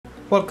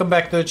Welcome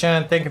back to the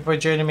channel. Thank you for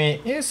joining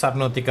me in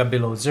Subnautica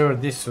Below Zero.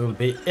 This will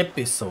be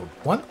episode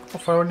 1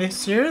 of our new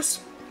series.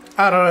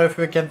 I don't know if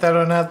you can tell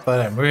or not,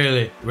 but I'm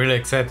really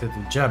excited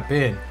to jump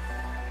in.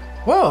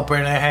 Well,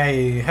 apparently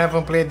I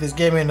haven't played this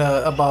game in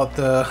about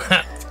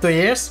 2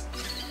 years.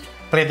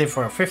 Played it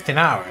for 15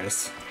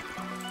 hours.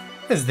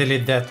 Let's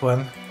delete that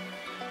one.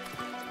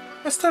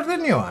 Let's start a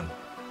new one.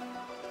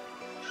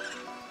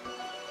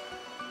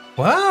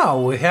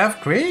 Wow, we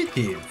have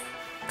creative.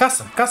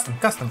 Custom.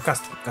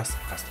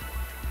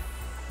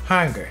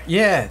 Hunger.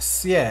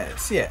 Yes,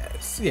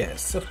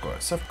 of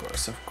course.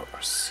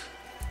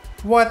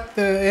 What,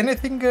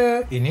 anything,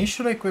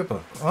 initial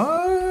equipment?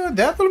 Oh,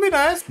 that will be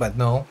nice, but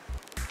no.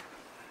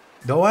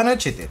 Don't wanna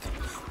cheat it.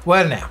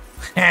 Well now.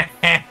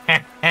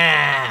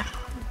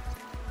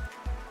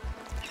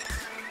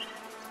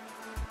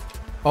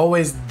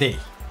 Always day,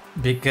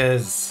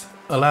 because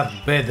a lot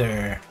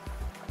better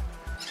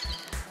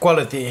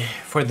quality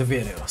for the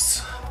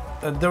videos.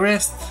 The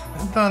rest,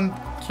 don't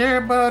care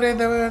about it.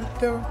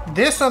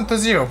 This one to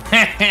 0.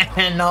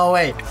 No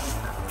way.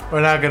 We're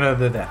not gonna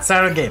do that.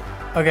 Start a game.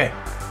 Okay.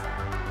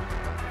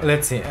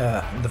 Let's see.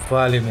 The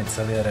volume is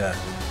a little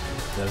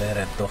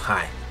too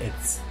high.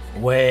 It's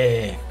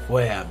way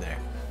up there.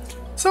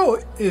 So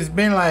it's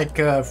been like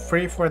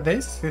 3-4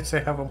 days since I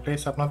haven't played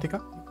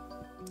Subnautica.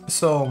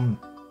 So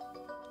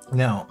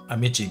now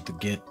I'm itching to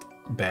get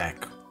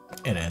back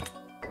in it.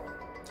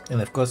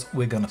 And of course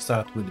we're gonna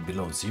start with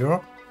Below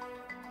Zero.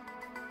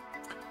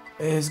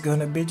 It's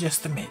gonna be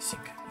just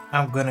amazing.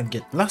 I'm gonna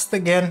get lost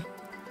again.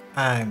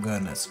 I'm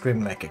gonna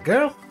scream like a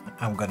girl.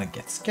 I'm gonna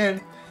get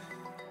scared.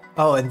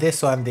 Oh, and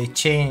this one they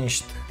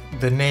changed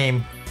the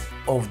name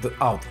of the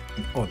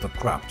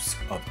crops,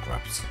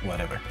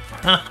 whatever.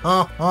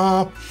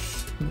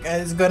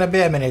 It's gonna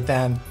be a minute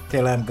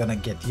until I'm gonna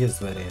get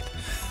used with it.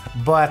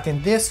 But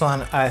in this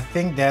one, I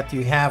think that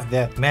you have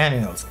that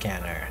manual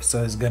scanner,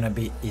 so it's gonna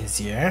be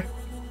easier.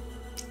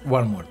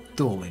 One more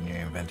tool in your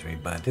inventory,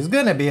 but it's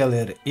gonna be a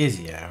little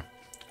easier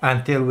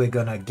until we're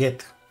gonna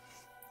get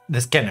the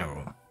scanner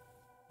room.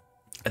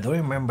 I don't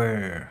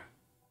remember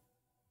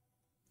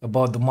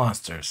about the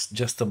monsters,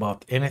 just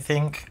about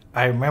anything.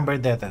 I remember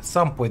that at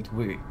some point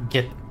we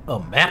get a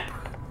map,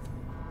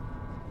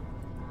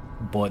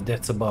 but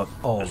that's about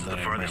all that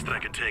I remember. This is the farthest I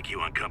can take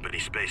you on company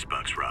space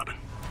bucks, Robin.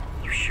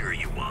 You sure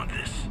you want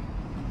this?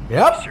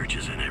 Yep.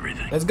 Searches and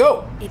everything. Let's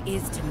go. It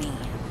is to me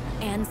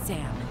and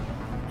Sam.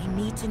 I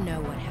need to know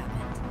what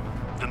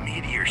happened. The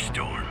meteor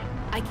storm.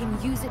 I can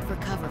use it for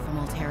cover from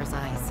Altera's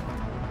eyes.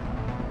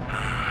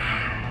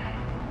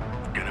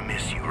 Gonna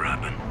miss you,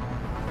 Robin.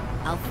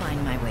 I'll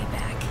find my way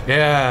back.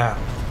 Yeah.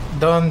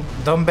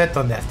 Don't bet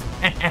on that.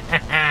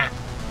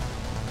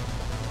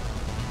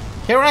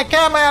 Here I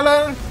come,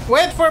 Alan.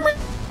 Wait for me.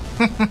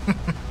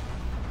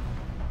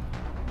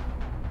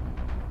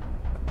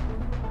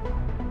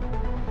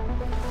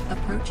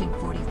 Approaching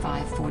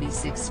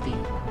 46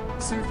 feet.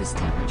 Surface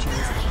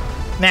temperatures.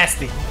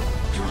 Nasty.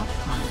 Drop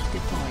pod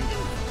deployed.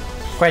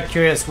 Quite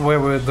curious where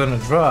we're gonna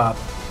drop.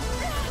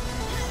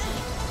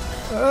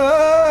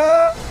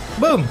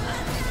 Boom.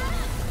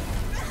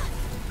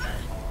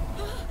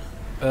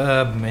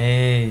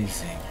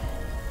 Amazing.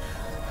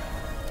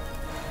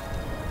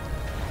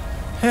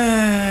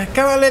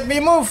 Come on, let me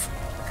move.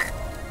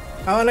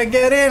 I wanna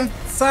get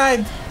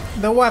inside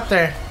the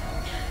water.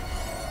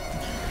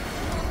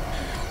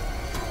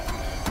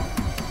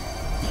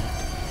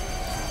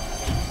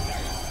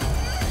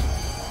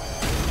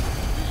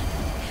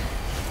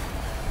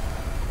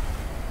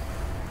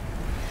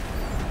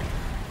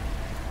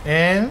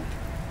 And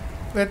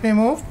let me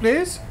move,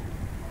 please.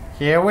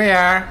 Here we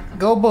are.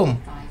 Go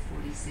boom.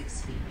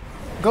 46 feet.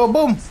 Go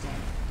boom.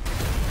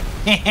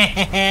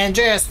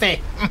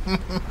 Joystick.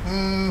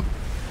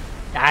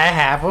 I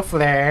have a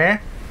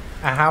flare.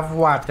 I have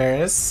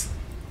waters.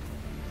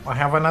 I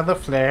have another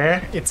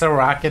flare. It's a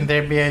rock in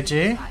there,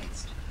 B.I.G.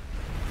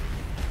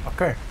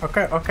 Okay.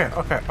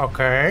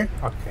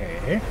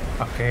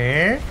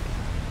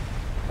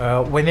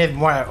 We need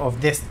more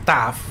of this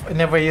stuff. I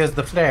never used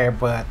the flare,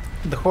 but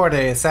the hoarder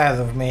inside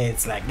of me,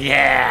 it's like,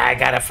 yeah, I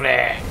got a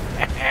flare.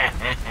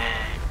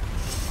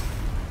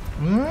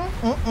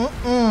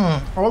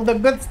 All the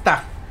good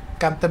stuff,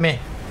 come to me.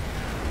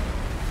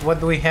 What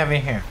do we have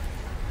in here?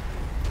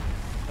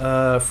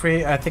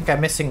 Free. I think I'm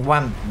missing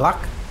 1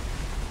 block.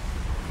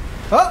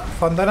 Oh,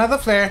 found another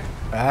flare.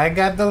 I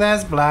got the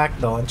last block.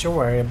 Don't you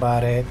worry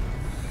about it.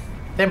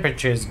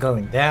 Temperature is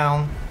going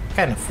down.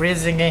 Kind of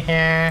freezing in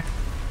here.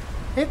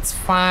 It's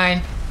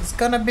fine. It's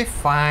gonna be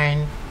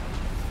fine.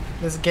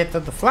 Let's get to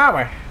the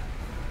flower.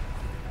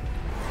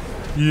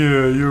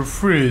 Yeah, you're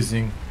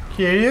freezing.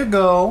 Here you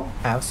go.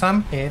 Have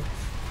some heat.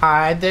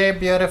 Hi there,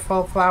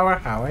 beautiful flower.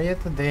 How are you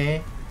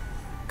today?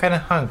 Kinda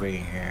hungry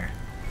in here.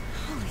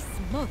 Holy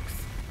smokes.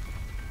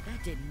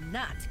 That did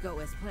not go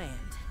as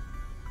planned.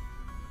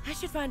 I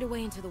should find a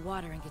way into the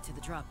water and get to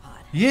the drop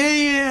pod.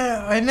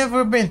 Yeah. I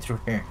never been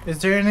through here. Is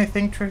there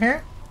anything through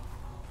here?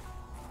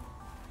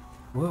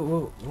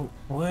 Whoa.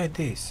 What is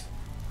this?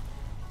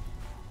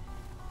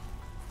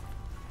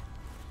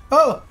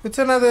 Oh, it's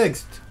another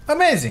exit.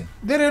 Amazing.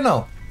 Didn't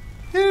know.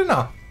 Didn't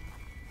know.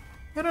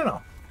 Didn't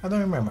know. I don't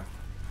remember.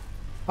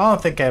 I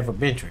don't think I ever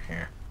been through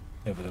here.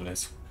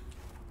 Nevertheless.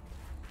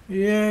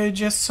 Yeah, it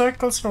just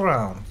circles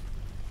around.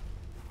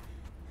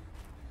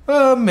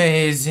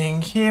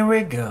 Amazing. Here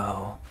we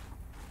go.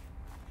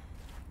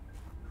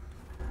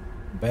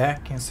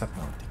 Back in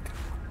Subnautica.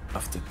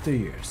 After 2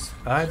 years.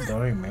 I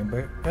don't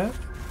remember a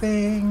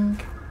thing.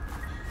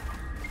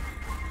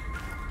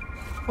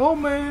 Oh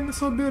man, it's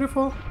so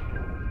beautiful.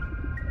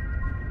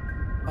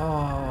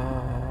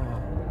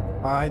 Oh,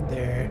 hi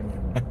there.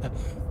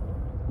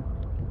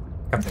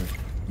 Come to me.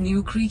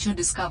 New creature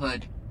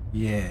discovered.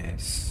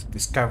 Yes,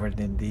 discovered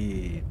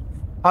indeed.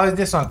 How is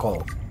this one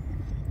called?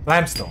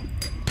 Limestone.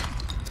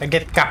 I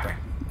get copper.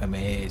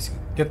 Amazing.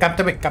 You come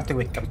to me, come to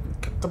me, come.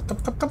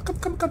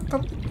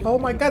 Oh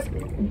my god.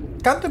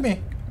 Come to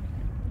me.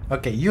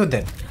 Okay, you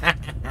then.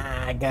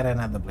 I got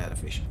another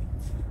bladderfish.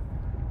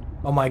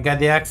 Oh my god,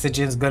 the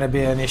oxygen's gonna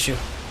be an issue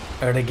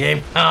early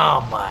game.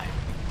 Oh my.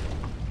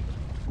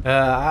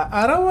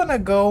 I don't wanna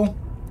go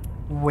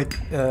with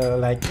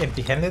like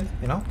empty-handed,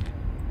 you know?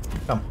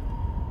 Come.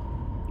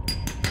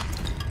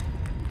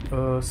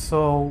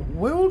 So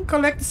we will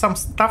collect some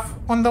stuff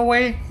on the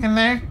way in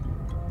there.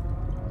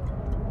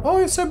 Oh,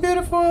 it's so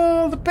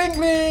beautiful! The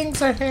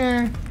penguins are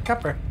here.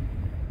 Copper.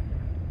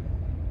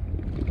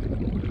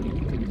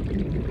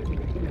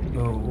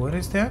 Oh, what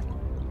is that?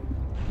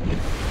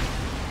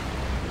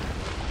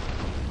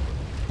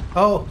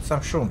 Oh, some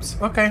shrooms.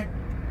 Okay.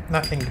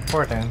 Nothing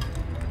important.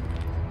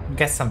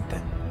 Get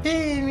something.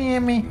 Hey,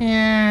 me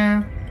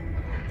here.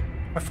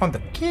 I found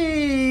the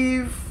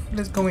cave.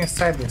 Let's go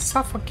inside and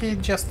suffocate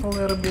just a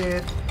little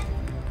bit.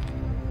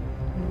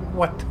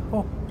 What?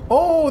 Oh,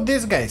 oh,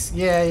 these guys.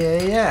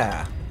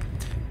 Yeah.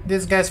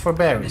 These guys for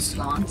berries.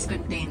 The plants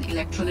contain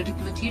electrolytic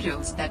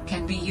materials that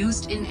can be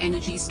used in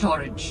energy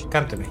storage.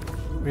 Come to me.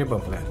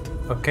 Ribbon plant.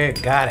 Okay,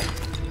 got it.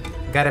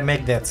 Gotta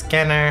make that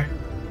scanner.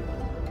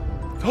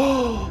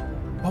 Oh,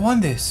 I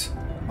want this.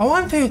 I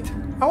want it.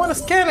 I want to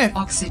scan it.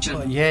 Oxygen.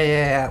 Oh,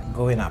 yeah. I'm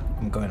going up.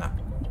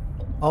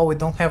 Oh, we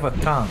don't have a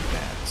tongue,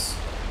 guys.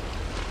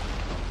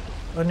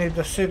 I need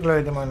the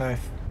cigarette in my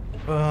knife.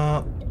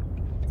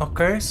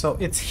 Okay, so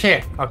it's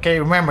here. Okay,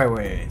 remember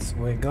where it is.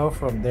 We go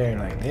from there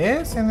like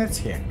this, and it's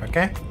here.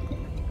 Okay.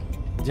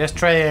 Just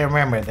try to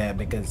remember that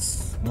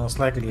because most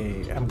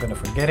likely I'm gonna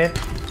forget it.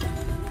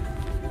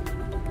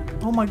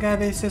 Oh my god,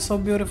 this is so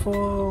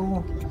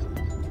beautiful.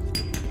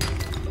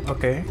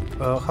 Okay,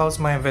 how's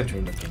my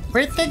inventory looking?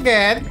 Pretty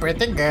good.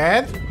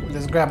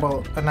 Let's grab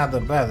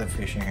another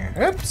bladderfish in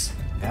here. Oops,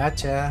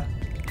 gotcha.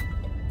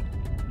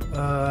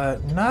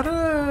 Not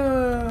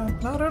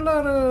a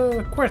lot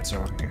of quartz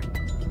over here.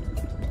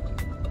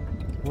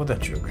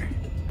 Wooden sugar.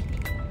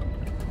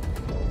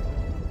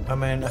 I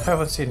mean, I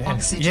haven't seen any.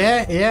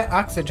 Oxygen. Yeah,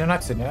 oxygen.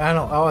 I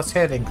know. I was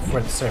heading for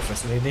the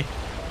surface, lady.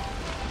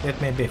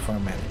 Let me be for a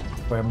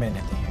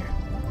minute here.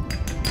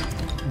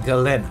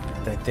 Galena,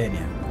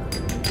 titanium.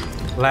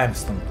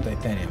 Limestone,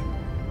 titanium.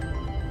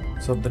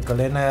 So the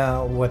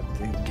galena, what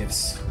it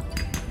gives?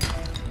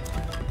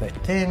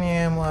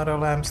 Titanium, water,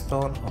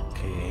 limestone.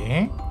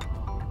 Okay.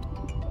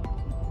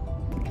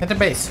 At the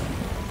base.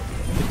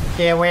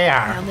 Here we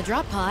are. Found the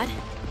drop pod.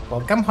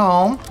 Welcome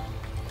home.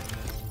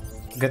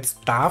 Good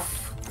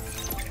stuff.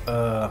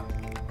 I'm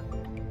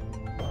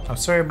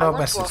sorry about my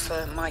I want to sister.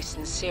 offer my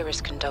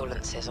sincerest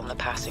condolences on the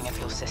passing of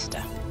your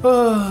sister.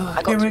 Oh,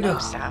 I got here to we know go.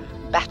 Sam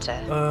better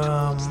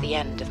towards the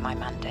end of my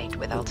mandate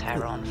with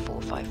Altera on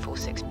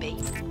 4546B.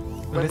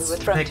 When we Let's were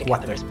thrown make together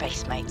water. as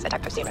base mates at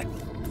Outpost Zero,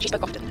 she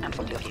spoke often and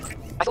fondly of you.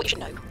 I thought you should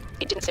know.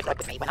 It didn't sit right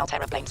with me when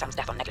Altera blamed Sam's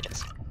death on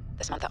negligence.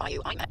 The Samantha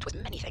Ayu I met was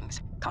many things.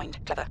 Kind,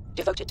 clever,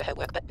 devoted to her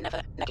work, but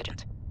never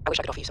negligent. I wish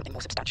I could offer you something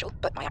more substantial,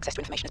 but my access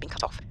to information has been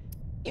cut off.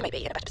 You may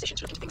be in a better position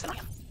to look into things than I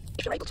am.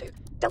 If you're able to,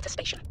 Delta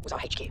Station was our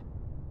HQ.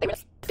 They were in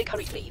a big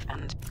hurry to leave,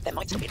 and there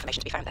might still be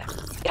information to be found there.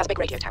 It has a big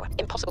radio tower,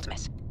 impossible to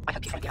miss. I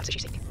hope you find the answers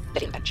you seek.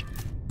 Vivian Bench.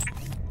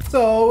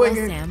 So Well,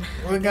 Sam,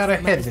 we got I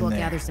a might head as in well there.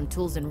 gather some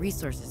tools and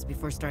resources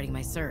before starting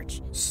my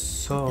search.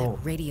 So,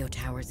 That radio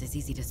tower's as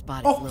easy to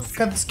spot oh, as Lil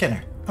got the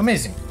scanner.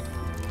 Amazing.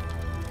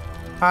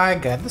 I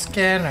got the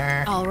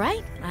scanner. All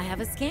right, I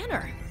have a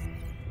scanner.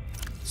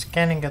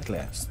 Scanning at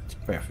last.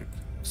 Perfect.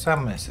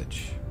 Some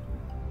message.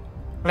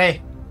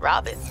 Play.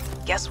 Robin,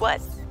 guess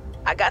what?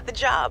 I got the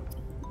job.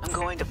 I'm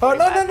going to Oh,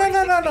 no.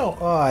 45-46B.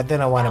 Oh, I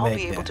didn't want to I'll make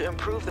be able that. to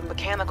improve the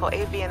mechanical,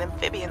 avian,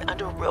 amphibian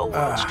under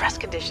real-world stress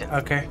conditions.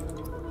 Okay.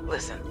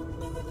 Listen,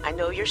 I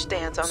know your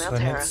stance on So I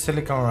need Altera,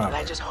 silicon but rubber.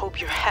 I just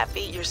hope you're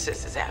happy your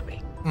sis is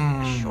happy.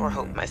 I sure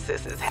hope my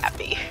sis is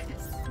happy.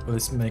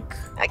 Let's make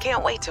I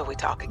can't wait till we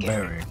talk again.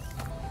 berry.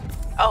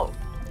 Oh,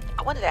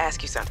 I wanted to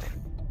ask you something.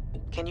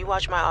 Can you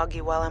watch my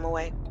Augie while I'm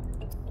away?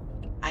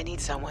 I need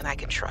someone I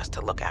can trust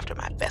to look after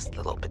my best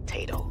little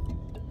potato.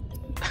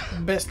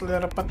 Best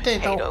little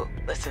potato. Potato,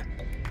 listen.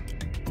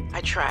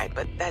 I tried,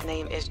 but that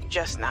name is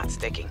just not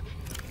sticking.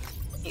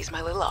 He's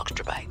my little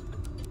extra bite.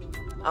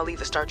 I'll leave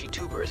the starchy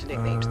tubers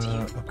nicknames to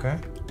you. Okay.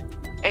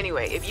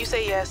 Anyway, if you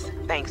say yes,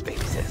 thanks, baby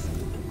sis.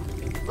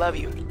 Love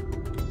you.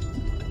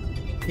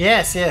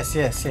 Yes.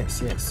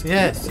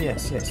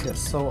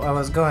 So I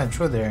was going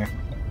through there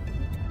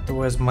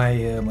towards my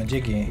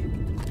majiggy.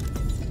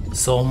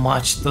 So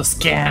much to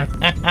scan.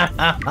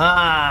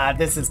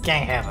 This is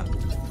scan heaven.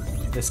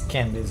 Let's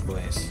scan this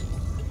place.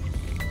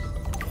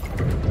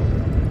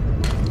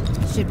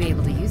 Should be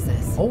able to use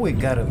this. Oh, we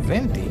got a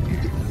vent in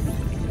here.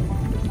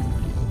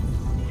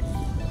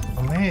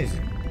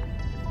 Amazing.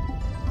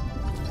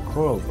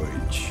 Coral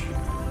bridge.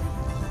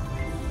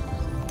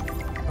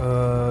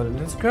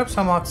 Let's grab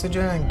some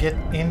oxygen and get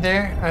in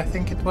there. I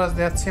think it was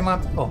that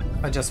cement. Oh,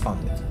 I just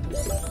found it.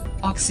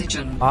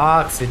 Oxygen.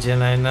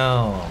 Oxygen, I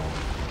know.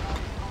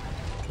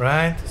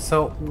 Right?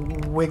 So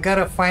we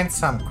gotta find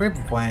some creep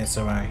points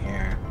around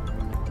here.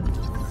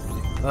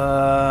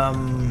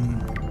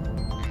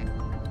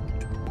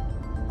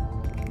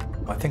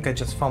 I think I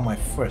just found my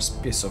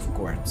first piece of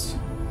quartz.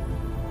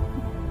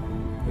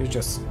 You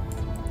just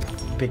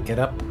pick it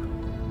up.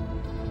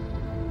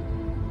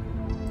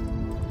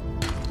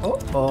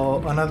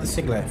 Oh, another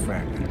cigarette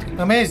fragment.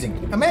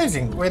 Amazing,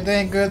 amazing. We're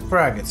doing good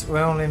progress. We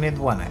only need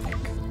one, I think.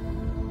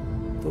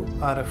 2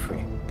 out of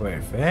 3.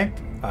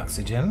 Perfect.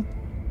 Oxygen.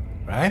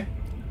 Right?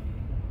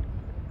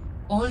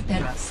 All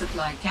Terra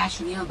supply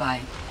cache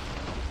nearby.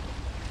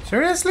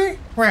 Seriously?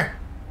 Where?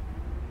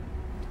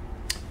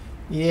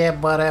 Yeah,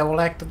 but I would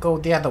like to go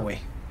the other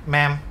way,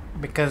 ma'am.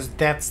 Because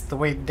that's the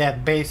way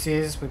that base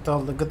is with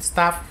all the good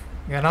stuff,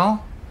 you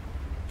know?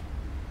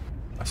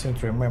 I seem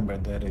to remember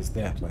that is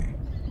that way.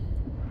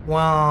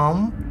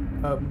 Well,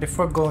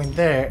 before going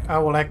there, I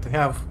would like to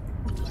have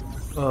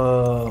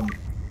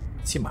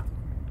Sima.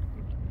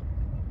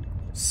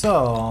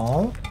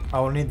 So I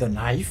will need a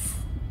knife.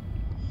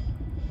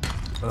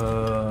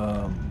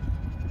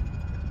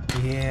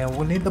 Yeah,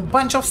 we need a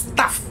bunch of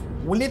stuff.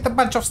 We need a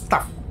bunch of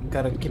stuff.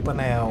 Gotta keep an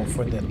eye out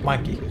for that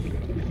monkey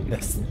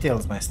that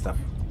steals my stuff.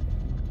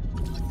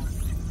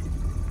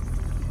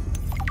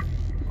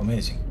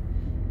 Amazing.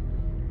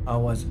 I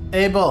was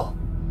able.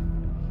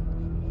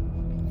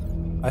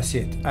 I see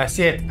it. I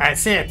see it. I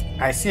see it.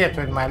 I see it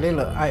with my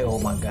little eye. Oh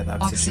my god,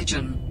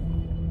 oxygen.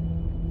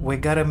 We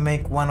gotta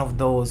make one of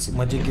those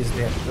majigis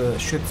that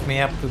shoots me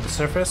up to the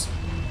surface.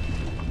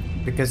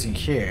 Because in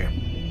here,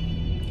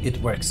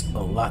 it works a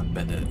lot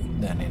better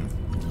than in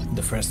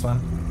the first one.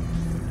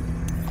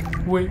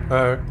 We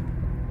are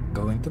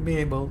going to be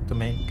able to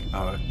make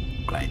our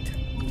glide.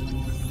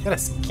 Gotta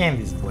scan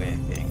this boy, I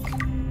think.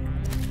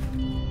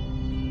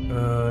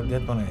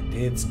 That one I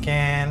did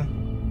scan.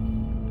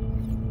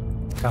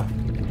 Come.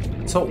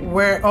 So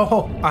where?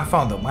 Oh, I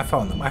found them. I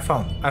found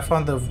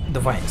the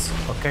vines.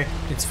 Okay,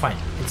 it's fine.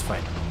 It's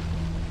fine.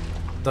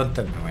 Don't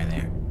tell me right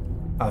there.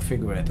 I'll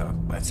figure it out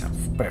myself.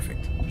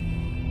 Perfect.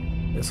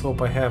 Let's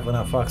hope I have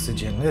enough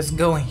oxygen. Let's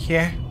go in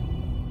here.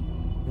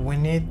 We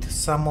need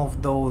some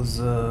of those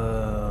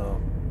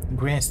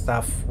green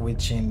stuff,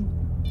 which in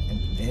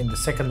the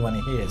second one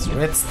here is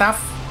red stuff.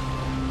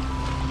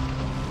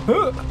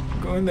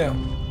 Going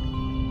down.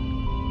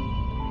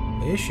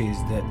 The issue is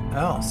that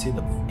I don't see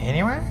them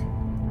anywhere.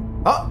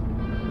 Oh,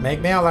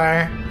 make me a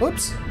liar.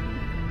 Oops.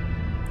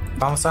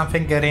 Found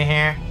something good in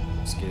here.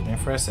 Excuse me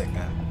for a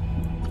second.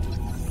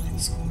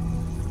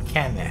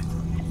 Scan that.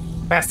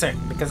 Faster,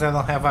 because I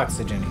don't have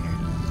oxygen here.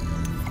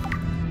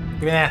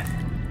 Give me that.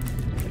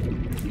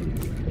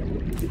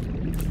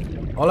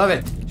 All of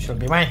it should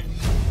be mine.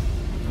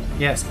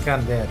 Yes,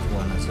 scan that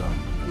one as well.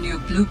 New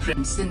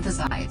blueprint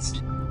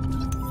synthesized.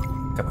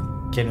 Come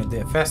on, can you do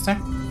it faster?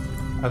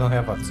 I don't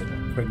have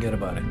oxygen. Forget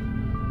about it.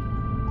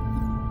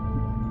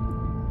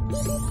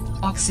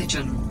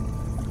 Oxygen.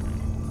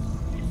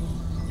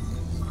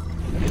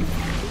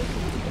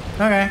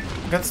 Okay,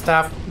 good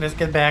stuff. Let's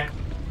get back.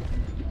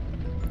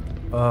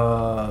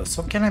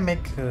 So can I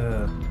make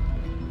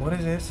what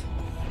is this?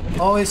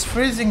 Oh, it's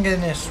freezing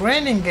and it's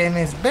raining and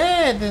it's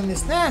bad and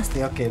it's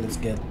nasty. Okay, let's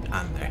get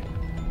under.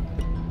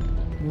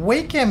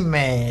 We can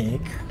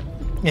make,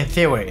 in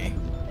theory,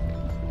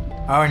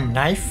 our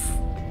knife.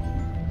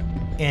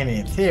 And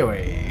in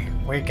theory,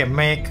 we can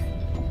make.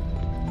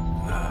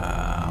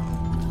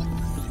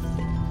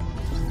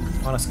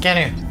 I wanna scan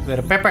you,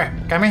 little pepper.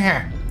 Come in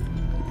here.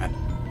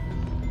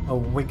 Oh,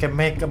 we can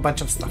make a bunch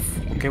of stuff.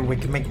 Okay, we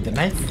can make the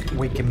knife.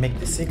 We can make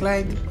the sea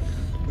glide.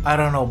 I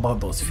don't know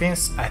about those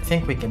fins. I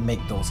think we can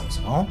make those as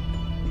well.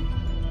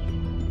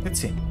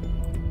 Let's see.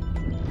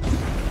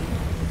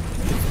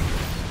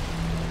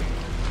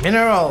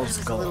 Minerals. I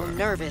was a little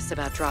nervous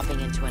about dropping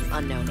into an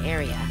unknown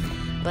area,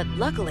 but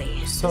luckily,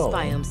 this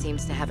biome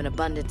seems to have an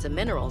abundance of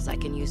minerals I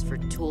can use for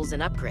tools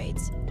and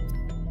upgrades.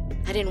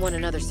 I didn't want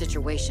another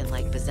situation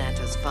like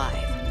Bizanto's 5.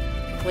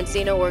 When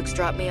Xenoworks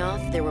dropped me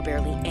off, there were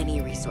barely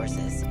any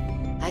resources.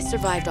 I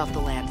survived off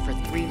the land for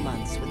 3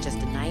 months with just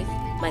a knife,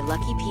 my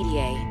lucky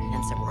PDA,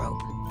 and some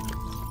rope.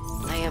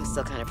 I am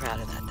still kind of proud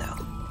of that, though.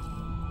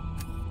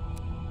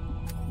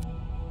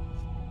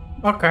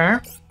 Okay,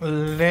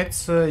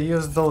 let's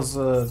use those,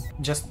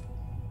 just...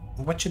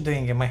 What you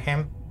doing in my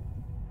hand?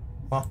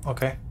 Well,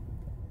 okay.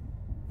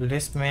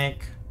 Let's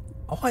make...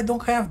 Oh, I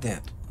don't have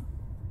that.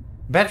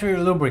 Battery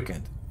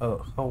lubricant.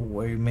 Oh, how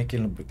are you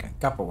making lubricant?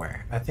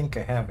 Copperware. I think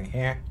I have it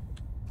here.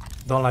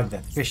 Don't like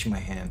that fish in my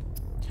hand.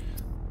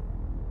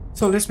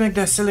 So let's make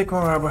that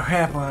silicone rubber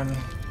happen.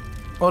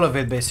 All of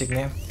it,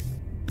 basically.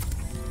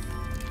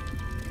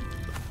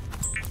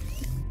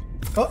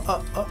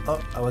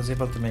 Oh, I was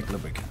able to make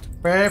lubricant.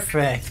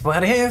 Perfect.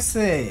 What do you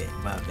say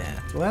about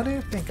that? What do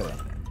you think about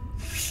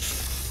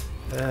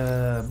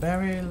that?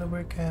 Berry,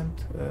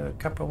 lubricant,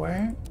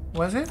 copperware.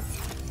 Was it?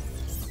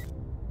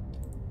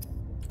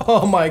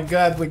 Oh my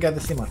god, we got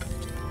the Simon.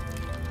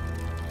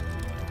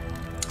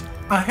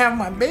 I have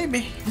my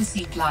baby. The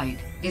Sea Glide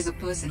is a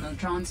personal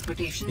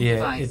transportation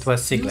device it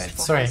was Sea Glide. used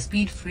for Sorry.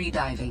 high-speed free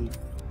diving.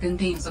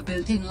 Contains a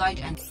built-in light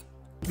and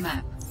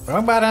map.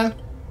 Wrong button.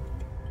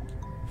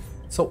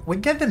 So we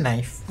get the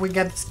knife, we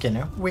get the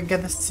scanner, we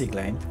get the Sea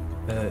Glide,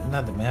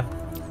 not the map.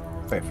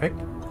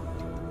 Perfect.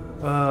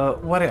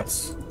 What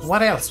else?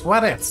 What else?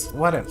 What else?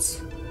 What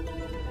else?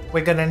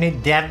 We're gonna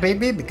need that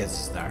baby because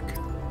it's dark.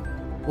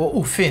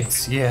 Oh,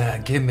 fins. Yeah,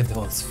 give me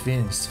those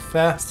fins.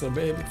 Faster,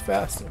 baby,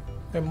 faster.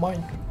 They're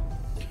mine.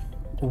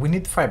 Oh, we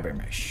need fiber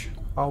mesh.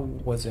 How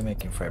was I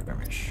making fiber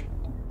mesh?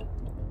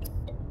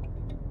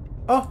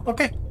 Oh,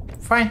 okay.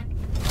 Fine.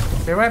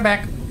 Be right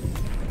back.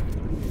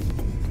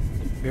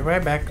 Be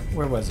right back.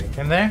 Where was it?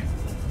 In there?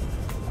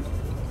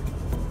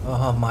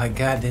 Oh my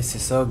god, this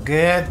is so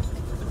good.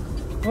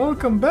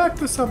 Welcome back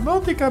to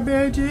Subnautica,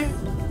 B.I.G.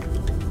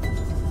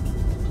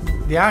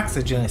 The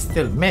oxygen is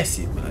still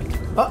messy, but...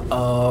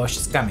 Uh-oh,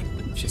 she's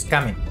coming. She's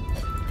coming.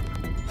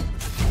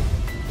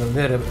 The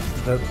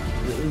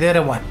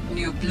little one.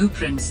 New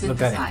blueprint Look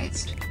at it.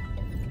 synthesized.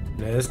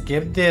 Let's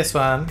give this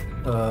one.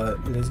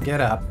 Let's get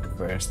up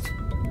first.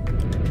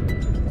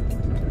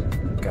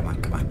 Come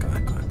on, come on, come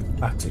on, come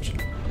on.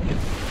 Oxygen.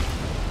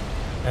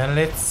 And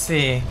let's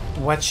see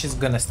what she's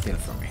gonna steal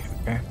from me,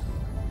 okay?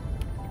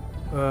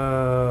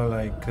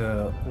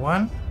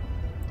 One.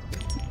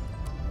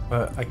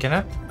 I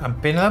cannot. I'm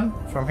pinning them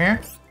from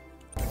here.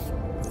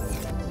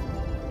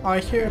 I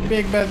hear a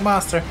big bad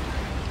monster.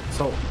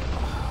 So,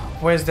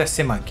 where's the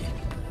sea monkey?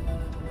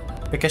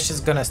 Because she's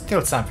gonna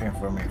steal something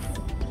from me.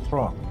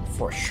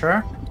 For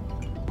sure.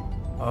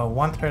 I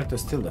want her to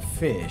steal the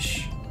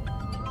fish.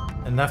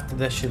 And after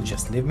that she'll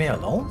just leave me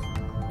alone?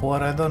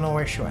 But I don't know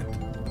where she went.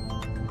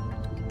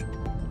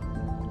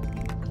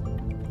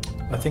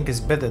 I think it's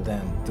better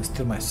than to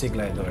steal my Sea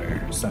Glide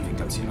or something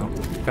else, you know?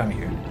 Come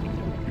here.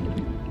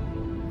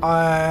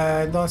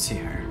 I don't see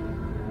her.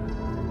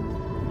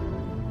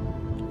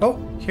 Oh,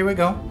 here we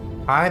go.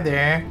 Hi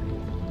there.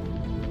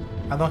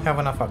 I don't have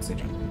enough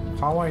oxygen.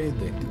 How are you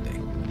doing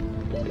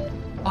today?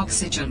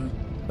 Oxygen.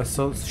 But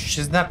so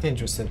she's not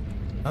interested.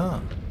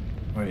 Ah,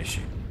 where is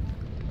she?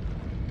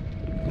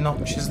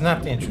 No, she's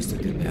not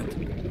interested in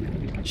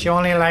that. She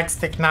only likes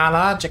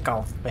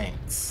technological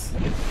things.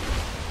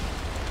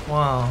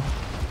 Well,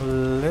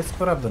 let's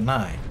put up the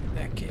knife in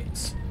that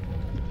case.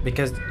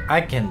 Because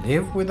I can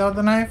live without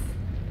the knife.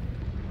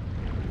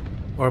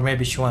 Or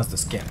maybe she wants the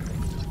scanner.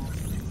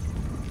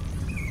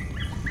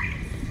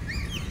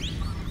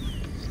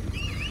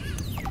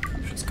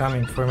 She's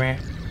coming for me.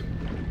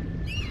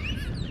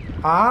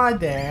 Hi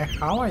there,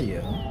 how are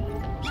you?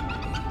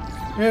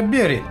 You're a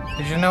beauty,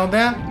 did you know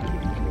that?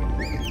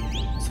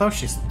 So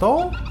she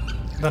stole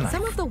the knife.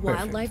 Some of the Perfect.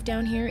 wildlife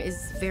down here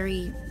is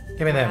very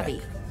Give me that back.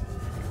 grabby.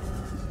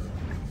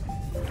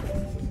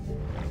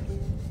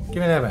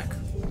 Give me that back.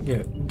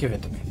 Give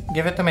it to me.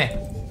 Give it to me.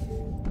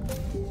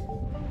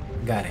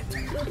 Got it.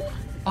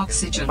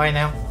 Oxygen. Bye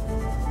now.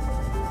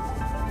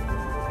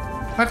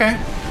 Okay.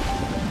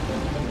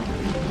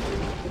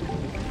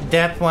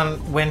 That one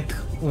went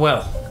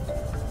well.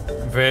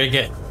 Very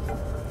good.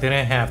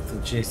 Didn't have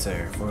to chase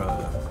her for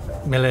a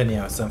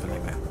millennia or something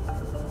like that.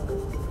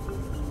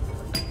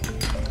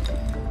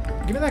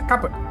 Give me that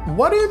copper.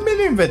 What do you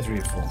mean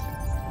inventory full?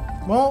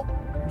 Well,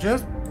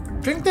 just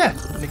drink that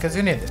because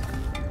you need it.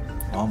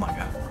 Oh my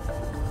god.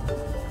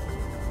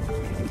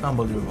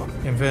 Unbelievable.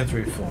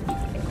 Inventory full.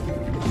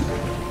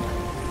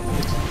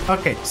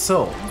 Okay,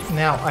 so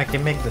now I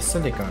can make the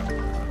silicone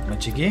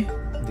machigi.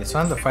 This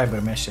one, the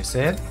fiber mesh I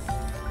said.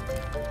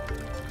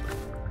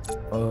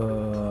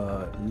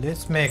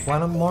 Let's make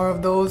one more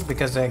of those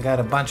because I got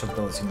a bunch of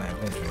those in my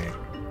inventory.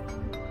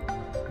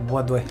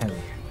 What do I have here?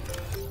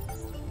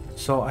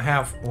 So I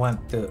have 1,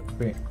 2,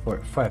 3, 4,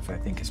 5. I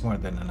think it's more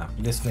than enough.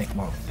 Let's make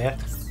more of that.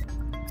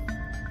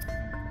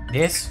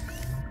 This.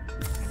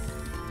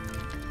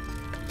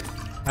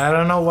 I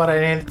don't know what I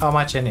need, how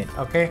much I need.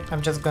 Okay,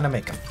 I'm just gonna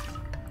make them.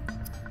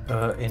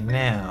 And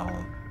now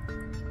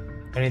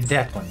I need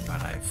that one in my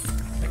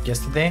life. Like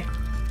yesterday.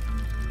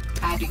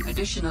 Adding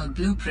additional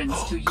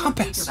blueprints to your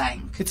Compass. data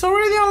bank. It's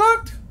already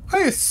unlocked?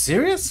 Are you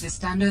serious? The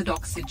standard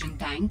oxygen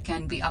tank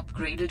can be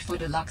upgraded for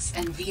deluxe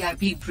and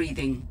VIP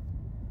breathing.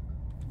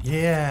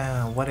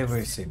 Yeah, whatever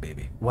you say,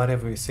 baby.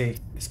 Whatever you say.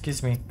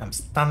 Excuse me, I'm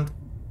stunned.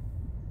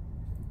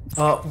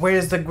 Where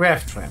is the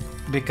graph trap?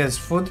 Because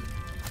food.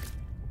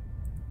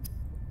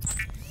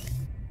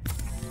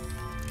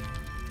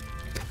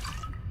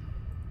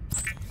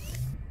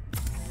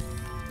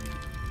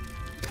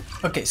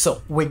 Okay,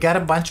 so we got a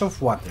bunch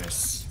of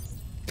waters.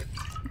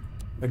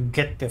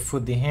 Get the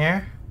food in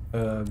here.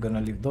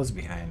 Gonna leave those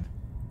behind.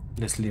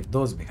 Let's leave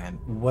those behind.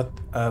 What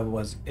I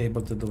was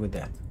able to do with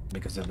that,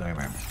 because I don't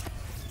remember.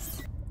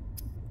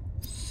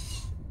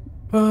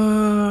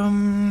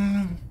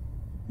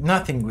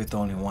 Nothing with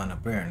only one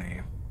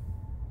apparently.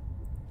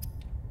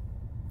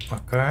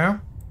 Okay.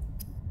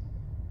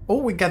 Oh,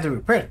 we got the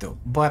repair too,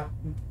 but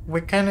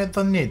we kinda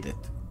don't need it.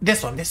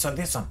 This one.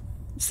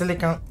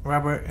 Silicon,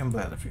 rubber, and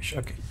bladderfish.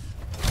 Okay.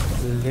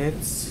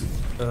 Let's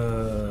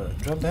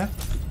drop that.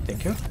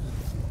 Thank you.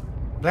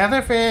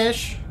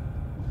 Bladderfish!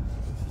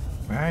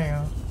 Where are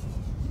you?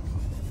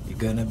 You're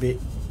gonna be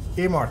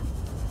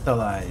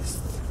immortalized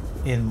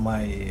in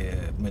my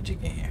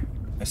magic in here.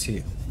 I see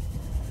you.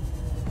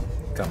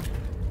 Come.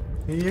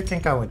 You can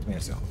come with me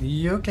as well.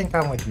 You can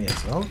come with me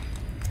as well.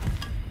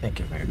 Thank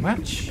you very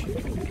much.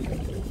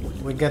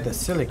 We got the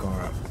silicone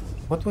rubber.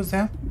 What was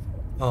that?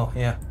 Oh,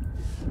 yeah.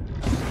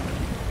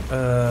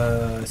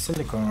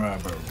 Silicone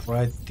rubber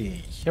right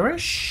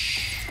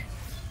here-ish.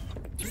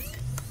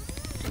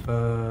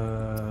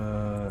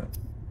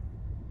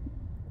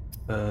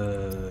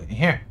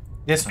 Here.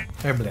 This one.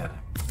 Air bladder.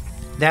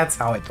 That's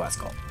how it was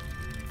called.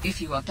 If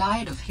you are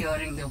tired of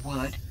hearing the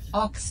word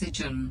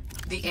oxygen,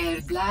 the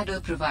air bladder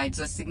provides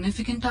a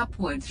significant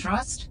upward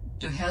thrust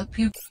to help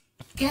you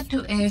get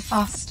to air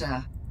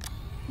faster.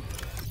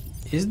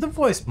 Is the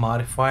voice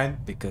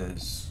modified?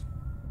 Because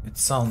it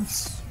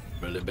sounds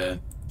really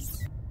bad.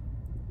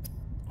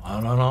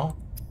 I don't know.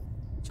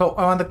 So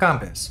on the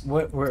compass,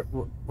 where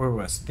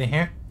was it? In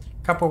here?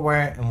 Copper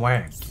wire and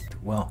wiring kit.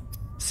 Well,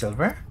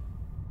 silver?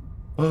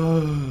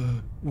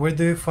 Where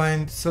do you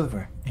find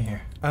silver in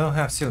here? I don't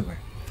have silver.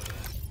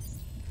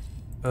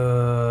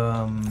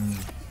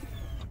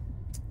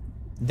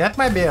 That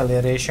might be a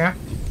little issue.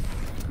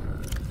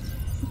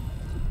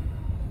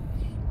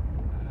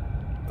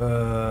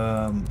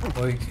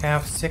 We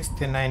have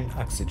 69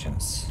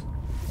 oxygens.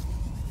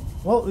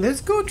 Well,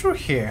 let's go through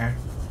here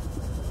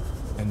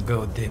and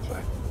go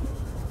deeper.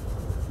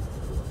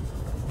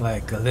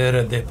 Like a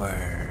little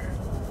deeper.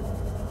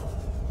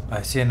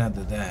 I see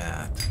another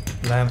that.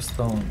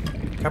 Limestone,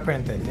 copper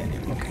and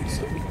titanium. Okay,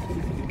 so.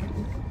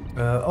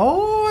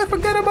 Oh, I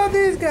forgot about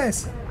these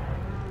guys.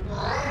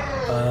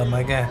 Oh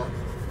my god.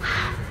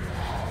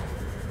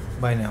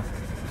 Bye now.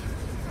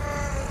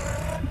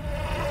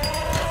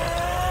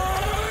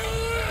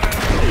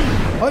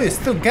 Oh, you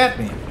still got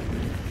me,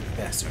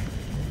 bastard.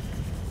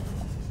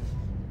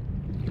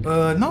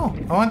 No,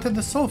 I wanted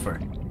the sulfur.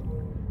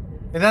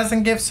 It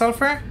doesn't give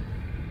sulfur?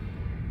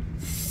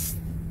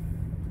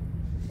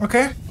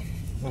 Okay.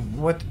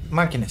 What,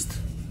 machinist?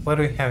 What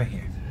do we have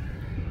here?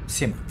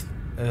 Cement.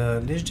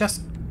 Let's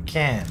just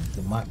scan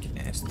the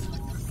machinist.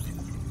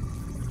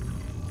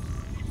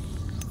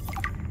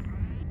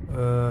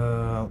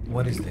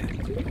 What is that?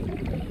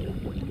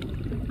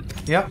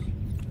 Yep,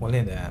 we'll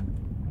need that.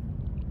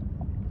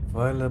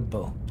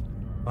 Available.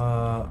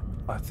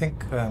 I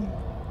think I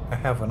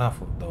have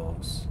enough of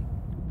those.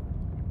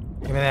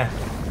 Give me that.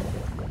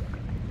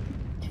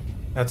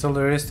 That's all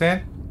there is to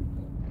it?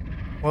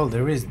 Well,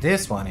 there is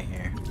this one in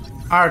here.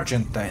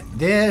 Argentite.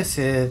 This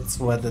is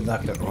what the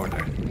doctor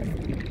ordered.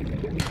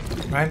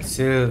 Right?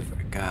 Silver.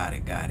 Got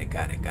it.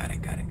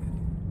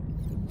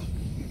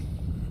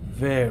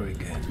 Very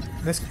good.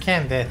 Let's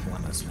scan that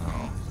one as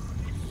well.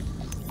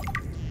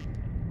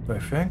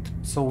 Perfect.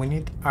 So we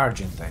need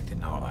Argentite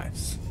in our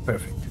lives.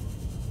 Perfect.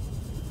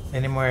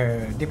 Any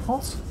more deep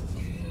holes?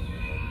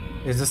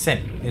 It's the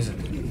same, isn't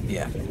it?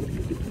 Yeah.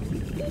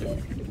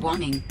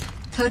 Warning.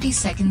 30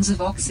 seconds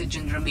of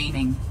oxygen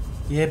remaining.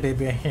 Yeah,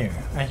 baby, I hear.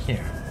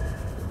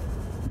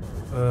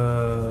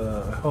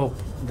 I hope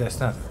there's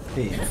not a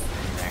thief in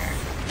there.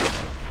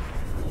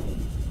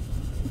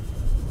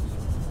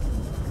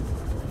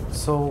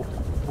 So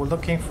we're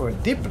looking for a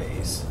deep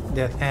place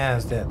that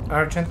has that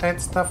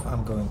Argentite stuff.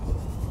 I'm going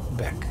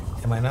back.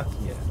 Am I not?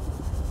 Yeah.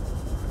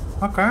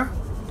 Okay.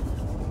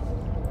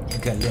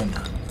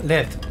 Galena.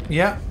 Lead.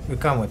 Yeah, you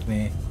come with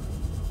me.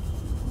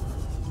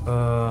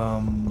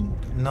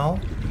 No.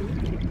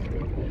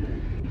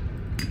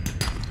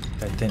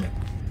 Titanium.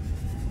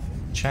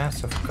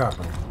 Chance of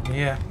copper.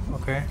 Yeah,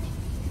 okay.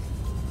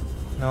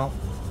 No.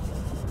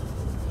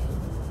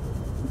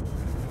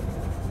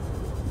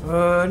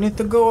 Need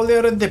to go a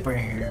little deeper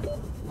here.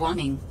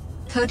 Warning.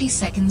 30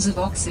 seconds of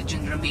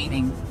oxygen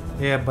remaining.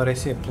 Yeah, but I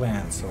see a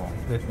plant, so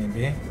let me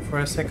be for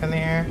a second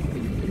here.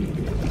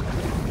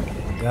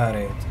 Got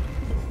it.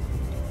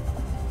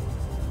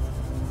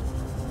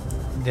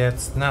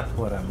 That's not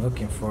what I'm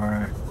looking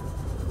for.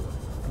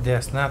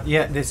 That's not.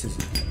 Yeah, this is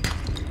it.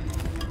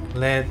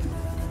 Lead.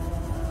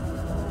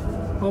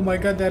 Oh my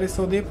god, that is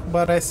so deep.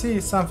 But I see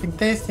something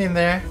tasty in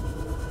there.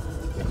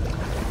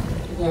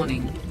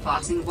 Warning.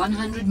 Passing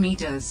 100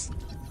 meters.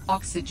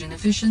 Oxygen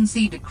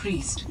efficiency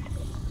decreased.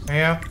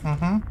 Yeah,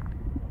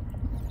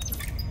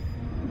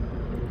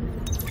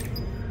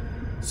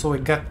 So we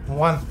got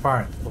one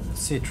part of the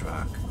sea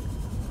truck.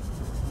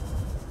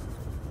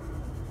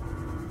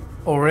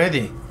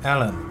 Already,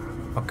 Alan.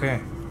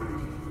 Okay.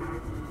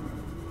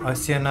 I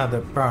see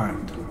another part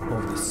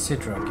of the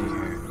Citroën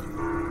here.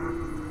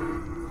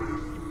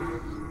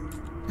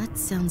 That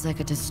sounds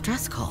like a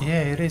distress call.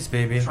 Yeah, it is,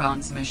 baby.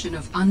 Transmission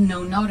of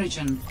unknown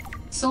origin.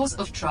 Source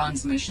of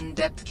transmission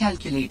depth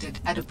calculated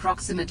at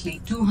approximately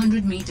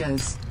 200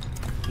 meters.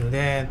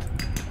 Lead.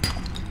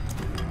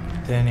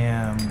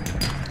 Titanium.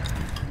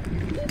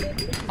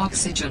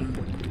 Oxygen.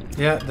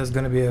 Yeah, there's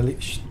gonna be a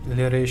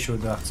little issue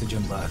with the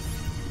oxygen, but...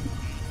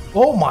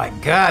 Oh my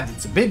god,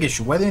 it's a big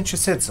issue. Why didn't you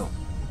say so?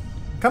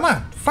 Come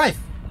on, 5.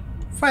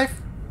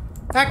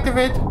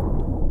 Activate.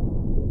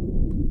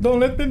 Don't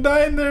let me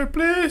die in there,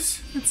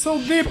 please. It's so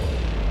deep.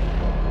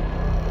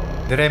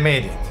 Did I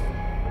made it?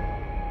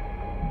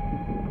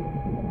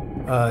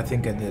 I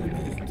think I did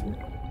make it.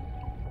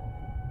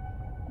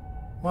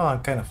 Well,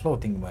 I'm kind of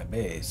floating in my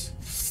base.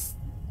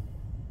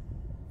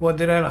 What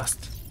did I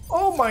lost?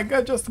 Oh my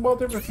god, just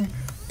about everything.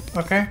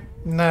 Okay,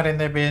 not in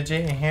the B.I.G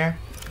in here.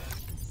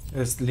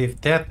 Let's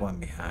leave that one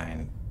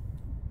behind.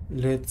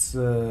 Let's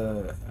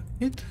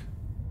eat,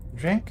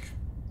 drink.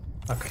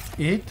 Okay,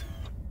 eat.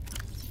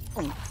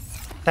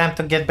 Time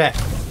to get back,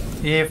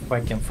 if I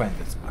can find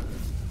this spot.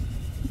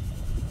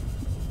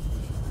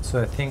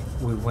 So I think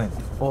we went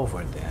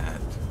over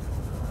that.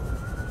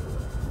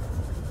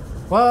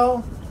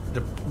 Well,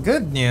 the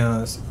good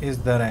news is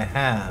that I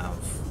have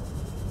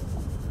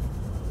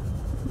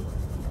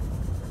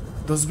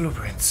those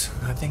blueprints.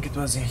 I think it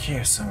was in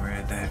here somewhere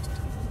I dived.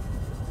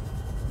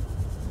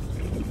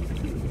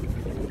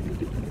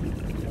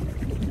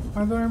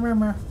 I don't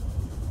remember.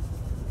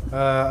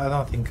 I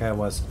don't think I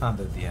was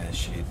under the ice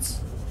sheets.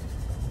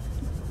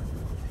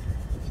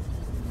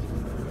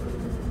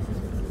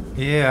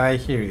 Yeah, I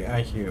hear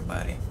you,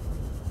 buddy.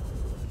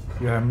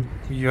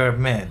 You are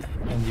mad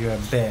and you are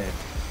bad.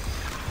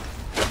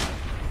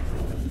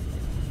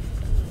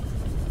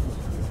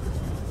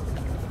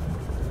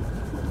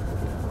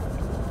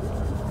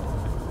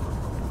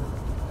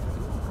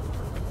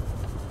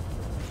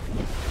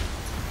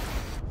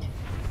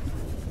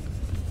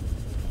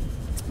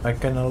 I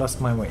kinda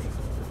lost my way.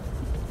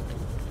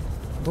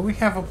 Do we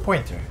have a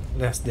pointer?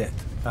 That's that.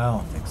 I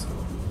don't think so.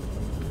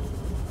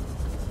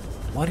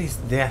 What is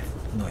that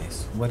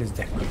noise? What is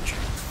that creature?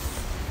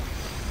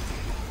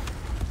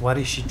 What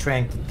is she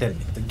trying to tell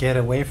me? To get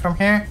away from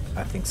here?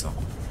 I think so.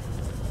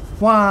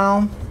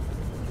 Wow.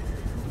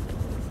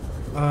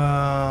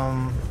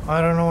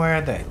 I don't know where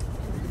I died.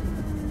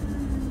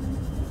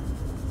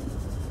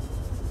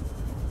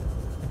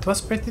 It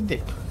was pretty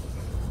deep.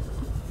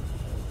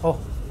 Oh.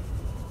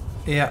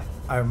 Yeah,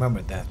 I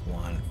remember that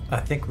one. I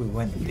think we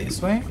went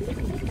this way.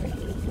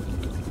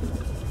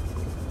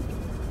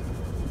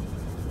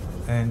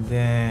 And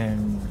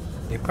then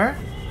deeper.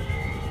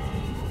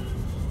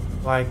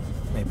 Like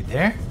maybe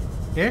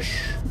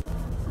there-ish.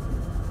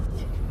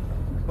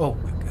 Oh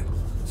my god,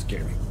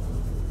 scary.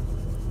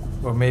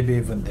 Or maybe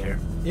even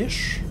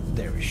there-ish.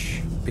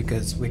 There-ish.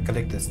 Because we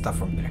collected stuff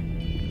from there.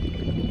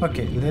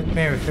 Okay, let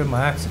me refill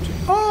my oxygen.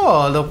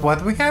 Oh, look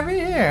what we have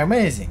here.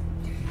 Amazing.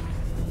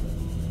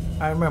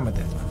 I remember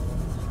that one.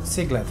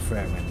 Siglet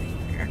fragment in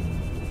here.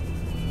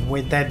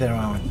 We died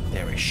around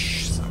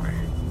there-ish somewhere.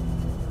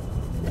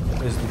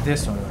 Let's do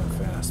this one real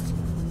fast.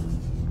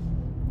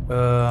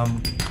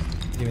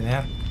 Give me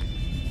that.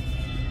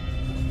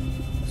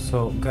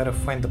 So, gotta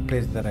find the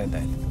place that I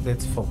died.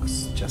 Let's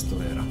focus just a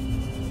little.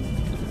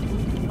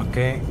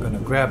 Okay, gonna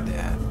grab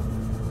that.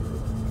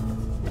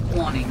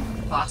 Warning,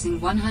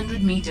 passing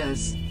 100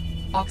 meters.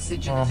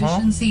 Oxygen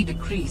efficiency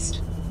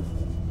decreased.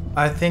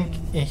 I think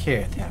in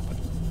here it happened.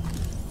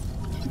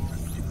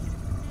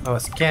 I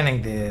was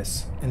scanning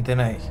this and then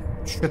I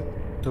shoot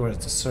towards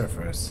the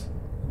surface.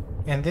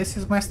 And this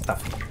is my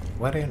stuff here.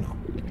 What do you know?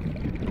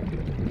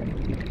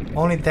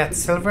 Only that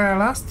silver I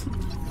lost?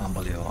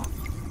 Unbelievable.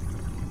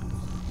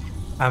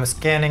 I'm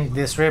scanning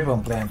this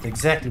ribbon plant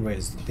exactly where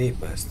it's the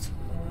deepest.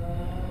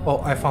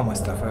 Oh, I found my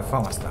stuff.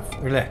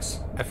 Relax.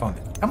 I found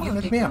it. Come on,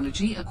 let me up.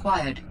 Technology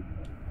acquired.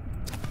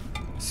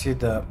 See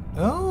the...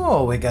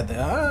 Oh, we got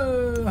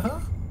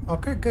the...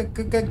 Okay,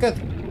 good.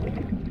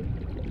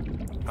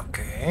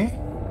 Okay.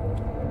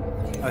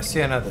 I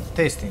see another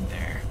tasting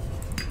there.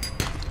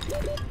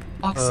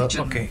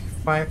 Oxygen. Okay,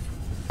 5.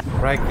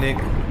 Right click.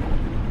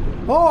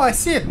 Oh, I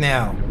see it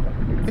now.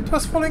 It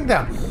was falling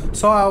down.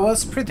 So I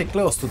was pretty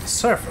close to the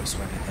surface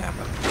when it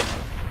happened.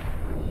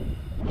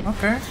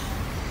 Okay.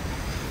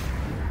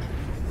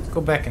 Let's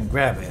go back and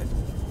grab it.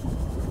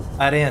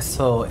 I didn't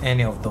saw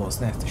any of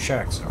those nasty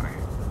sharks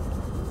around.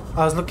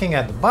 I was looking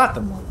at the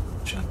bottom one.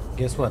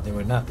 Guess what? They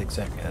were not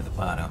exactly at the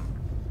bottom.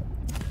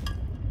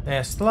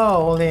 They're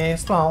slowly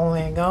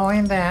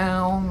going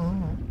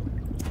down.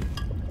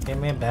 Give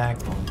me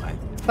back on my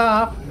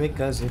stuff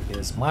because it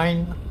is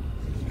mine.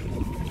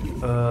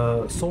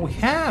 So we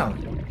have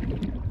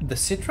the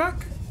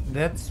Citroën.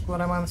 That's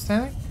what I'm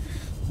understanding.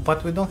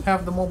 But we don't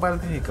have the mobile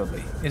vehicle,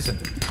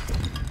 isn't it?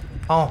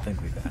 I don't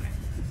think we got it.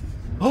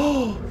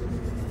 Oh!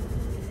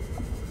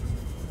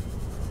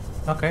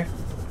 Okay.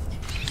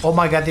 Oh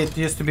my god, it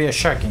used to be a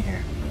shark in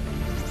here.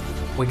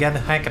 We got the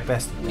high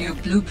capacity. New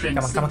blueprint.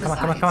 Come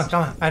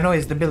on. I know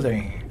it's the builder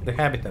in here. The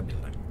habitat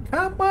builder.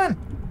 Come on.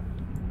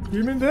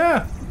 Give me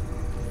that.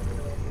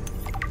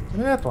 Give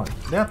me that one.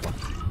 That one.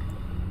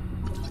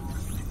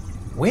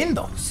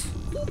 Windows.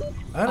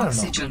 I don't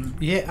know.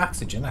 Yeah,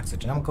 oxygen.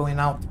 I'm going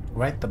out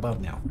right about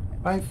now.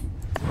 5.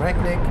 Right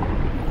click.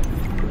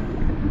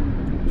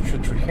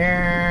 Shoot through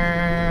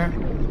here.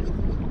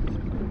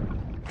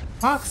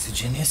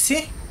 Oxygen, you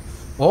see?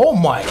 Oh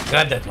my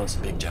god, that was a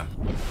big jump.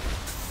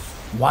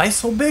 Why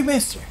so big,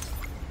 mister?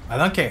 I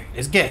don't care.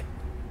 Let's get it.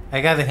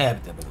 I got the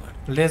habitable one.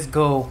 Let's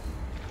go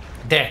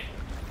there.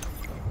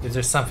 Is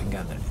there something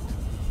under it?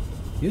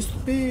 Used to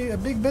be a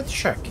big bad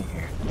shark in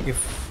here.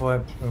 If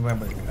I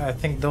remember. I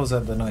think those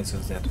are the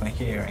noises that we're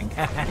hearing.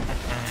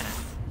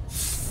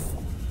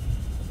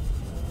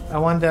 I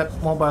want that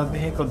mobile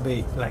vehicle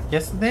bay like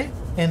yesterday,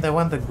 and I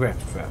want the grab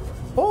trap.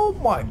 Oh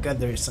my god,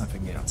 there is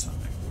something else on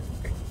there.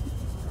 Okay.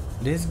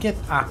 Let's get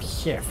up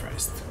here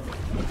first.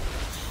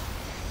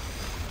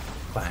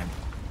 Climb.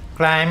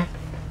 Climb.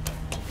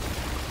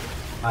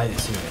 Are you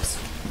serious?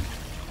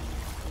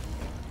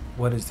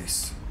 What is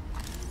this?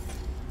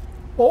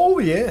 Oh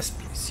yes,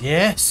 please.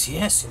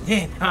 Yes,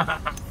 indeed.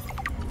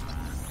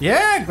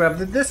 Yeah, grab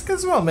the disc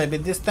as well. Maybe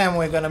this time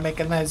we're gonna make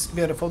a nice,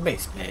 beautiful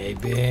base.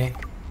 Maybe.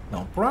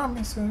 No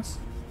promises.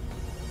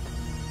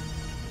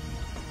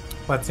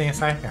 What's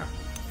inside here?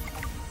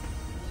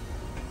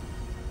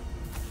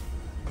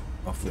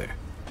 Off there.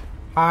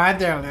 Hi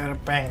there, little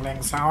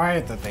penguins. How are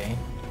you today?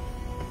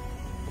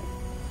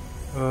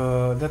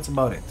 That's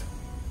about it.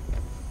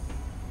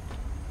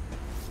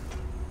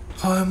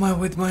 How am I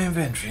with my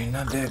inventory?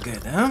 Not that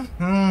good, huh?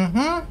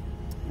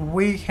 Mm-hmm.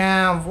 We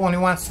have only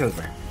 1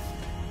 silver.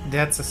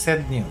 That's a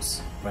sad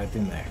news right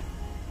in there.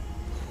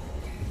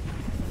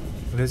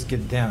 Let's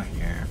get down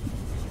here.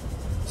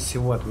 See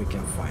what we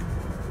can find.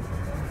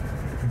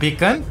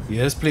 Beacon?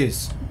 Yes,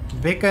 please.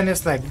 Beacon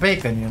is like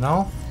bacon, you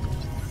know?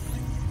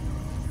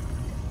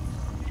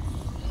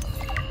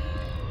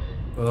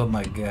 Oh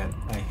my god,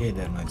 I hate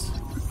that noise.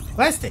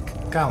 Plastic,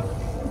 come.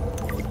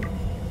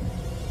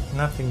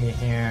 Nothing in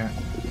here.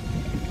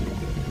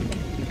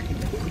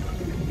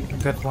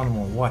 Got one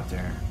more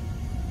water.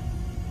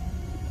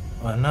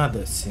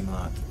 Another sea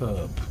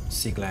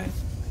glide.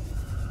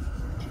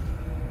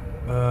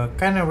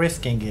 Kinda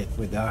risking it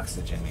with the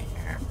oxygen in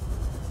here.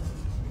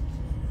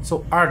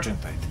 So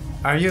Argentite,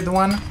 are you the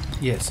one?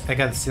 Yes, I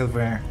got the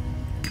silver.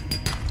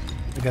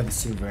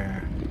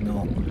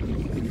 No.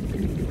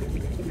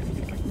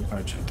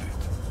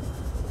 Argentite.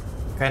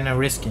 Kinda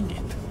risking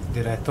it.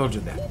 Did I told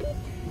you that?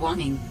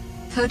 Warning.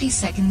 30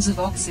 seconds of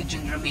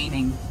oxygen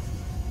remaining.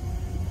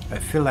 I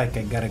feel like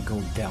I gotta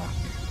go down.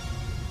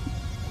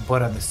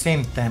 But at the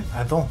same time,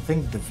 I don't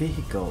think the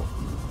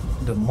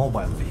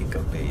mobile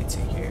vehicle bay is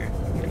in here.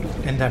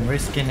 And I'm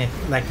risking it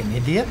like an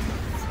idiot?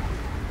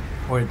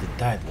 Or the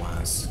died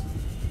ones?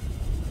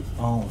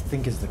 I don't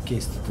think it's the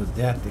case to do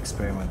that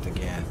experiment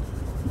again.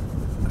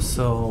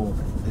 So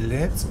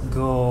let's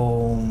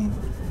go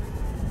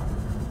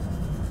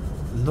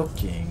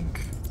looking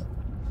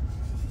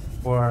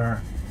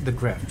for the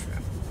grab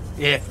trap.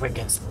 If we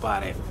can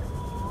spot it.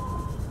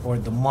 Or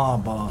the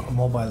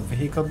mobile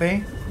vehicle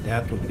bay.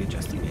 That would be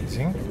just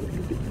amazing.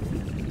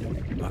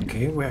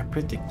 Okay, we're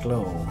pretty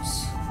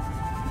close.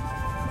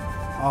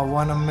 I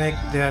wanna make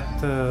that,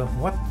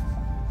 what?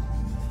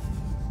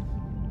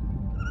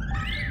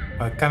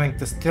 Coming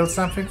to steal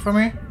something from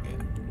me?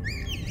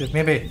 Yeah. Let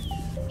me be.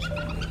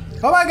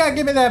 Oh my god,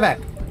 give me that back!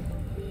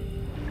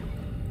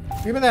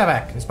 Give me that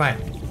back, it's mine.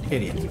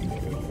 Idiot.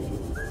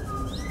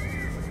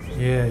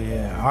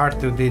 Yeah,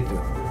 R2-D2.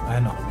 I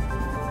know.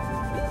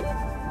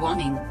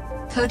 Warning.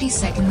 30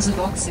 seconds of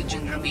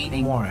oxygen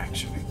remaining. More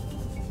actually.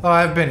 Oh,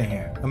 I've been in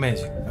here.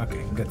 Amazing.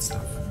 Okay, good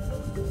stuff.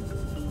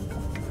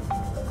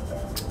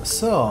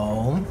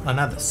 So,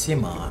 another sea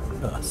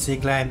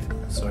glide.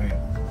 Sorry.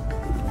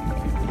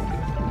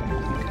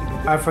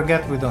 I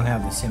forget we don't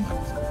have the Simon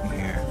in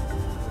here.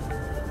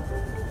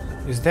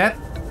 Is that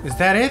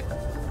it?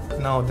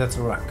 No, that's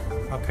a rock.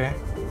 Okay.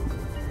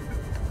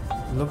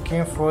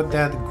 Looking for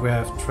that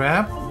grab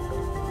trap.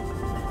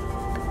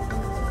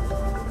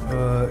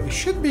 It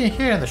should be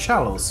here in the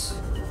shallows.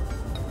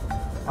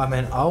 I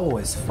mean, I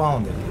always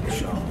found it in the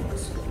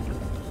shallows.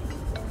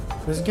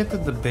 Let's get to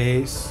the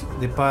base,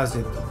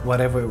 deposit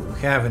whatever we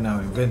have in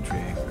our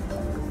inventory.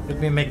 Let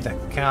me make that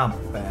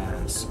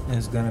compass, and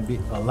it's gonna be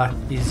a lot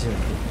easier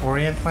to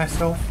orient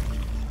myself.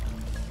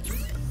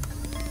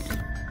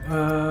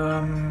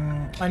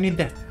 I need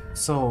that.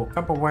 So,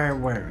 copper wire.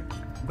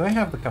 Do I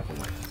have the copper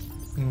wire?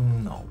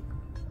 No.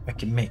 I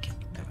can make it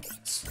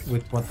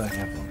with what I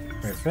have on.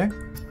 Perfect.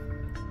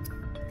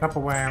 Copper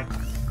wire.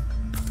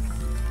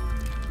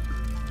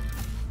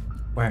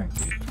 Wiring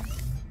tape.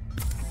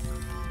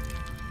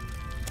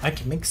 I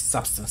can make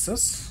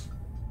substances.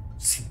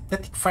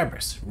 Synthetic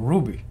fibers.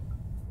 Ruby.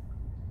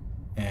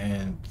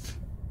 And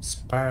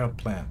spiral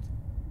plant.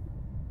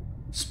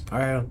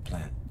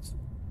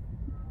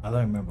 I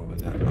don't remember what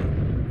that was.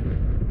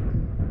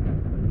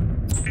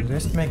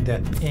 Let's make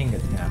that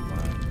ingot happen.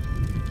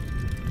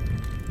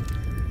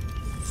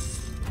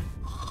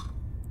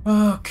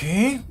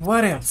 Okay,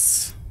 what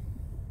else?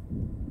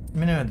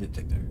 Mineral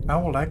detector. I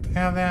would like to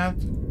have that.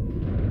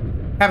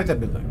 Habitat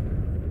builder.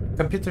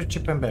 Computer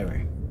chip and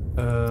battery.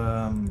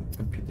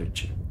 Computer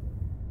chip.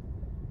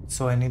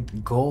 So I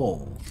need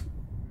gold.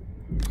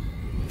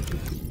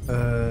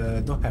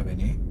 Don't have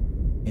any.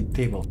 In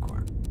table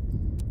core.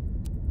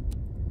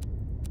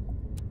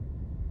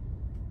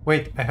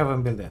 Wait, I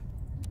haven't built that.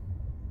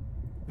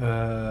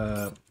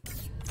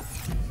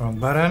 Wrong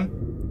button.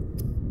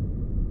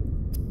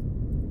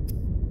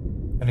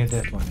 I need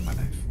that one in my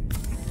life.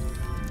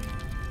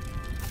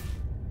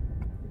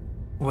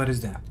 What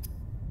is that?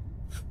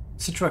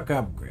 Citruck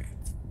upgrade.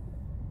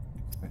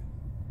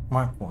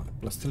 Mark 1.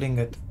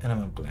 Plastilingot,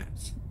 enamel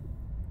glass.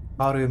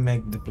 How do you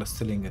make the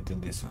plastilingot in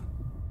this one?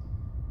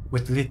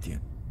 With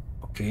lithium.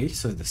 Okay,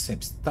 so the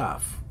same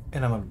stuff.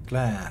 Enamel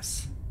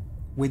glass.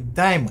 With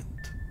diamond.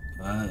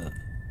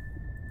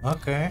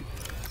 Okay.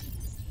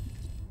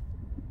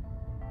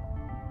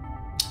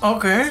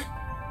 Okay.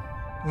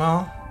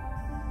 Well.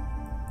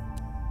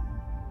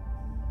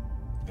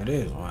 It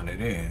is what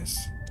it is.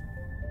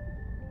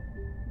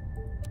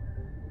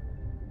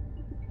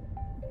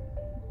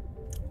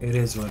 It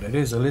is what it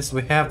is. At least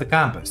we have the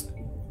compass.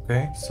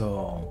 Okay,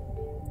 so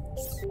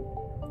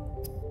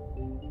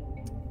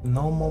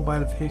no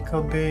mobile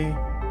vehicle bay.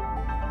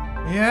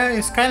 Yeah,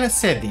 it's kind of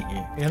sad,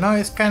 you know,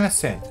 it's kind of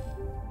sad.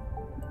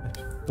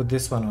 Put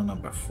this one on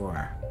number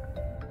 4.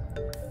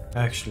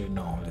 Actually,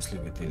 no, let's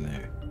leave it in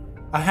there.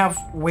 I have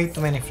way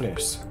too many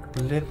flares.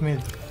 Let me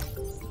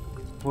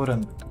put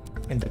them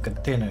in the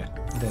container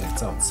that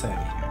it's outside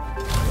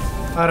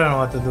here. I don't know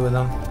what to do with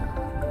them.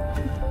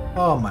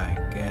 Oh my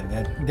god,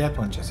 that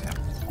one just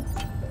happened.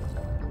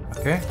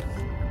 Okay.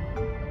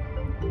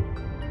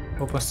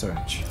 Open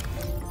storage.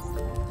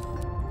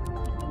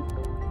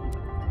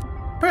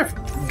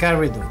 Perfect. Got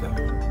rid of them.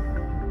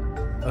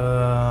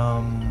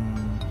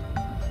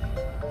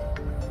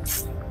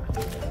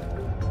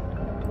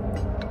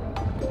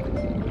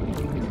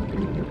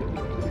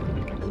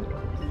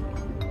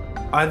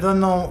 I don't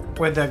know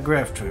where that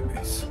graph trap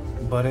is,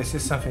 but I see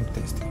something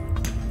tasty.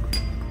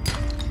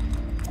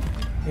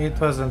 It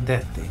wasn't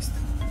that tasty.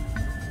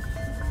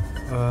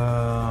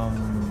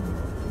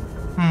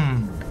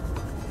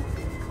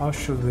 How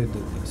should we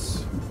do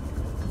this?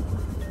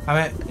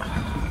 I mean,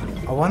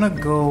 I wanna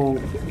go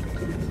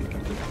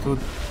to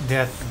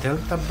that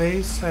Delta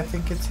base. I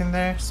think it's in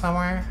there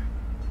somewhere.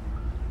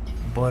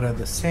 But at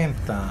the same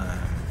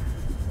time,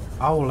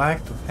 I would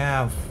like to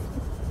have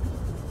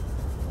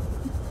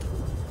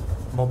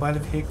mobile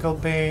vehicle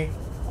bay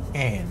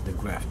and the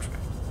graph trap.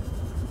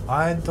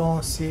 I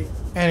don't see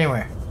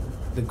anywhere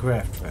the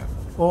graph trap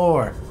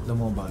or the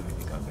mobile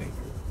vehicle bay.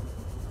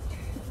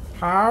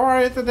 How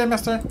are you today,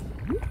 mister?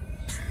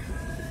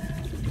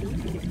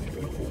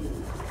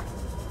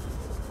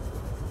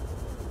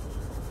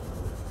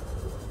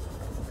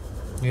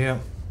 Yeah.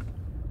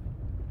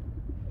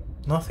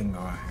 Nothing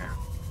around here.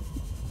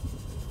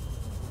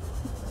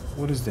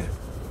 What is that?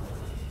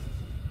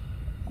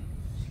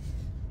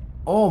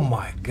 Oh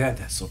my god,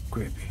 that's so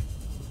creepy.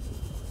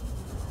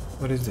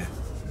 What is that?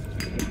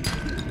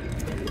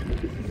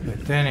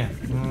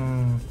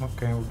 Titanium.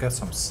 Okay, we got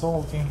some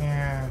salt in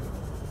here.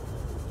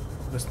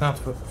 Let's not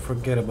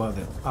forget about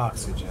that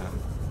oxygen.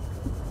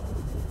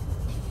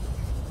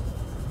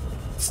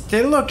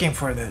 Still looking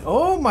for that.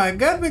 Oh my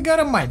god, we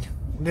got a mine.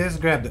 Let's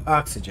grab the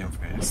oxygen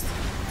first.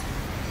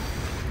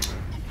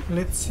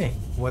 Let's see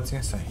what's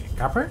inside here.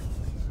 Copper,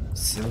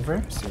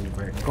 silver,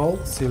 silver,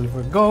 gold,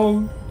 silver,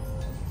 gold.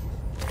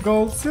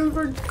 Gold,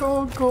 silver,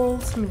 gold,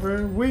 gold,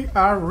 silver. We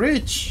are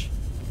rich.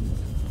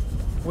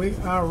 We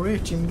are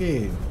rich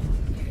indeed.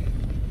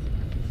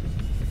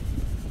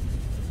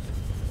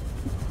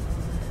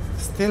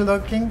 Still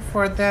looking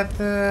for that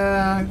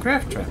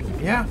graph trap.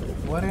 Yeah,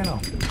 what do you know?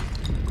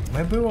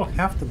 Maybe we'll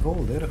have to go a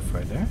little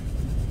further.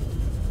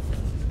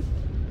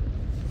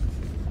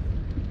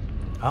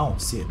 I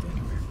don't see it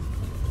anywhere.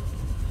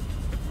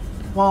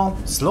 Well,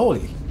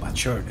 slowly but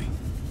surely.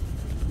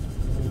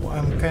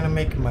 I'm kind of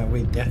making my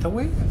way that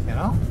way, you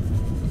know?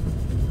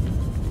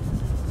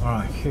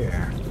 Alright,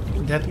 here.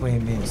 That way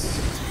means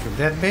for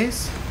that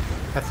base.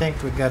 I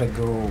think we gotta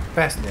go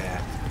past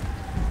that.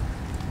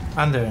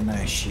 Under an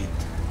ice sheet.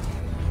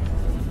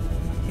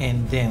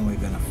 And then we're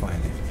gonna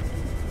find it.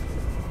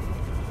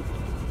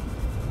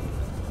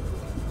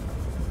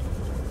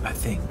 I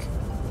think.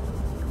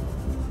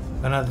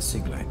 Another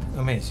sig light.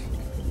 Amazing.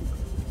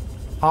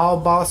 How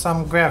about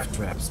some graph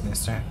traps,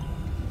 mister?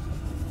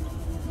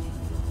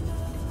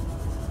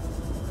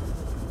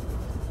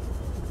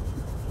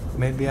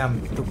 Maybe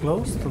I'm too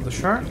close to the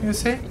shore, you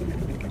see?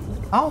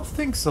 I don't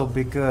think so,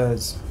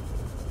 because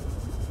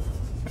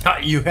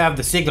you have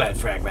the sig light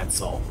fragment,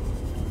 so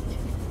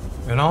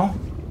you know?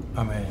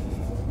 I mean,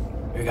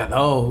 you got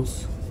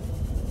those.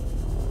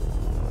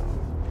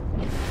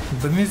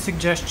 The music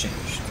just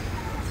changed.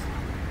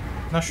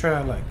 Not sure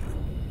I like it.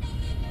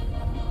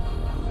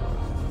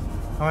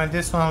 I mean,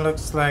 this one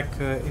looks like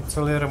it's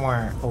a little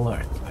more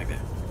alert, like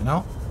that, you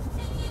know?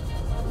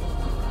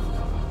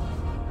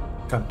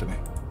 Come to me.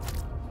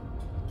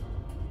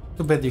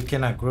 Too bad you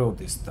cannot grow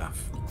this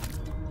stuff.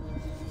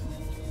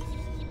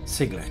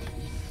 Siglet.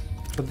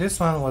 So this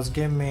one was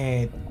giving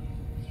me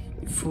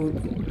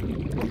food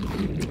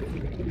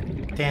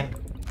 10,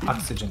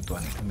 oxygen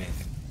 20.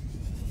 Amazing.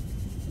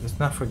 Let's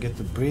not forget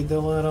to breathe a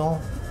little.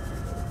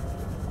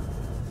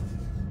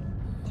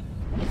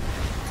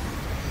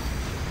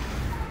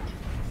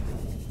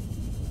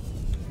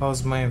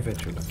 How's my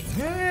inventory looking?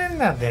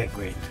 Not that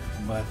great,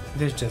 but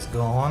let's just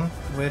go on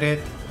with it.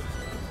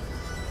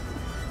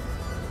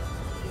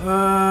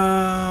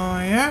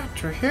 Yeah,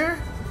 through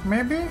here,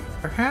 maybe,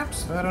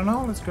 perhaps, I don't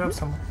know. Let's grab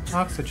some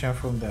oxygen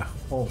from the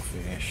whole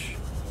fish.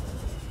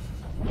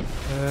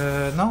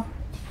 No,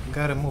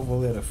 gotta move a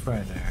little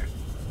further.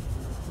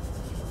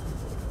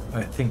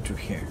 I think through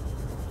here.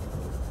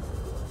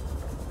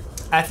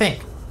 I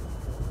think.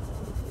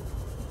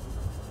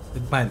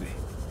 It might be.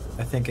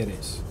 I think it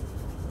is.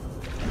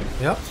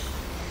 Yep,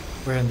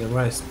 we're in the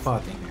right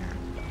spot in here.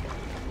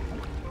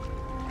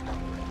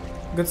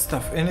 Good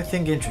stuff.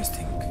 Anything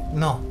interesting?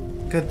 No.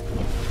 Good.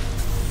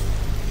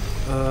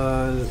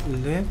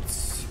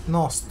 Let's...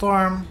 No,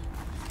 storm.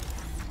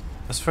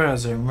 As far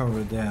as I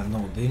remember, there are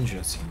no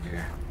dangers in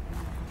here.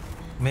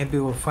 Maybe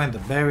we'll find a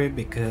berry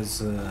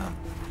because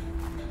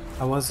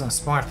I wasn't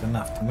smart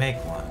enough to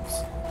make ones.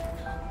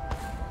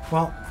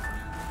 Well,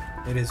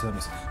 it is what it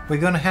is.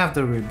 We're gonna have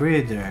the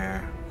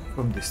rebreather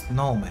from the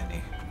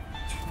snowman.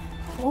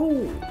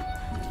 Oh,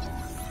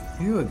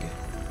 you again.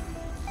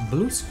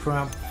 Blue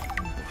scrub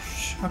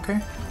bush. Okay.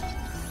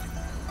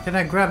 Can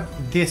I grab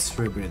this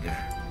rebreather?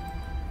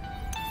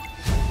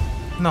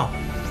 No.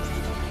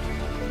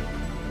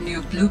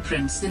 New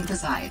blueprint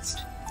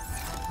synthesized.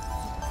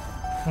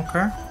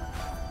 Okay.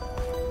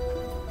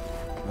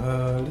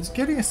 Let's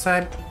get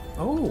inside.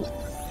 Oh,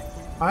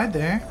 hi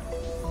there.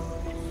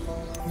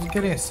 Let's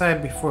get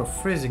inside before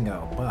freezing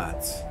our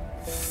butts.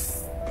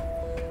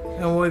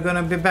 And we're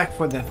gonna be back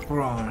for that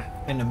prawn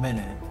in a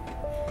minute.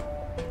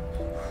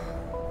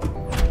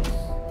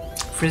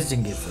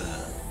 Freezing is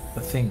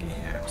a thingy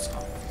here, so.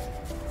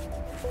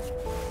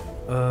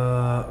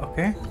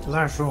 Okay.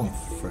 Large room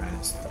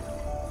first.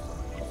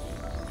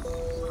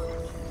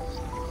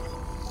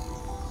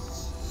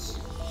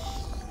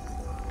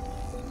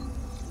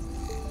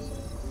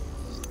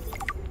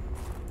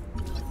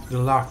 The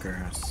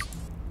lockers.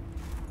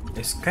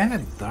 It's kind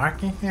of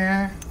dark in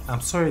here.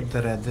 I'm sorry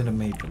that I didn't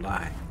make the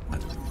light,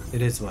 but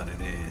it is what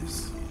it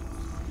is.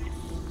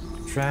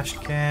 Trash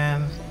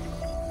can.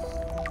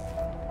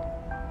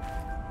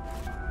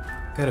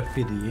 Got a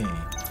PDA.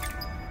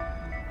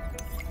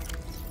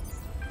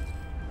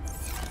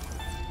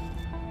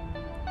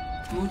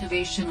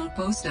 Motivational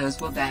posters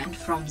were banned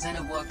from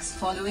Xenoworks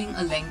following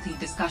a lengthy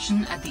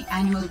discussion at the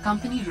annual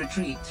company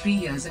retreat 3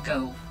 years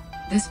ago.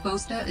 This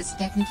poster is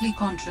technically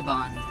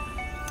contraband.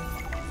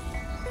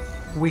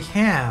 We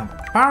have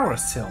power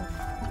cell.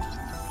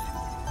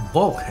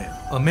 Bulkhead.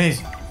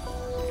 Amazing.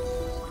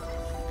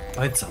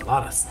 It's a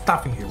lot of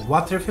stuff in here.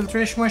 Water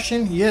filtration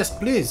machine? Yes,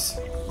 please.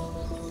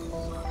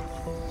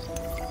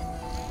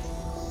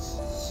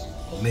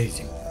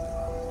 Amazing.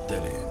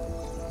 Delete.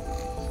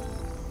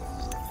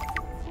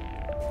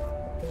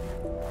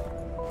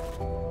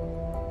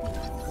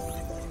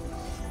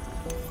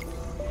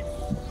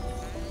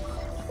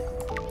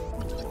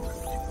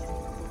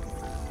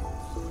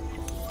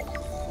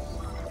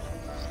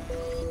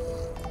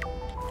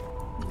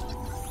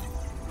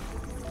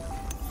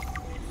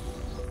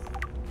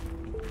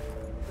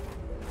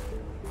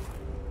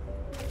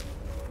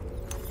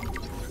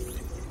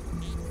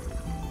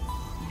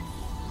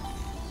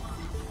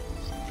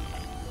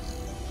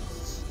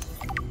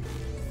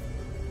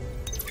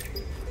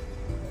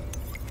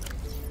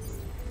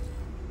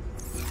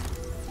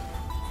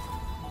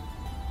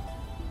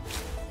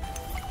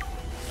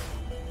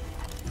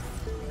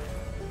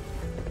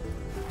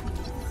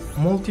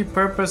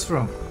 Multi-purpose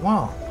room.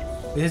 Wow,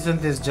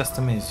 isn't this just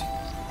amazing?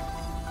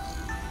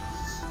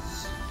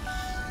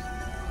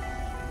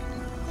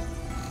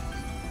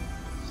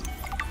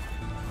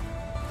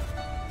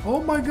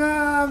 Oh my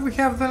god, we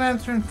have the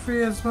lantern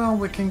tree as well.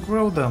 We can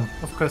grow them.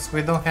 Of course,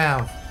 we don't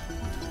have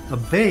a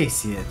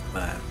base yet,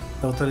 but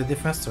totally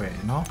different story,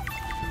 you know?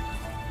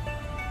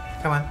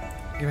 Come on,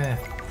 give me that.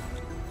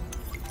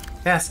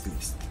 Task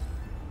list.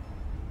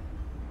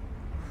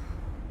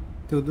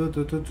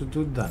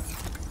 Done.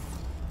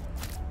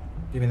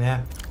 Give me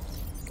that.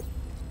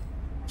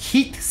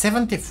 Heat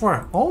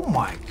 74. Oh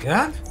my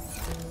god.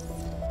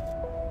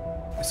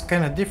 It's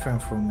kind of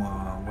different from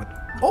what.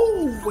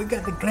 Oh, we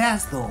got the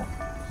glass though.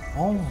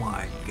 Oh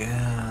my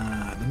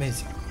god.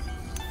 Amazing.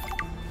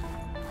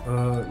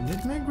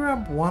 Let me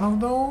grab one of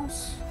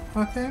those,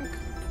 I think,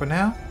 for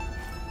now.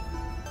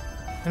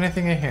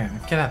 Anything in here?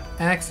 I cannot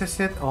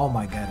access it. Oh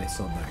my god, it's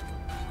so dark.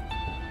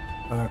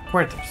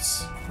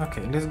 Quarters.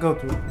 Okay, let's go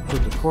to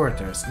the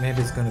quarters. Maybe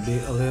it's gonna be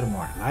a little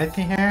more light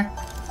in here.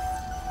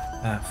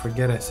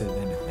 Forget I said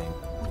anything.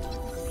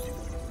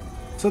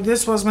 So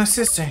this was my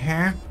sister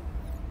here.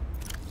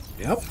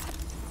 Yep.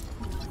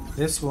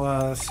 This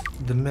was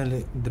the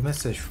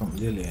message from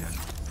Lillian.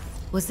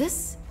 Was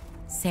this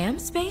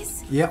Sam's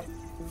space? Yep.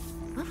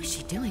 What was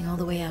she doing all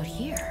the way out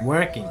here?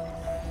 Working.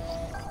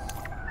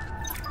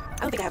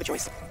 I don't think I have a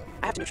choice.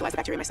 I have to neutralize the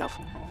bacteria myself.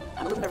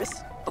 I'm a little nervous.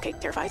 Okay,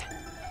 terrified.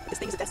 But this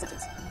thing is a death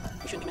sentence.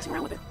 You shouldn't be messing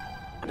around with it.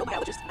 I'm no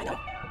biologist, I know.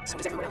 So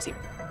does everyone else here.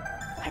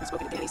 I haven't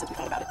spoken to Danny since we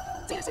thought about it.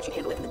 Zana said she'd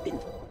handle it in the bin.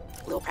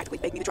 Lil practically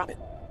begged me to drop it.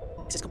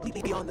 This is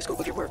completely beyond the scope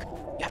of your work.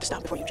 You have to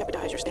stop before you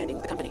jeopardize your standing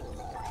with the company.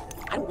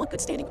 I don't want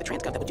good standing with the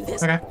transgov that would do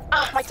this. Okay.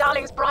 My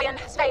darlings, Brian,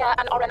 Svea,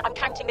 and Oren, I'm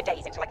counting the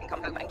days until I can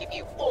come home and give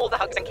you all the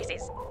hugs and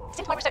kisses.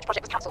 Since my research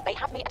project was cancelled, they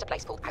have me at a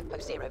place called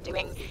Outpost Zero,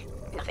 doing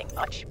nothing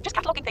much. Just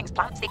cataloguing things,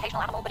 plants, the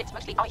occasional animal, but it's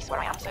mostly ice where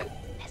I am, so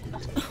there's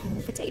not.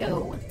 Oh,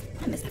 potato.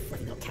 I miss that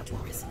fluffy little couch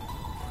walrus.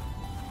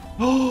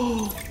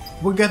 Oh,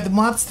 we got the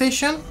mod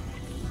station?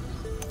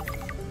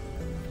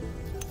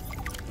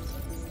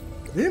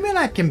 Do you mean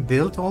I can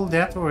build all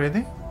that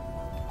already?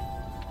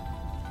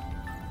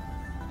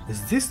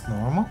 Is this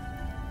normal?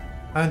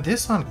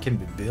 This one can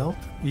be built.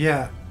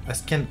 Yeah, I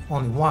scanned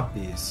only one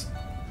piece.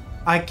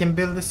 I can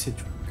build a city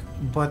truck,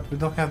 but we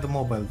don't have the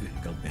mobile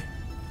vehicle bay.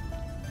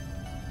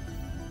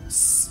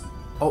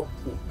 Oh,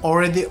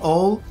 already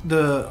all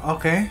the...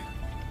 okay.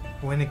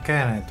 We need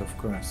carrot, of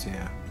course,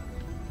 yeah.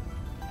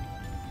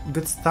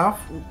 Good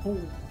stuff.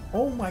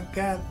 Oh my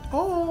god.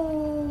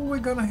 Oh, we're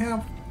gonna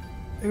have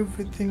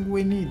everything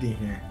we need in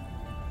here.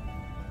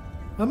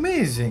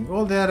 Amazing.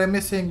 All that I'm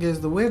missing is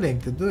the willing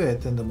to do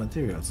it and the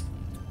materials.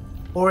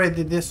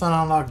 Already this one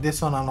unlocked,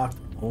 this one unlocked.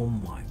 Oh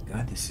my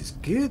god, this is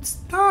good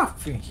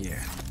stuff in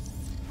here.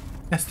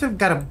 I still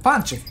got a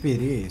bunch of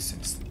PDAs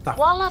and stuff.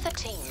 While other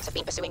teams have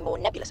been pursuing more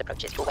nebulous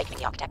approaches to awakening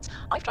the architects,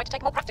 I've tried to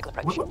take a more practical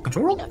approach.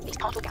 Control? We know these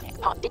part organic,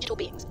 part digital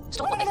beings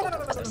store what they thought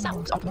of as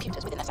themselves on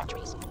computers within their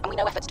sanctuaries, and we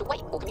know efforts to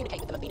wake or communicate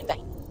with them have been in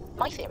vain.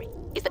 My theory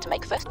is that to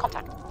make first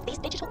contact, these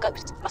digital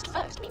ghosts must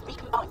first be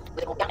recombined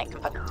with an organic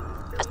component.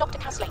 As Dr.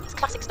 Caslaney's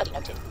classic study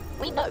noted,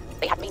 we know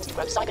they had means to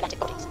grow cybernetic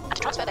bodies and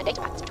to transfer their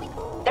data patterns between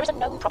them. There is a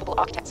known probable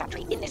architect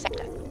sanctuary in this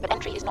sector, but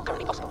entry is not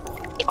currently possible.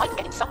 If I can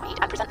get inside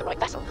and present the right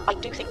vessel, I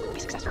do think we will be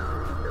successful.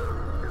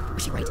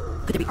 Was she right?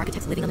 Could there be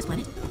architects living on this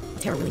planet?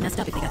 Terra really messed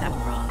up if they got that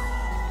one wrong.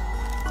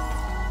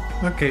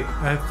 Okay,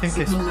 I think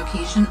it's... Signal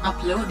location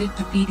uploaded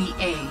to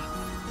PDA.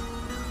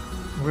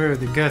 Where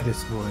they got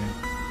this boy?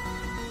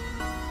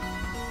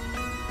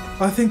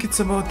 I think it's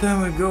about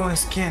time we go and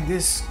scan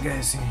this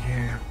guys in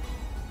here.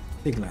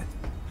 Big light.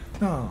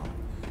 Oh.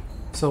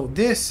 So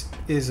this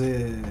is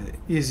a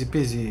easy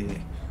peasy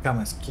come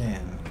and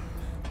scan.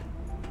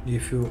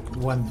 If you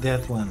want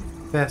that one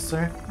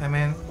faster, I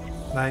mean,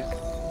 like,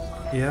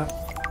 yeah.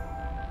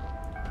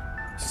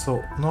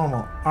 So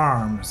normal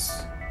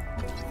arms.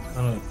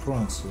 Another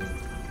prawn suit.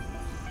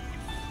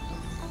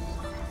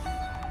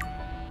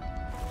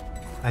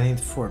 I need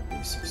 4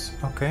 pieces.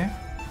 Okay.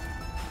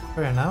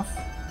 Fair enough.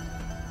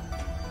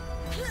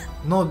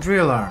 No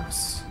drill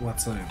arms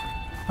whatsoever.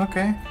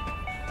 Okay.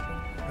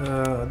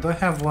 Do I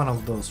have one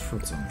of those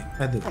fruits on me?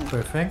 I do.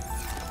 Perfect.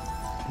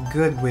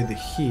 Good with the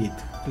heat.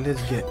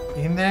 Let's get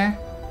in there.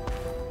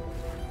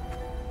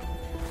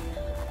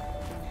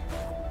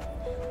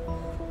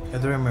 I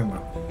don't remember.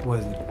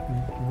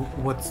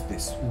 What's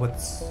this?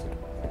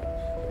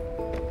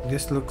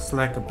 This looks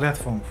like a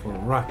platform for a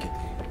rocket.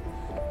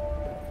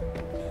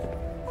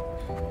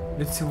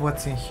 Let's see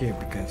what's in here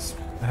because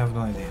I have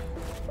no idea.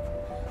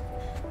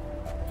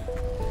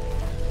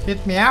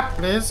 Hit me up,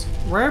 please.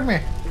 Wear me.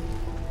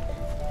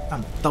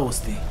 I'm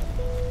toasty.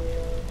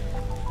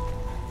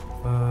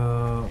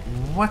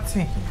 What's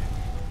in here?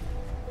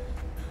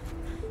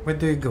 Where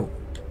do you go?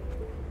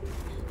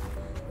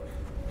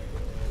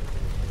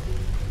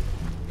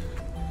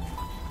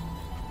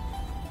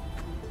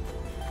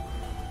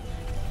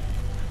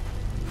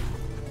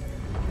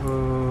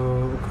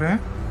 Okay.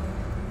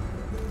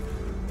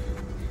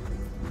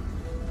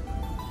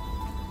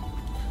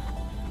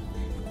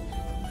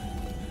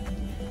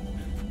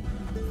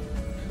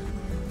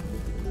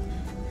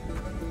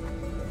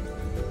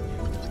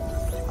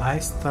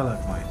 Ice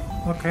stalagmite.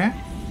 Okay,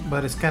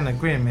 but it's kind of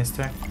green,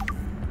 mister.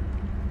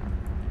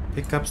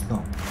 Pick up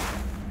snow.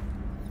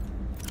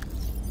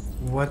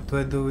 What do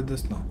I do with the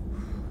snow?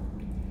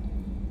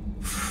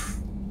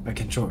 I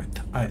can throw it.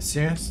 Are you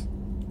serious?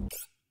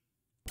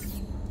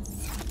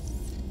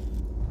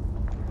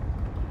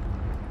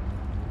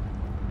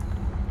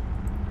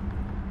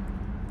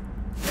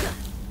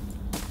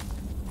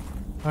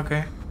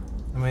 Okay,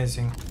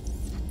 amazing.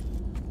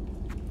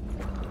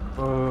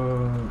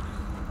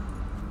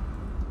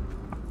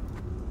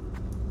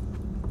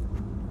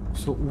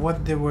 So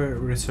what they were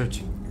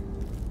researching?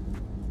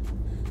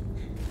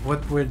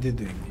 What were they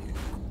doing here?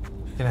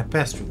 Can I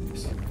pass through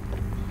this?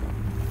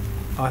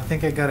 Oh, I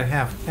think I gotta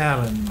have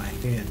L in my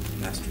head to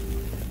pass through.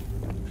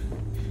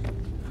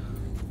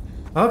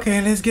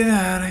 Okay, let's get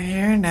out of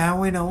here.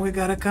 Now we know we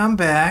gotta come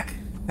back.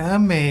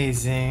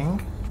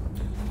 Amazing.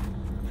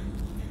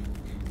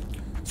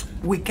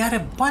 We got a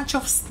bunch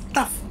of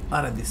stuff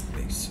out of this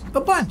place. A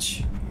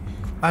bunch.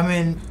 I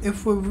mean,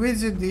 if we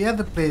visit the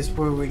other place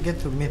where we get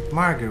to meet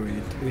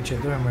Margaret, which I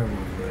don't remember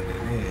what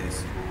it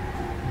is,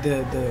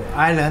 the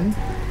island,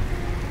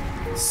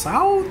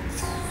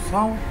 southeast,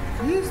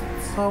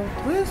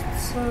 southwest,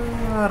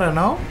 I don't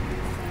know.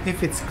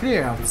 if it's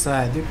clear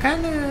outside, you're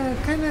kinda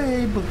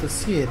able to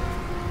see it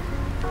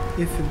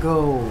if you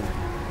go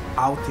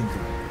out into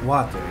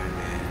water.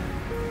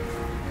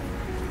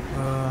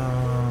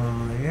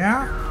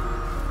 Yeah.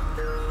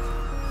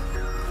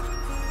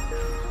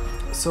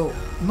 So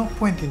no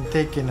point in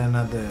taking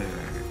another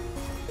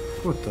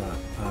foot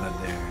out of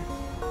there,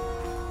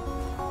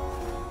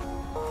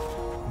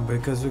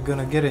 because we're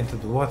gonna get into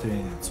the water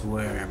and it's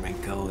where my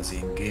goes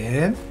in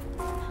good.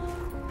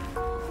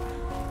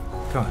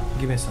 Come on,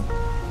 give me some.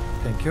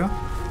 Thank you.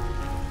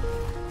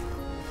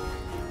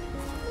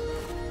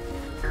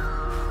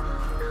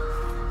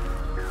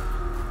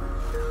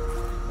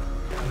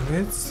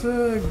 Let's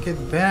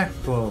get back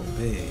to our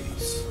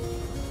base.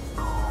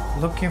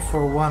 Looking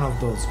for one of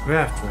those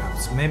graph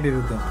traps. Maybe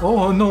we can.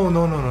 Oh no!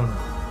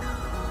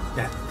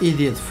 That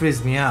idiot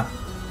freezed me up.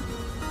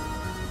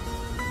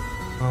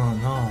 Oh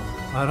no!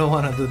 I don't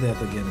want to do that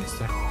again,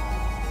 mister.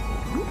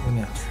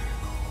 No.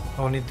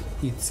 I'll need to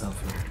eat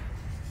something.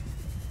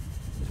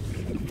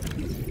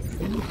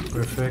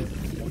 Perfect.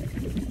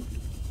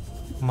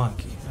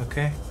 Monkey.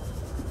 Okay.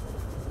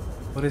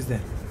 What is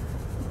that?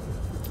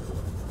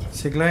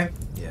 Siglite?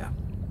 Yeah.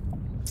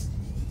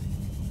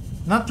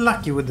 Not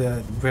lucky with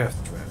the graph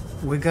trap.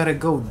 We gotta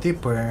go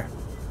deeper.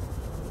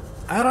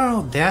 I don't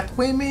know, that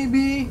way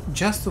maybe?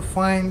 Just to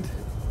find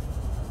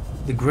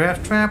the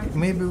graph trap?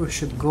 Maybe we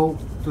should go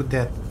to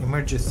that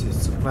emergency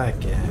supply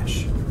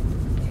cache.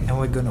 And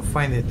we're gonna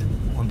find it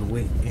on the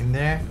way in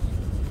there.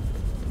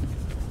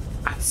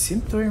 I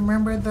seem to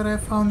remember that I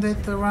found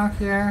it around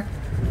here.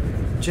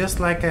 Just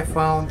like I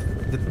found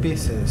the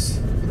pieces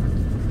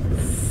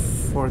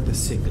for the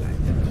siglite.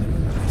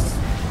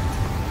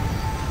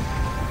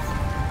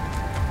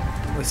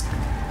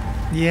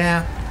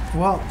 Yeah,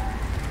 well,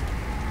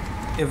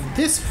 if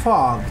this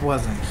fog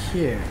wasn't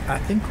here, I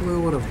think we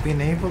would have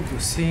been able to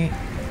see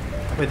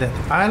where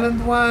that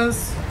island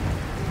was.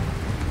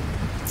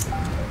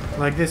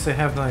 Like this, I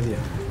have no idea.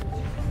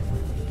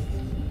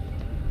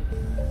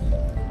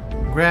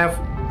 Grab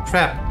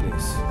trap,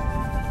 please.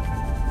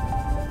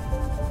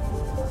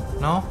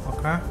 No?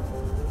 Okay.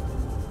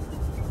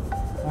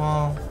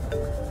 Well,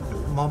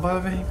 mobile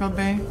vehicle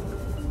bay.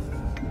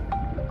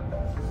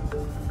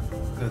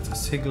 That's a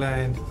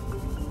siglite.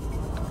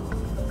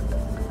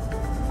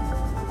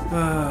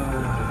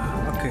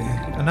 Okay,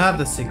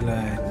 another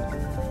siglite.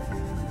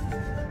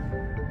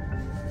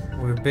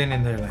 We've been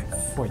in there like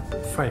 4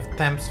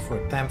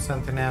 times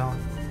something now.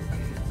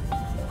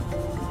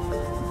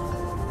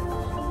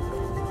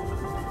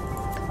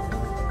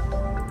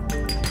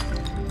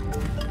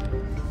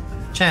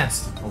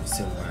 Chance of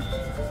silver,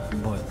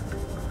 but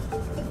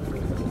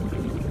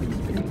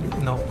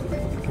no,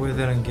 we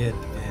didn't get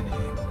any.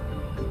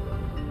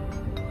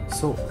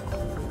 So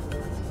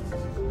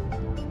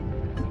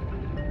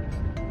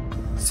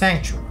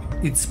sanctuary,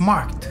 it's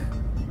marked.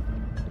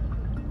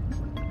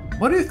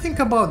 What do you think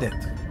about it?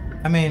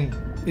 I mean,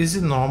 is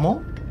it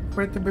normal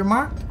for it to be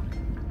marked?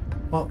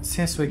 Well,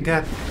 since we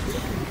got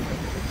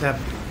that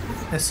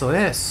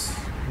SOS,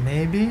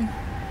 maybe.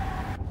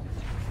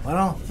 I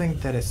don't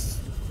think that is.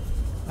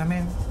 I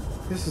mean,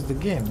 this is the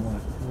game.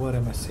 What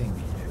am I saying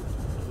here?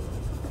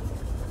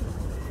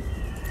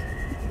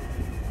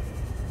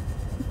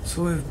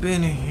 So we've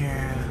been in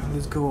here.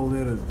 Let's go a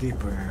little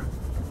deeper.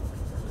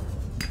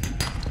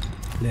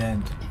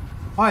 Land.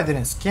 Oh, I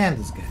didn't scan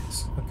these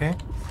guys. Okay.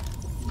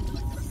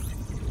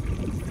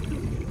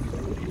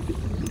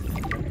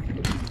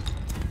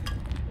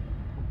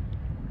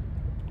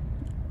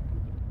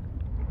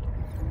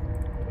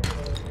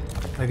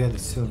 I got the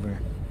silver.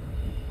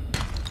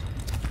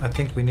 I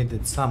think we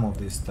needed some of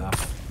this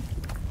stuff.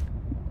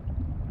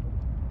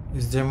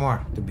 Is there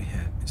more to be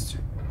had, mister?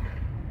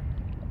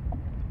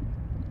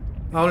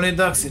 I'll need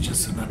oxygen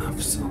soon enough,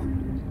 so...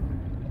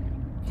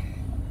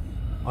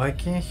 I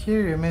can't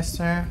hear you,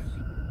 mister.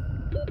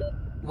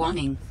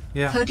 Warning.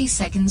 Yeah. 30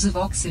 seconds of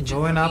oxygen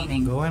Going up,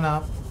 remaining. going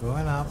up,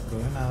 going up,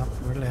 going up.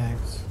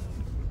 Relax.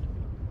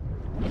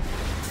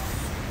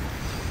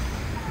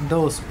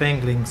 Those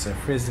penguins are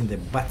freezing their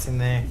butts in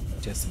there.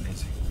 Just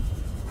amazing.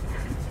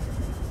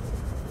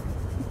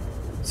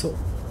 So,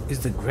 is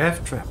the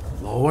graph trap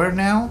lower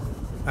now?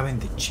 I mean,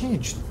 they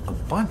changed a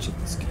bunch in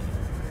this game.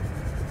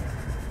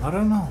 I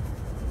don't know.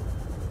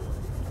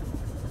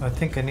 I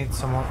think I need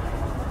some more.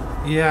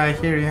 Yeah, I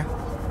hear you.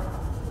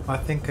 I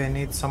think I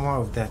need some more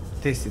of that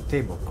tasty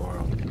table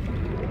coral.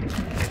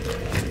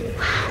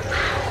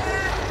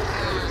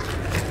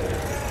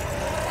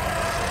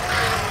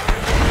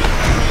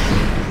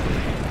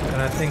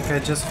 And I think I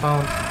just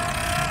found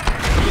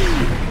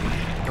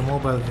the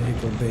mobile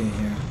vehicle bay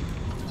here.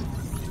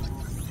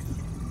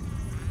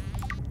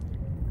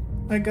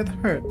 I got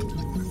hurt.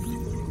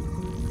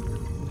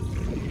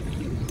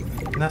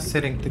 Not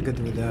sitting too good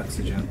with the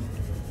oxygen.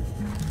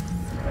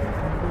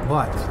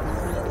 What?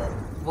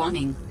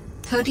 Warning.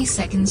 30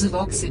 seconds of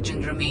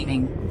oxygen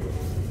remaining.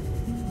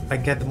 I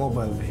got the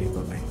mobile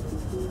vehicle bay.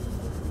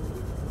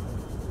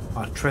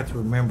 I'll try to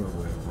remember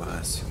where it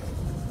was.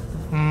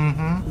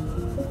 Mm-hmm.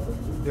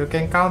 You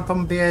can count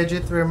on B.I.G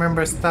to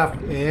remember stuff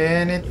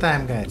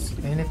anytime, guys.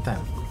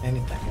 Anytime.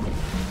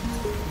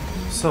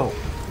 So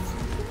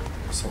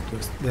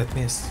that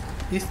means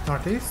east,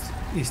 northeast,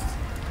 east.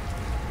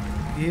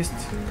 East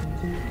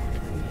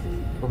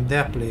from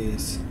that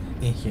place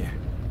in here.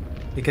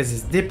 Because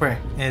it's deeper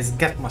and it's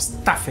got more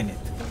stuff in it.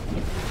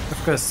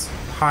 Of course,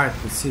 hard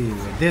to see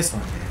where this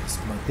one is,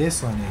 but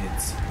this one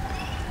is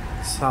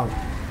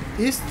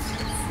southeast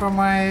from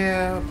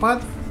my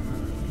pod.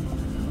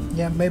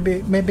 Yeah,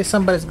 maybe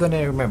somebody's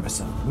gonna remember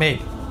something.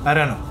 Maybe. I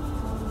don't know.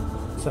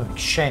 Something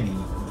shiny in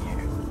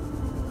here.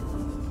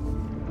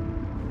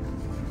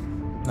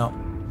 No.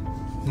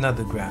 Not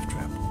the graph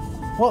trap.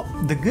 Well,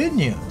 the good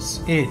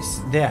news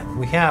is that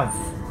we have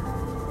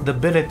the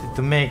ability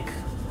to make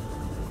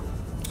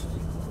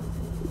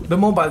the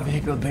mobile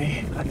vehicle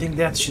bay. I think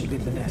that should be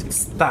the next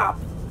stop.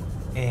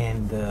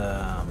 And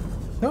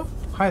oh,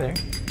 hi there.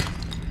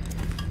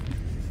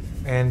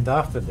 And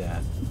after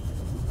that,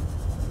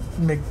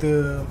 make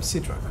the sea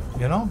truck,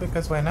 you know,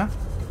 because why not?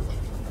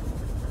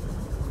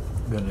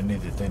 Gonna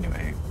need it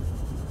anyway.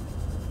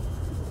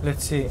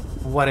 Let's see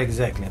what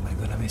exactly am I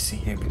gonna miss in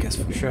here, because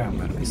for sure I'm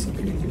gonna miss it.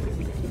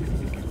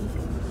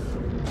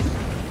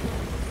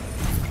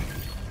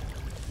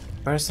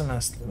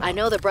 I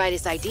know the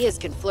brightest ideas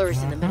can flourish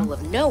in the middle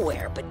of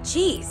nowhere, but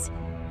geez,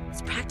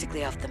 it's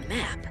practically off the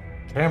map.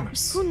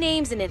 Cameras. Who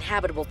names an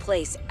inhabitable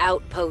place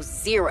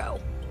Outpost Zero?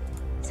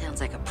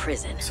 Sounds like a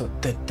prison. So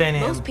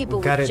titanium. Most people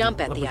would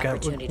jump at the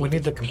opportunity to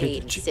get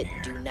paid and sit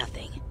and do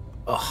nothing.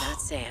 Not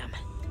Sam.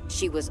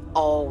 She was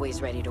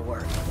always ready to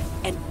work,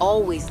 and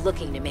always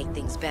looking to make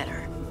things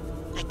better.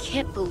 I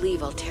can't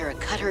believe Altera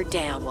cut her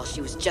down while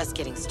she was just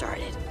getting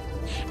started.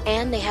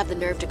 And they have the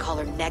nerve to call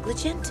her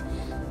negligent?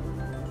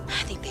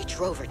 I think they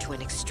drove her to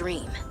an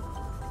extreme.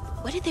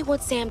 What did they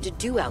want Sam to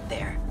do out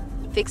there?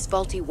 Fix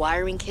faulty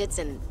wiring kits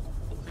and,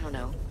 I don't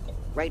know,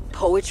 write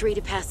poetry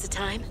to pass the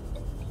time?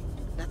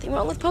 Nothing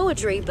wrong with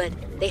poetry, but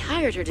they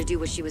hired her to do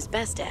what she was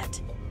best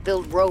at.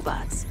 Build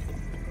robots.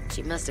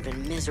 She must have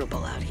been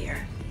miserable out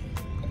here.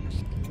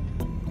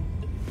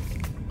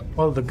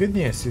 Well, the good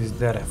news is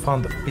that I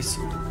found a piece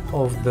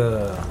of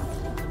the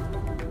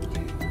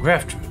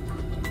graph trap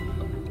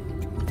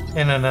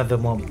and another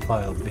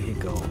mobile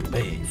vehicle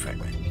bay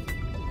fragment.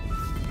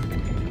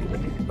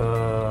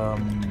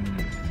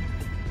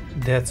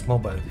 That's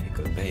mobile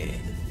vehicle bay.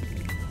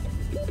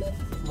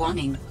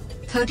 Warning.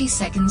 30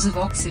 seconds of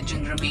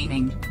oxygen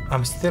remaining.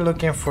 I'm still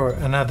looking for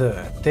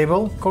another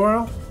table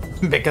coral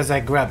because I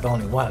grabbed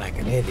only one like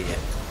an idiot.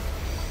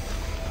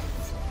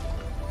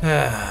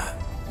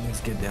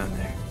 Let's get down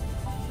there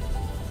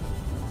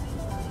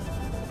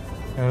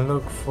and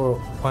look for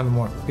one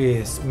more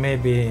piece.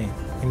 Maybe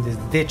in this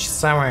ditch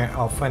somewhere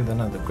I'll find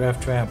another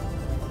graph trap.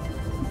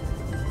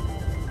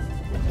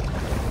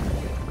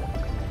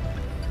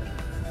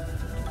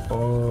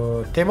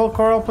 Oh, table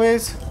coral,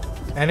 please.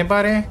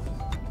 Anybody?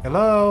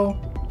 Hello?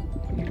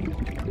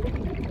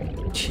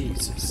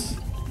 Jesus.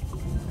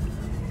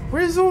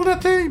 Where's all the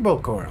table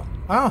coral?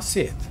 I don't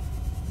see it.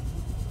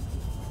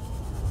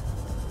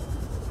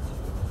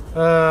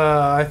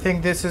 I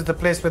think this is the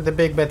place with the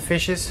big bad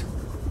fishes.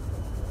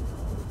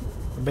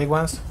 The big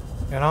ones,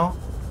 you know?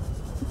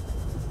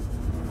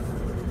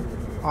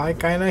 I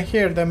kinda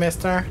hear them,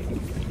 mister.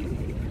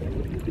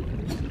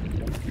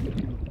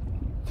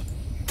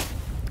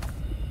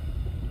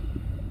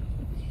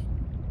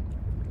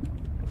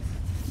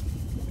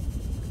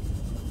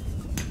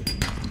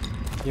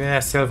 Give me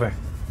that silver.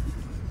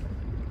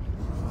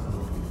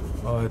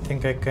 Oh, I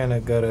think I kinda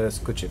gotta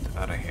scooch it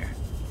out of here.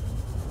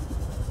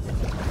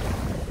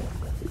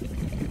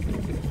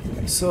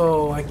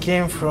 So I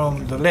came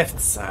from the left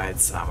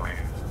side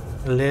somewhere.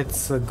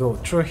 Let's go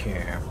through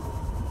here.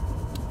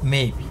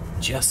 Maybe,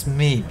 just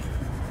maybe,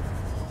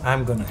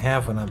 I'm gonna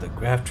have another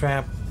graph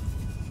trap.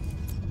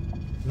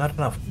 Not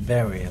enough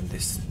berry on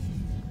this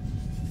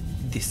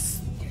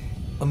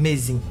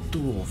amazing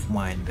tool of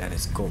mine that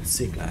is called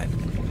Seaglide.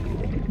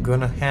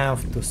 Gonna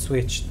have to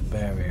switch the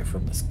barrier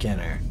from the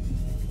scanner,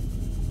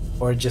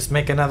 or just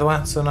make another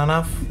one soon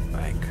enough.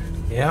 Like,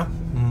 yeah.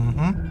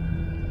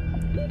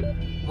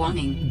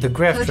 Warning. The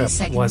graph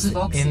trap was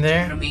in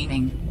there,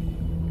 remaining.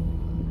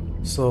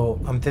 so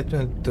I'm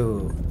tempted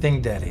to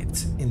think that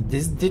it's in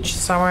this ditch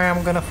somewhere.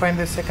 I'm gonna find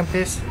the second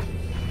piece.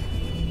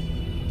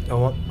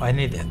 I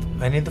need it.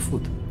 I need the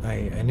food.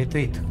 I need to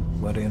eat.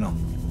 What do you know?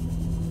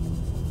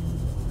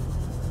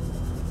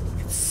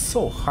 It's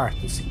so hard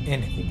to see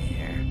anything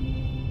here.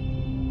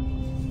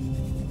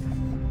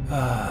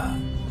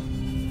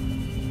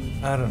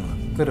 I don't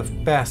know. Could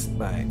have passed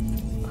by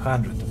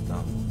 100 of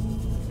them.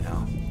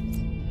 Now.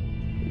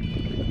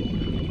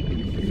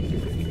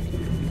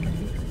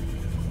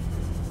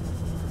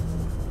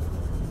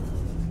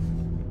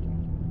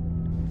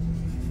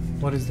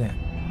 What is that?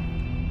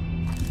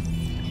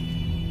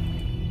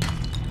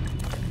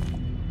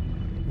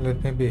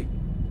 Let me be.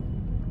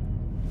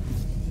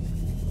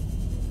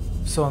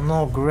 So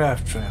no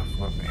graph trap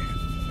for me.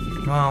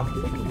 Well,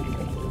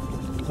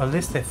 at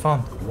least I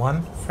found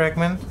one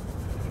fragment.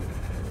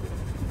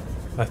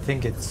 I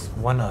think it's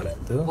 1 out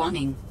of 2.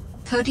 Warning.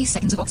 30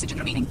 seconds of oxygen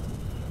remaining.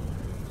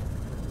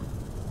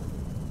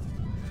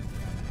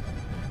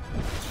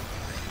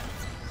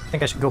 I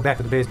think I should go back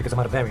to the base because I'm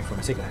out of battery for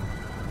my cigarette.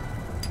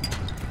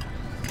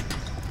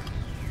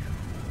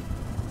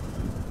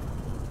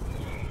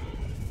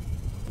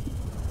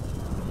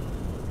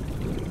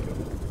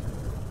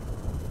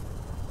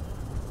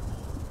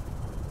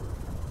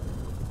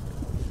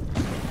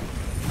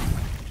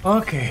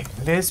 Okay,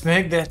 let's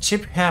make that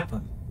chip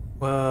happen.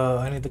 Well,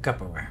 I need the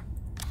Copperware.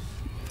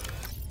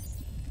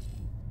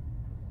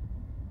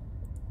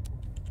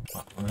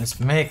 Well, let's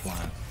make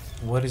one.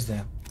 What is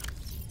that?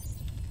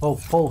 Oh,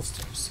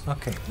 posters.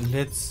 Okay,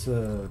 let's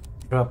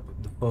drop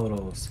the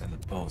photos and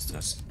the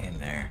posters in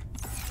there.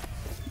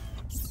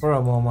 For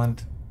a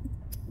moment.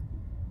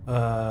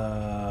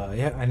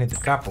 Yeah, I need the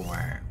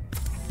Copperware.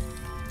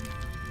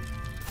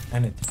 I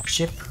need the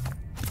chip.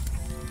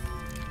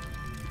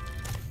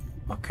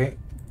 Okay,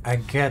 I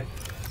get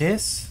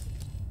this.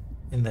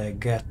 And I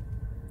got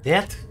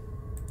that.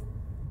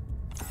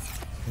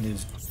 And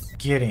just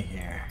get in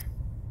here.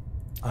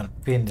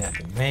 Unpin that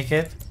and make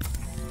it.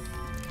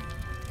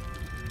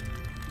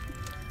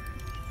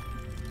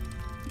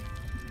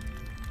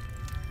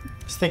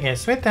 Stick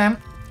it with them.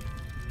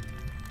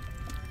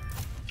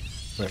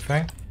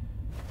 Perfect.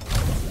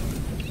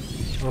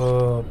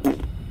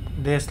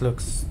 This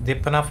looks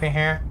deep enough in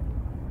here.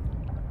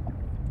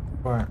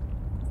 For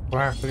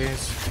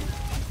please.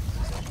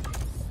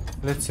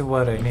 Let's see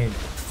what I need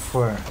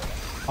for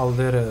a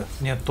little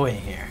new toy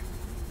here.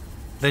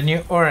 The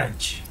new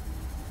orange.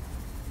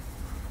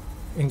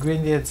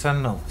 Ingredients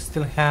unknown.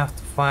 Still have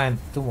to find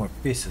 2 more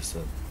pieces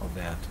of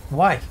that.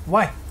 Why?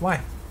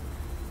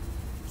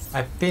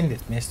 I pinned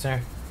it,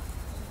 mister.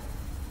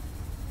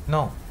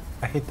 No,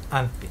 I hit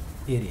unpin.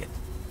 Idiot.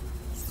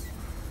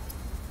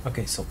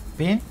 Okay, so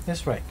pin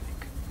is right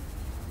click.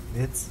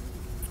 It's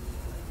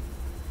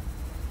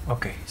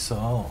okay,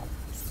 so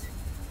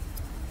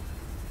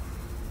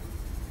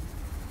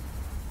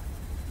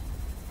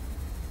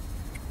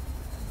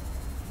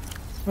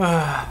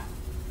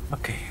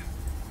okay.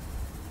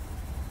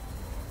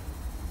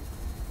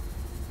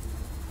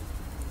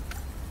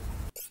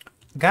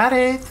 Got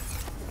it.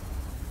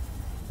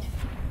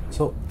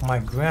 So my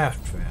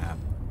graph trap,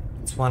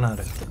 it's 1 out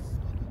of 2.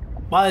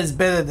 Well, it's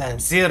better than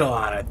 0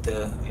 out of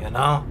 2, you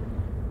know?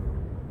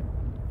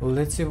 Well,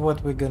 let's see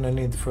what we're gonna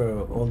need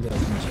for all the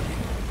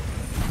engineering.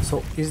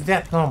 So is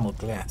that normal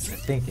glass? I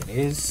think it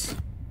is.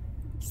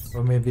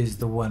 Or maybe it's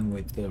the one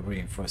with the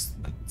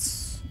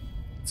reinforcements.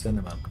 It's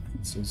animal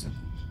glass, isn't it?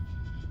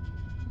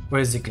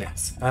 Where is the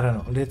glass? I don't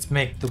know. Let's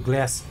make the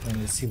glass and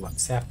let's see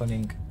what's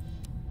happening.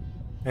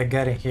 I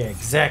got it here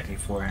exactly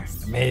for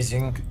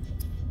amazing.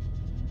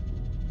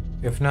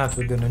 If not,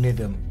 we're gonna need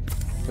them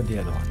for the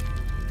other one.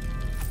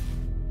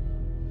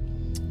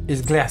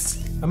 It's glass.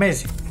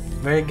 Amazing.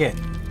 Very good.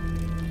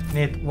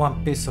 Need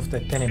 1 piece of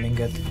titanium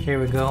ingot. Here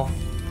we go.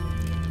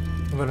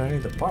 I'm gonna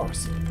need a power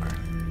silver.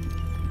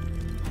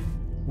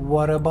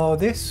 What about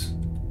this?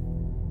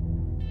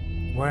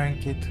 Wiring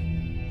kit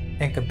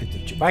and computer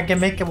chip. I can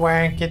make a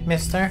wiring kit,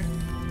 mister.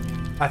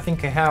 I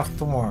think I have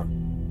 2 more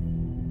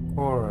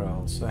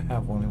corals. I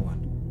have only 1.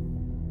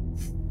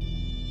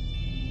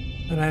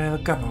 And I need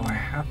a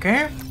Copperware.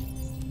 Okay.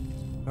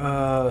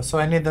 So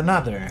I need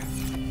another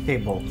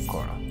table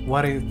coral.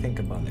 What do you think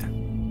about that?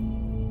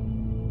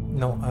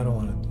 No, I don't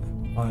want to.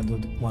 I want to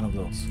do one of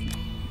those.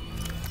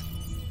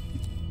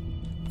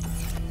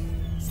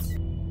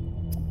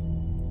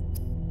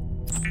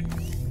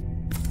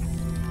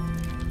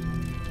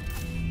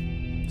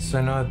 So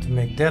in order to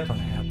make that one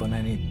happen,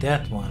 I need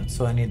that one.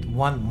 So I need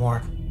 1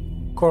 more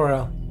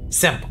coral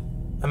sample.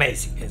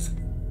 Amazing, isn't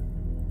it?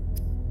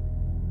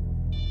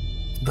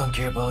 Don't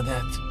care about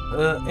that.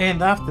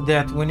 And after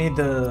that, we need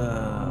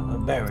a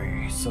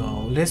berry. So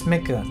let's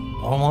make a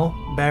normal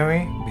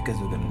berry because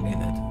we're gonna need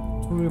it.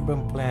 2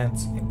 ribbon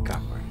plants and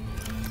copper.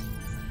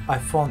 I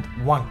found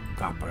 1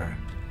 copper.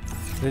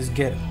 Let's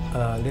get.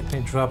 Let me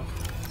drop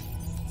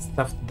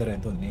stuff that I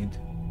don't need.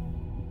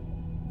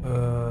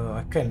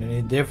 I kinda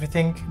need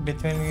everything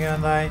between you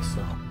and I,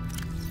 so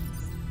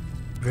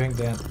drink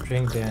that,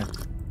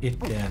 eat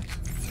that.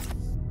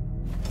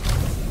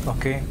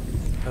 Okay,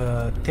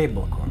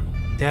 table corn.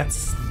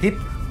 That's deep,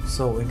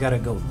 so we gotta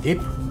go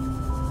deep.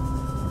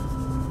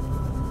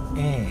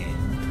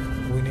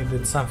 And we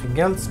needed something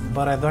else,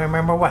 but I don't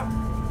remember what.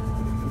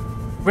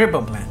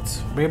 Ribbon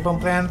plants. Ribbon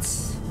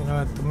plants in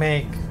order to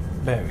make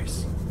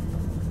berries.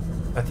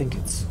 I think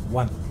it's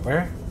 1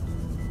 per.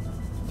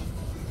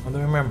 I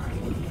don't remember.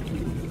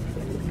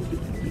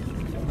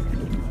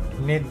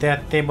 Need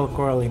that table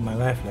coral in my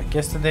life like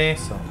yesterday,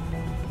 so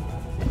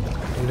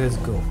let's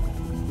go.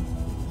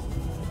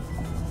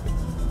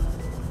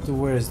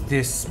 Towards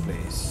this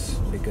place,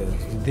 because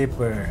the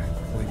deeper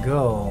we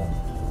go,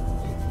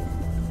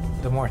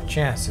 the more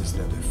chances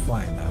that we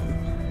find them.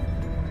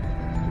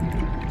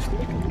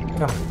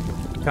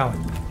 Come on.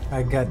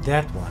 I got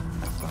that one.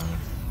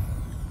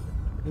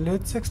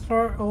 Let's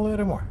explore a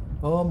little more.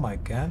 Oh my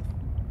god.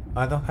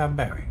 I don't have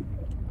berry.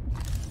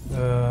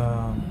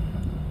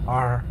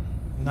 R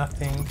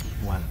nothing,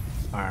 1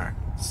 R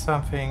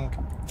something,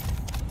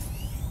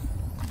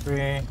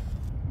 3.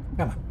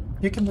 Come on,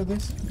 you can do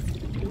this.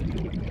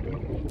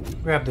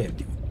 Grab the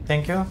empty.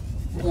 Thank you.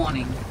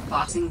 Warning,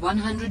 passing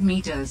 100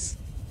 meters.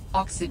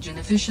 Oxygen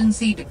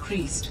efficiency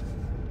decreased.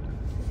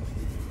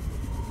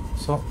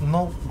 So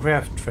no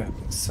grav trap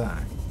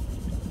inside.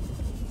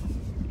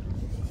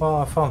 Well,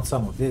 I found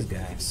some of these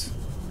guys.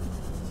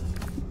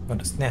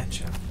 Gonna snatch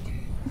them.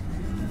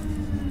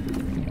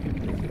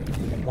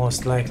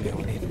 Most likely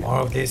we'll need more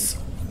of this.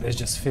 Let's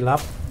just fill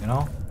up, you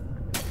know.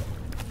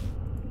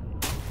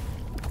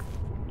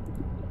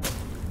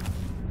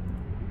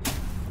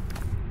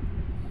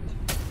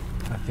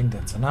 I think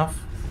that's enough.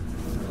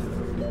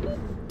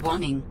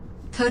 Warning,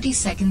 30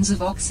 seconds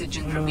of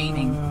oxygen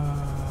remaining.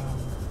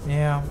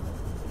 Yeah.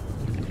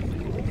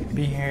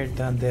 Be here,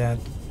 done that.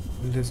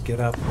 Let's get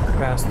up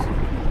fast.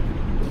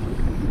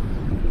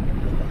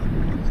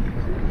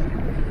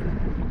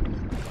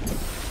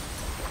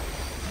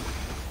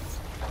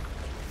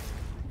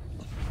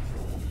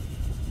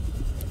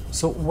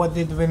 So what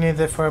did we need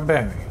for a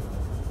berry?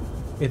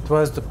 It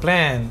was the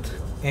plant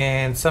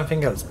and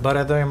something else, but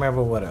I don't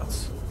remember what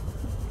else.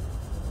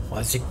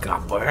 Was it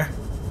copper?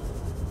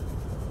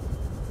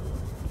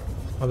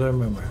 I don't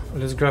remember.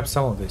 Let's grab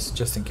some of this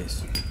just in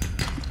case.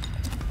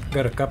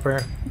 Got a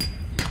copper.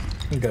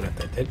 Got a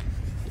that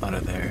out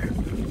of there.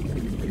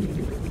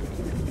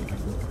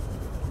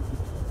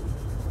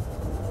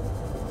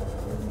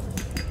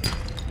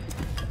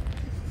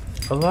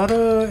 A lot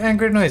of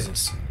angry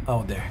noises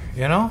out there,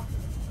 you know?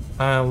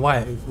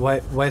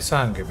 Why so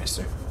angry,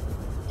 mister?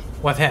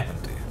 What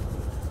happened to you?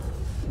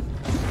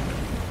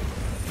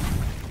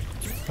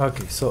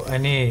 Okay, so I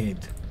need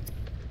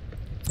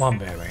 1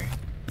 berry,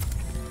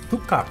 2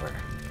 copper.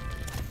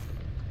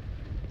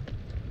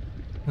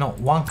 No,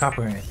 1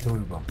 copper and 2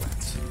 ribbon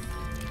plants.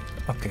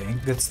 Okay,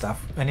 good stuff.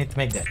 I need to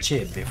make that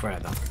chip before I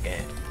don't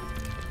forget.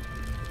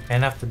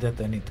 And after that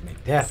I need to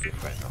make that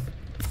before I don't.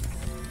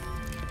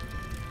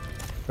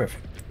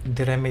 Perfect.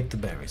 Did I make the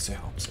berries? I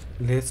hope so.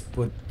 Let's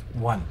put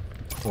 1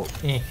 full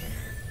in here.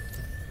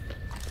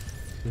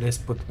 Let's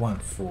put 1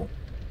 full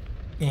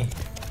in here.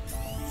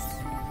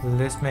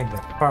 Let's make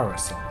that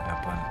parasol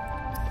happen.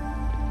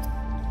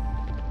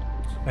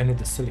 I need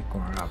the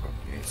silicone rubber,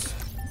 please.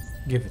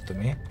 Give it to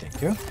me.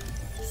 Thank you.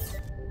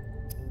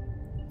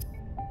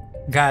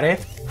 Got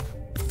it.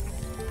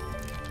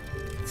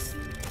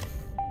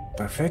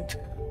 Perfect.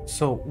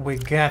 So we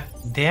got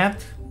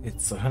that.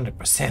 It's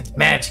 100%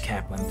 magic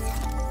happened.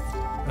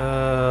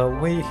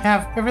 We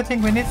have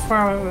everything we need for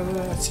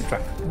our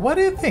C-Track. What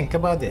do you think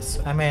about this?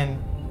 I mean,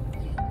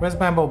 where's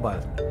my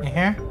mobile? In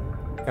here?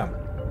 Come.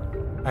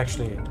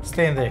 Actually,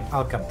 stay in there.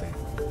 I'll come to you.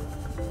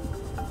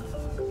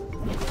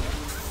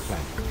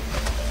 Fine.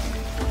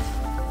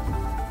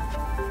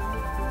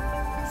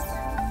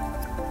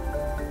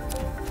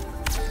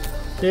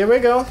 Here we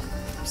go.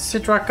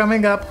 C-Track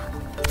coming up.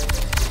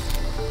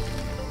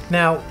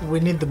 Now, we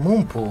need the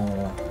moon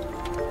pool.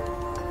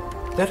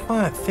 That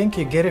one, I think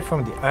you get it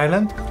from the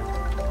island.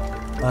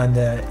 And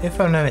if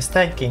I'm not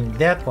mistaken,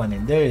 that one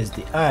in there is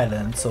the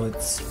island, so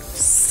it's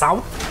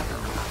south.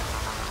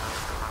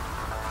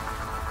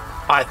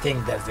 I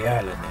think that's the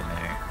island in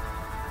there.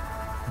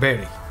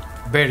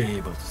 Barely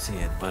able to see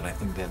it, but I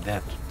think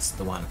that's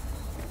the one.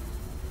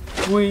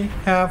 We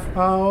have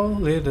our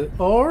little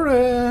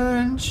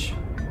orange.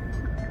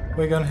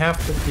 We're gonna have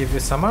to give you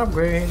some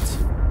upgrades.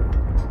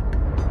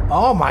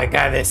 Oh my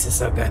god, this is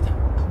so good.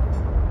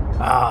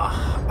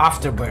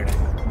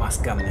 Afterburner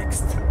must come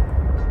next.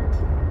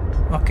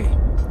 Okay.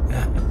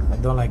 I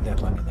don't like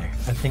that one in there.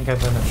 I think I'm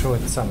gonna throw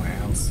it somewhere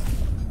else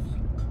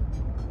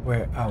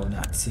where I will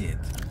not see it.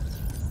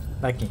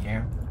 Like in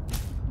here.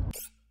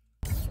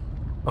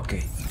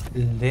 Okay.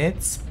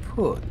 Let's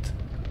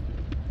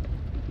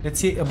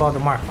see about the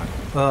mark one.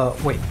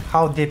 Wait,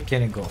 how deep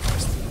can it go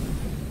first?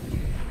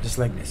 Just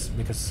like this,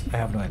 because I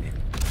have no idea.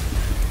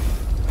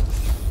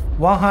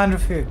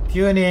 150,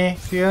 puny,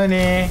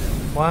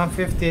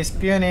 150 is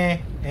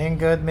puny. Ain't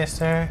good,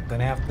 mister.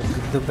 Gonna have to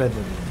do better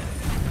than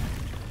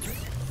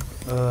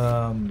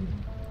that.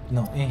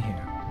 No, in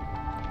here.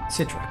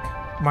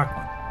 C-Track, mark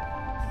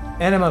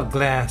 1. Animal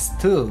glass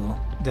 2,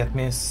 that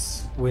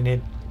means we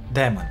need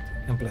diamond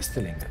and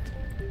plastic ingot.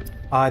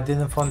 I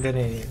didn't find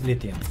any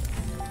lithium.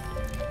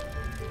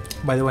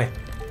 By the way,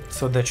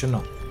 so that you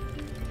know.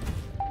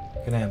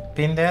 Can I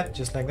pin that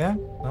just like that?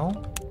 No?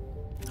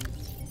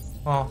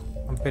 Oh,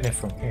 I'm pinning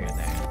from here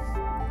then.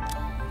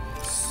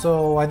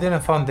 So I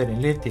didn't find any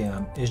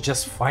lithium, it's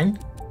just fine.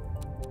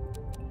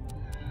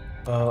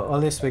 At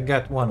least we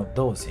got one of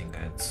those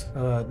ingots.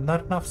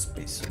 Not enough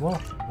space.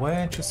 Well, why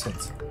aren't you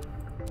sensing?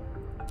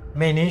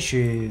 Main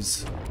issue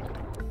is,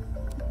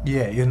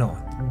 yeah, you know,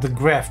 the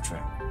graph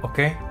trap,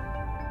 okay?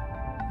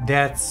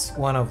 That's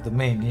one of the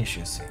main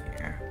issues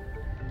here.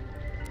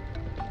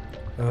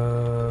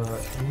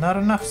 Not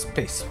enough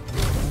space.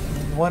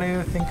 What do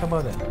you think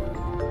about that?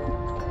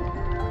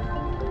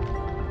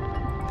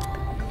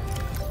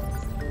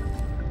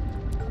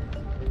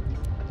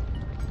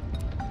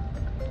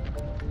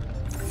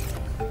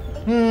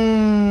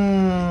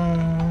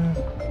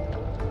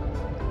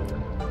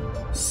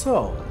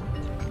 So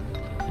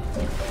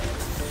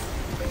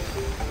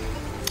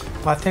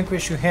I think we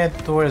should head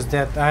towards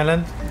that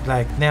island.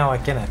 Like now I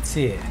cannot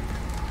see it.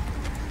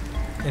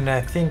 And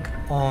I think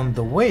on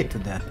the way to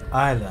that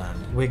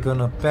island we're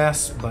gonna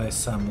pass by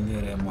some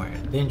little more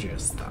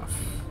dangerous stuff.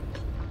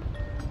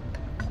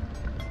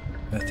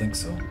 I think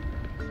so.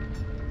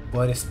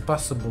 But it's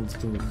possible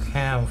to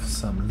have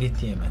some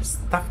lithium and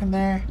stuff in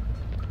there.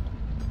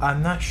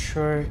 I'm not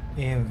sure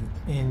if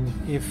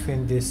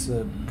in these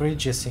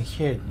bridges in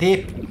here,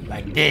 deep,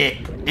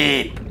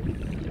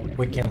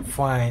 we can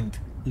find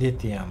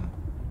lithium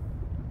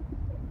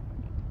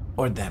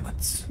or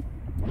diamonds.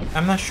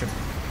 I'm not sure.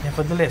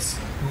 Nevertheless,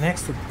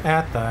 next to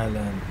that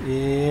island,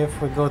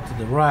 if we go to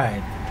the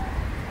right,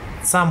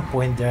 at some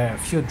point there are a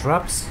few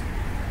drops.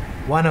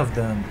 One of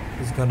them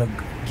is gonna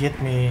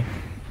get me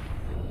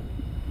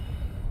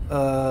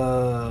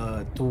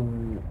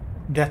to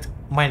that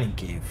mining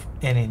cave,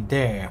 and in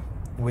there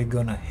we're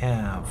gonna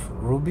have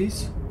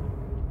rubies,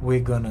 we're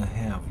gonna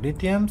have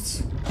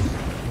lithiums,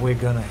 we're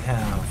gonna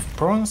have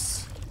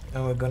bronze,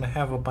 and we're gonna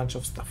have a bunch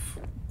of stuff.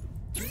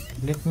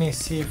 Let me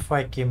see if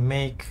I can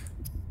make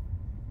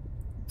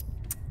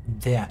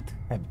that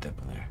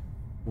habitable.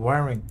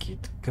 Wiring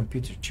kit,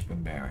 computer chip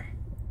and battery.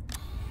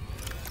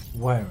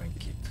 Wiring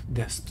kit,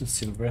 that's 2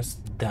 silvers,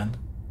 done.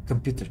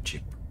 Computer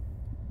chip.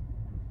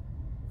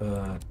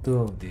 2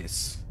 of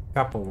these.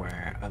 Copper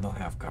wire, I don't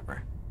have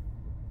copper.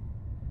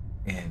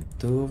 And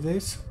 2 of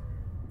these.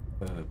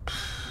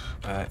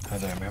 I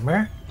don't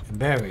remember.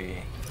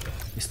 Berry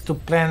is 2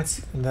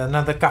 plants and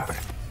another copper,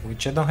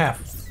 which I don't have.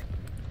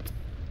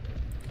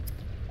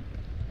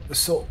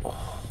 So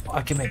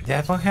I can make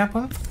that one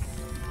happen.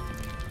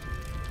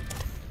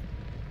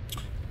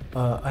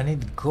 I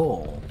need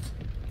gold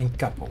and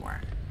copper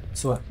wire.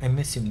 So I'm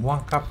missing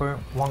 1 copper,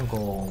 1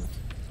 gold.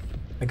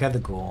 I got the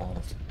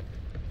gold.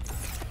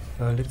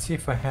 Let's see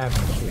if I have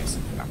here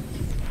some copper.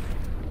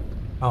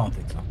 I don't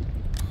think so.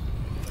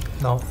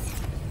 No.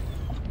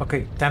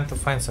 Okay, time to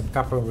find some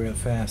copper real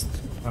fast.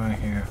 Right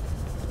here.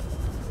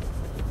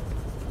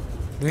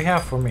 Do you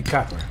have for me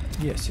copper?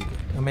 Yes, you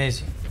do.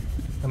 Amazing.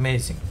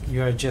 Amazing.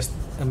 You are just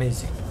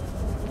amazing.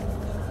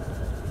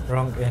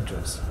 Wrong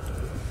entrance.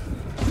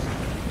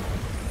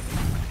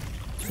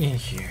 In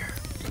here.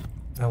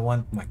 I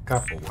want my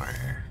copper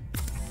wire.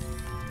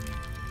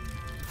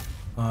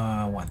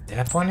 I want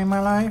that one in my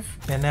life.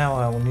 And now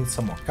I will need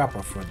some more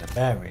copper for the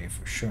battery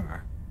for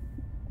sure.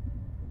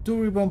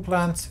 2 ribbon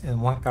plants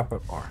and 1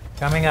 copper ore.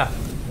 Coming up.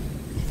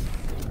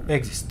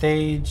 Exit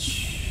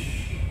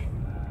stage.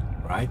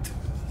 Right.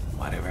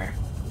 Whatever.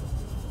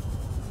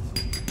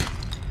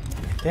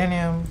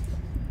 Titanium.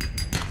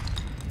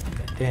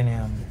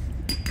 Titanium.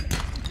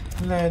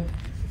 Lead.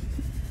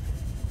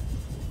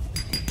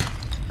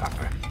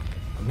 Copper.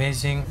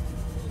 Amazing.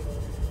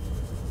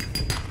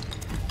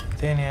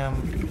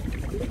 Titanium.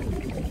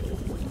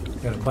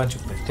 Got a bunch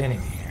of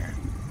titanium here.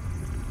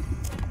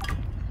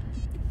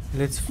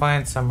 Let's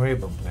find some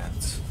ribbon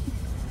plants.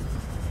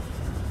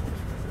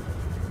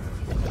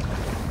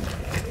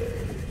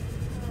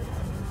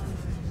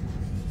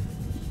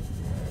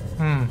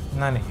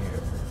 None here.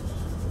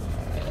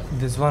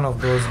 There's one of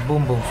those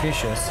boom boom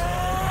fishes.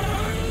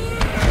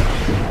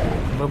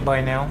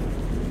 Bye now.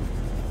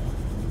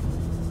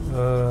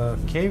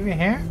 Cave in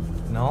here?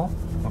 No?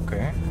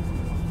 Okay.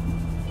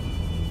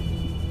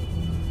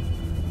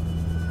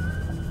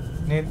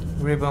 Need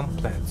ribbon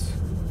plants.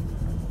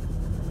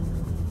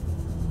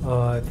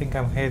 I think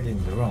I'm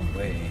heading the wrong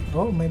way.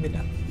 Oh, maybe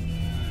not.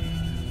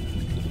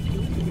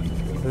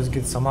 Let's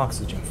get some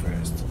oxygen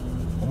first.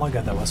 Oh my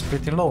god, that was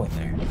pretty low in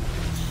there.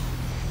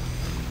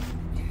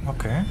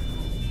 Okay.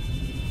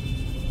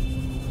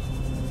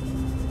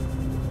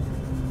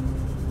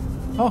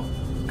 Oh,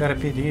 got a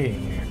PDA in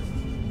here.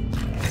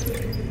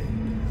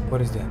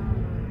 What is that?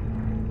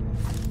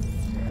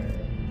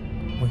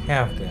 We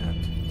have that.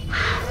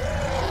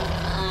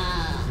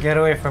 Get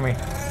away from me.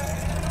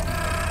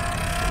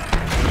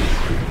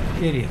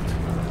 Idiot.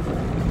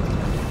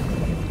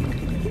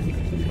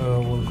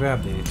 We'll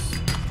grab this.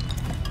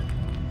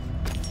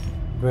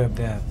 Grab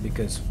that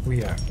because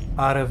we are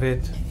out of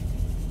it.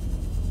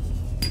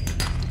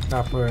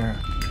 Copper.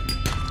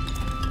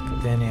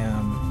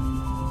 Titanium.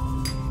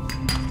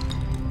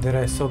 Did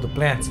I saw the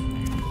plants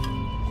in there?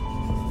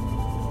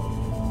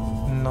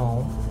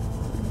 No.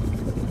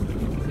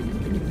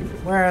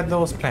 Where are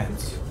those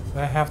plants? Do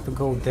I have to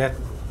go that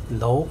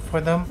low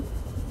for them?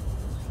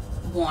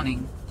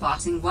 Warning.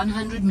 Passing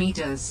 100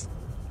 meters.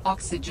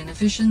 Oxygen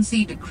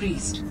efficiency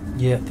decreased.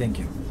 Yeah, thank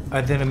you.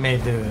 I didn't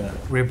make the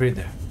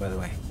rebreather, by the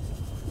way.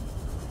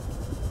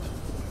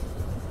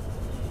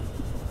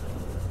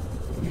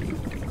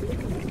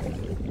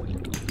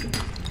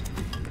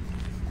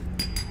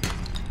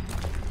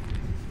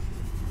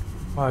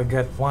 Oh, I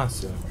got 1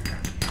 silver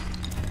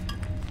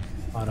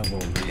out of all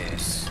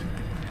this.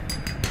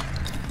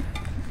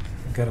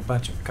 I got a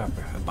bunch of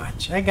copper. A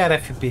bunch. I got a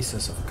few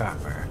pieces of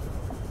copper.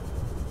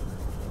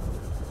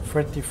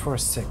 34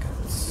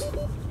 seconds.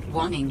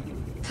 Warning.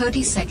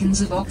 30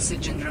 seconds of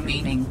oxygen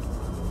remaining.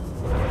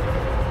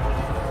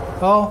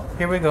 Oh,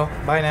 here we go.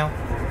 Bye now.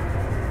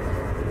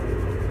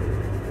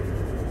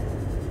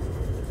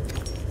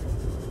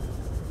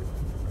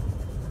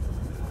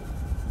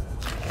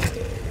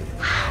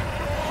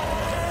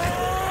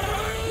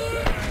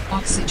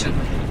 Oxygen.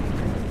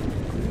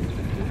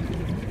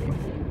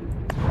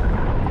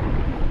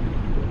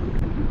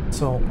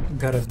 So,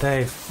 gotta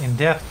dive in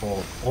that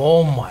hole.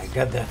 Oh my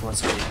god, that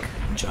was a big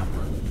jump.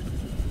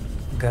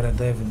 Gotta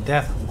dive in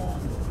that hole.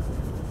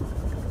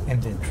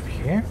 And then through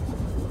here.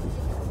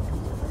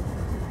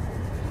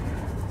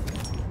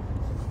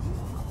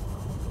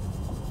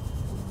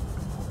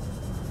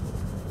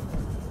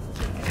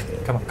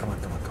 Come on, come on,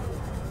 come on, come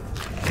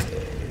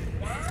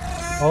on.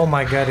 Oh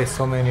my god, there's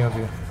so many of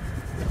you.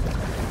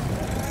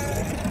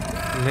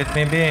 Let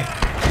me be.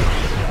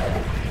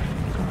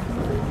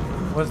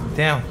 What's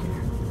down here?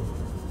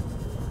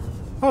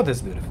 Oh,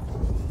 that's beautiful.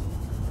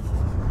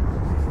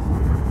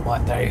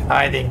 What are you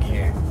hiding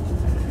here?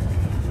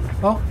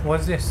 Oh,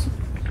 what's this?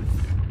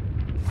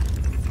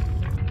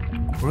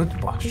 Root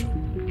potion.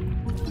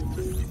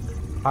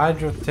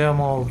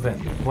 Hydrothermal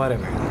vent.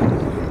 Whatever.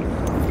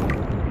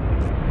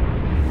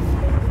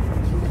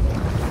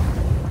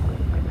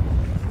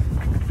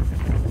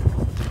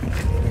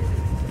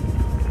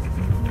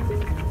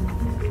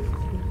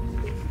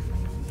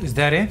 Is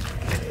that it?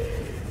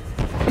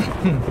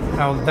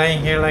 I'll die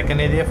in here like an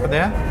idiot for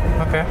that?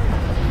 Okay.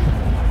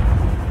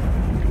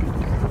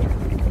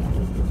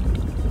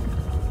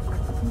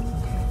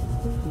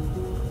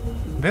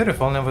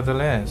 Beautiful,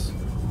 nevertheless.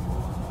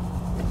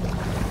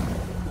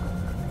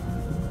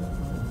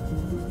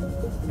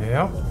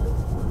 Yep.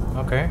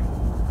 Okay.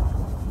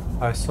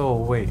 I saw a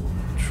way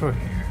through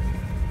here.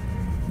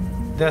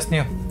 That's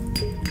new.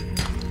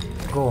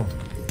 Go.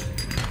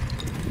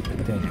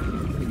 Continue.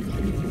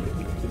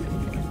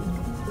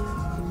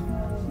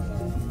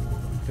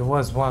 There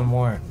was one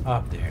more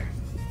up there,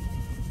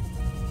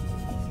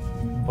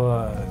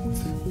 but...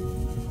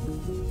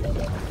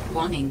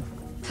 Warning.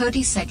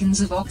 30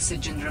 seconds of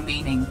oxygen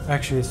remaining.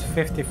 Actually, it's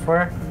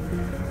 54.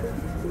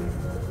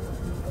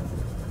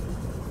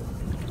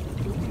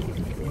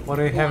 What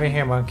are you having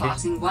here, monkey?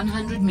 Passing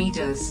 100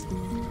 meters.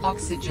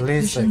 Oxygen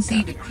Lizard efficiency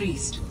gun.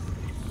 decreased.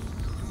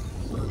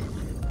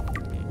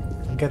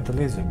 Get the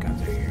lizard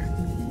guns here.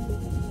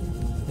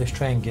 Let's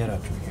try and get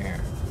up from here.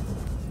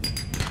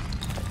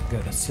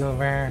 Got a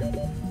silver.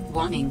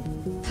 Warning.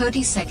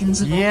 30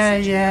 seconds of Yeah,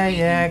 oxygen yeah, remaining.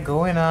 yeah.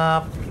 Going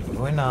up.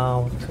 Going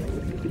out.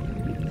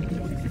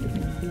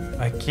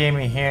 I came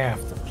in here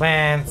after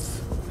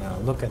plants. Now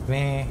look at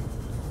me.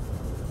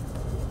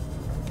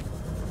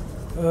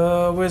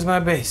 Where's my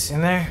base?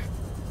 In there?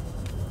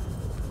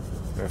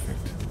 Perfect.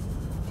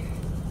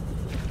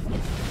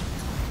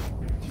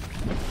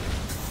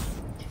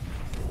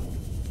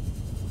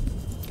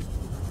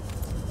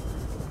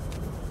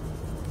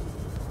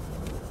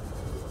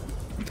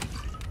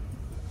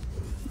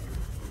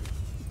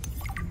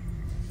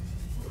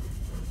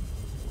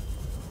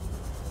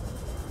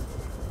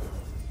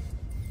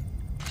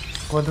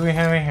 What do we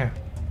have in here?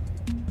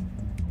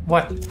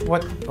 What?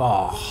 What?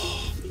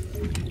 Oh.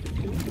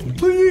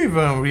 Do you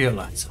even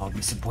realize how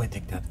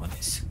disappointing that one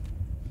is?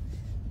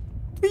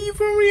 Do you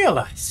even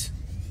realize?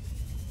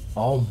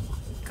 Oh my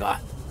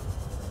god.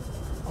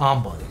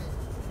 Unbelievable.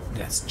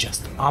 That's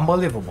just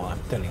unbelievable, I'm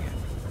telling you.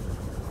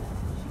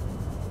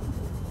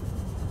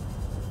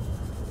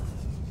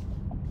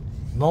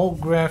 No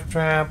graph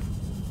trap.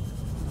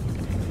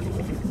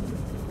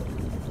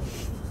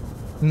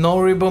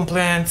 No ribbon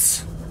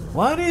plants.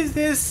 What is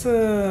this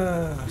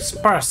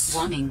sparse?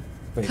 Warning.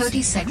 Wait,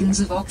 30 seconds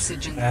of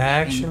oxygen remaining.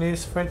 actually,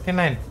 it's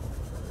 39.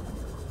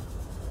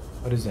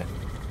 What is that?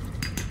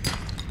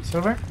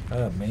 Silver?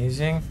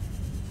 Amazing.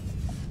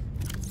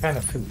 Kind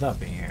of filled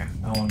up in here.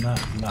 I will not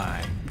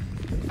lie.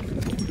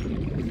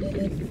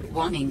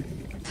 Warning.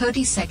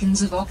 30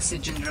 seconds of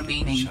oxygen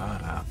remaining.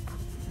 Shut up.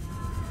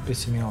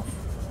 Pissing me off.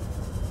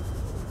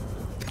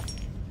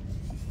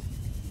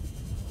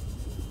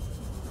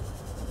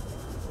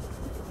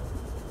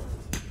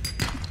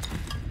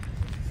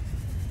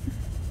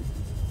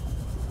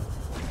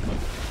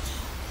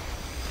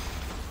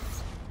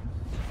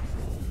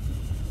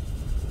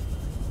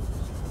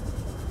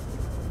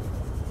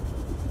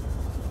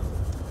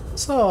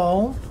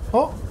 So,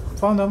 oh,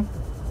 found them.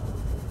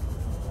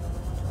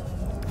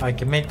 I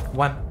can make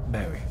one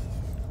berry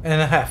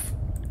and a half.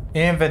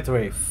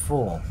 Inventory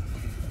full.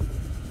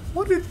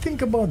 What do you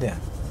think about that?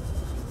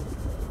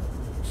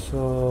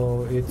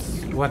 So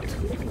it's what?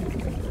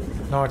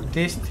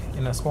 Northeast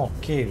in a small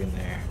cave in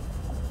there.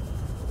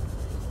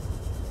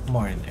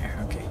 More in there,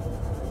 okay.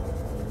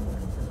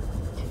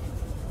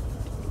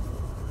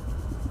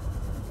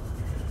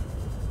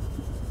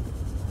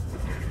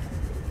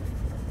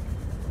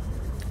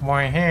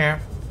 More in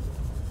here.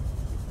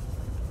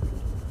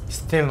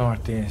 Still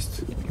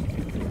northeast.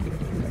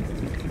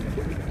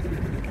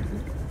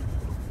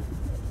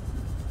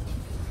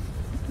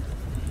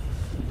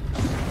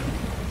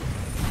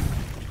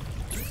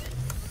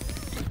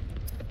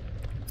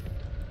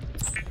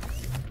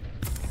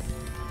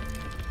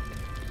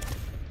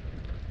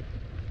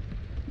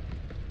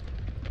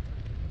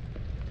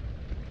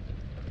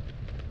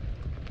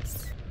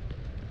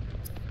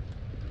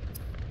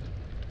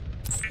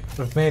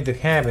 We've made a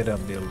habit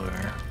of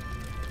builder.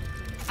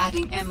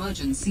 Adding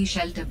emergency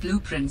shelter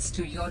blueprints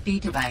to your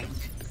databank.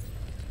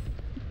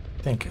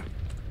 Thank you.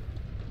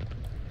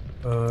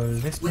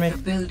 Let's With make...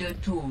 the builder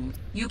tool,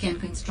 you can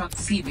construct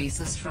sea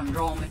bases from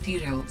raw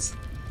materials,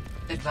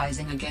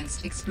 advising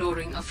against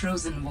exploring a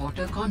frozen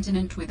water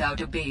continent without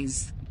a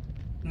base.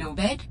 No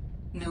bed,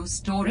 no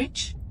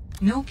storage,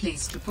 no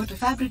place to put a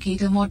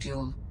fabricator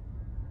module.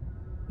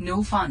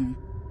 No fun.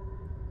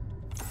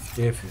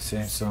 If you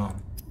say so.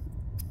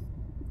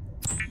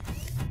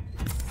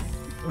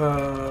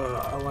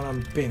 I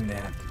wanna pin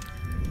that.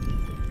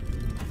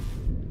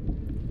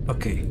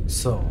 Okay,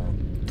 so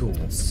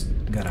tools.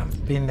 Gotta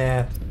pin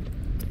that.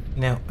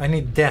 Now I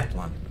need that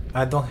one.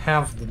 I don't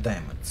have the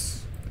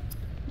diamonds.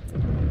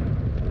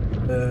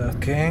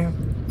 Okay.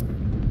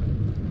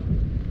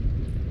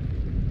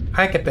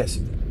 High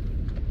capacity.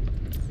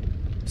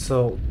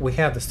 So we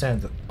have the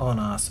standard on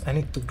us. I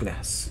need 2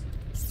 glass.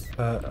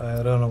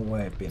 I don't know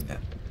why I pinned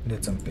that.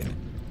 Let's unpin it.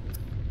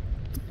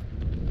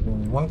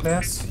 1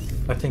 glass.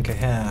 I think I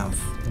have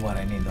what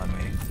I need on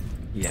me.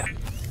 Yeah.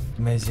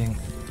 Amazing.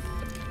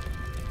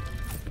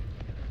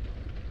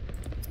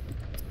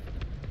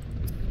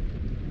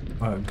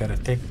 Oh, gotta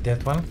take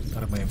that one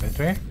out of my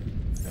inventory.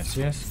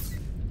 Yes.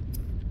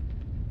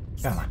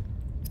 Come on.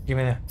 Give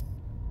me that.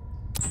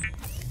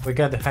 We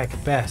got the high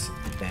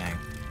capacity thing.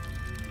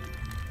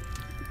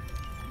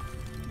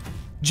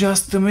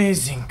 Just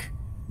amazing.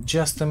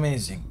 Just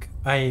amazing.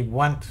 I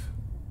want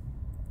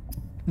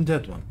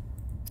that one.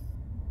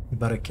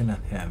 But I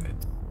cannot have it.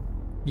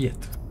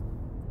 Yet.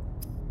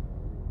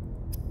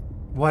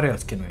 What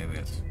else can we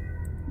use?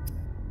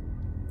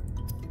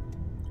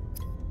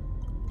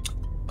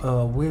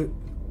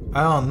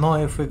 I don't know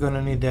if we're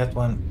gonna need that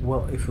one.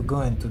 Well, if we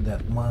go into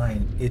that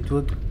mine, it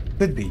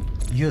could be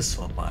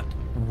useful, but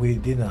we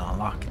didn't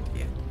unlock it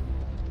yet.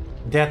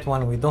 That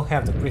one, we don't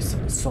have the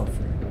crystal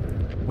sulfur.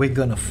 We're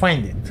gonna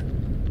find it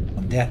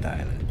on that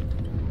island.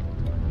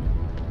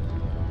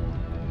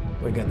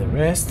 We got the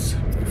rest.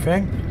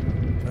 Perfect.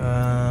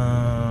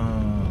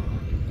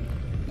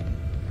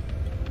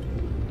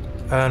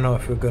 I don't know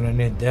if we're gonna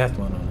need that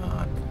one or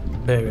not.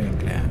 Bearing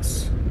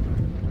glass.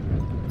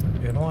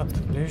 You know what?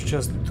 Let's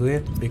just do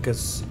it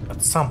because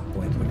at some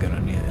point we're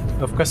gonna need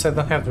it. Of course, I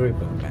don't have the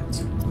ribbon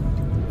plants.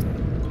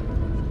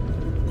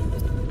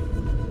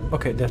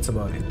 Okay, that's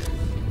about it.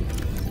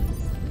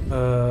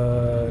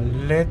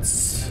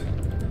 Let's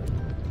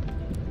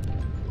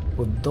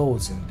put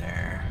those in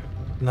there.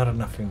 Not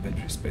enough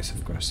inventory space,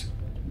 of course.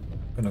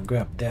 Gonna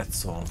grab that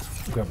salt,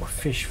 grab a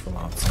fish from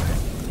outside.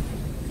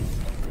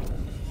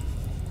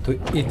 To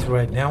eat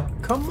right now?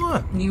 Come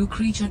on! New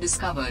creature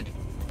discovered.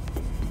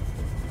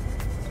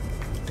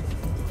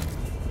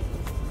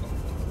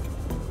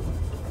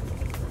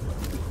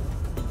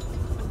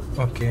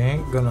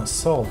 Okay, gonna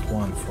salt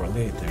one for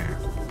later.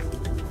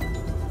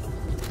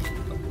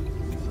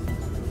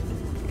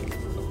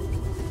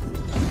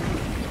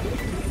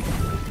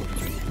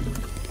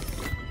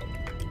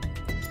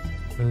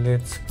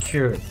 Let's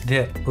cure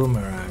that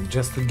boomerang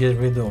just to get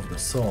rid of the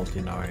salt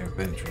in our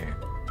inventory.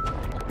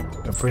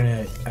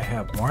 Apparently I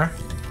have more.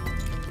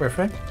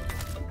 Perfect.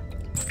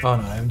 Oh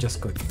no, I'm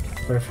just cooking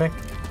it. Perfect.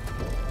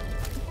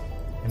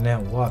 And now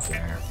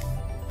water.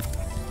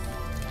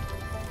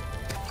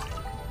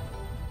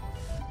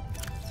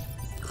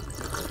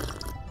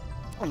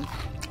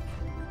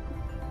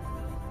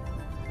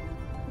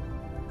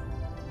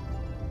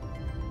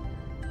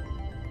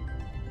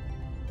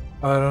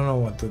 I don't know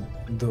what to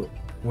do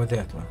with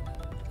that one.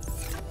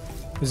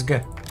 It's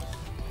good.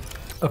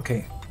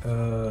 Okay,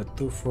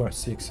 2, 4,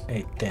 6,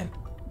 8, 10.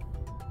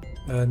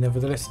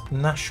 Nevertheless,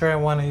 not sure I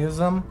want to use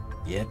them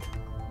yet.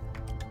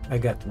 I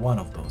got one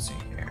of those in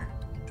here.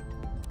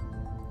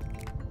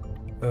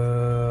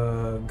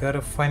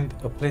 Gotta find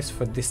a place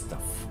for this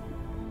stuff.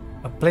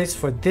 A place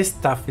for this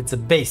stuff, it's a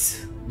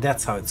base.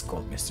 That's how it's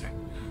called, mister.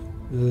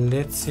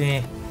 Let's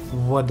see,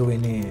 what do we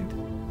need?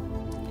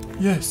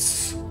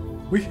 Yes,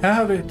 we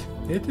have it.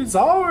 It is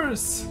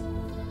ours.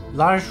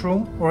 Large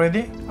room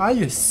already? Are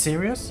you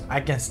serious? I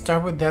can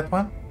start with that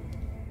one?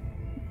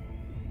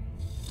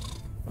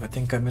 I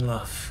think I'm in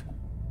love.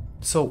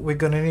 So we're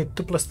gonna need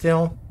 2 plus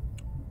steel,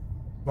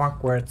 1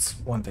 quartz,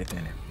 1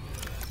 titanium.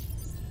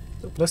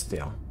 2 plus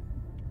steel.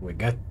 We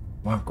got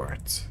 1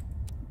 quartz.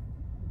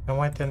 And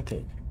 1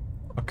 titanium.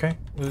 Okay,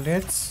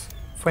 let's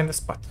find a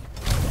spot.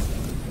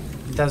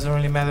 It doesn't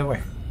really matter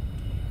where.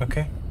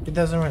 Okay, it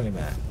doesn't really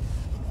matter.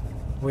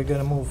 We're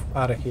gonna move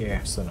out of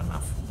here soon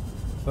enough.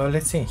 Well,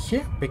 let's see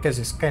here, because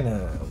it's kind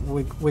of...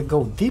 We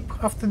go deep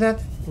after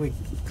that. We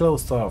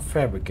close to our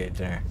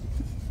fabricator.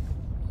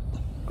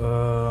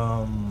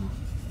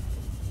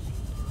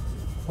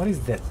 What is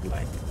that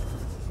like?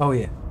 Oh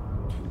yeah.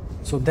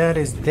 So that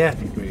is that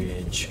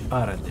bridge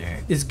out of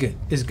there. It's good.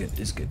 It's good.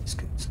 It's good. It's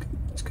good. It's good.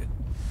 It's good.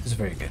 It's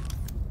very good.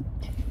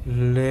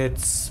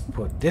 Let's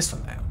put this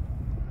one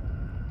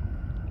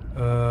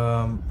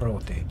down.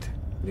 Rotate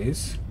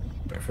this.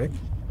 Perfect.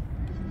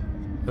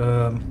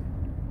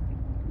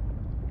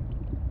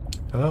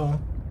 Hello.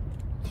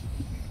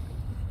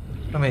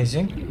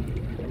 Amazing.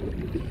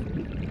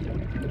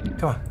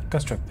 Come on,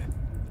 construct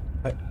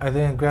it. I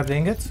didn't grab the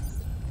ingots?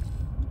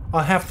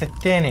 I'll have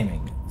titanium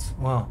ingots.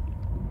 Wow.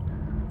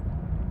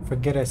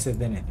 Forget I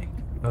said anything.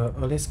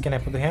 At least, can I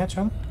put the hatch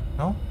on?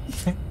 No?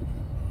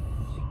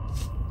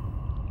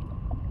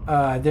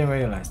 I didn't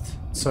realize.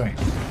 Sorry.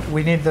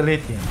 We need the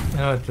lithium in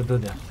order to do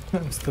that.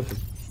 I'm stupid.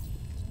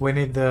 We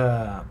need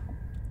the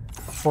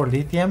 4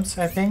 lithiums,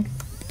 I think.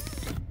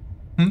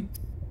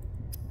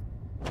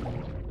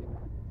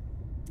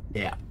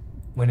 Yeah.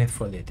 We need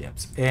 4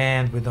 lithiums.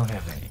 And we don't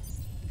have any.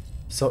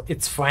 So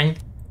it's fine.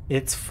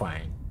 It's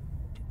fine.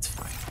 It's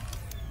fine.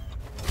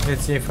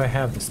 Let's see if I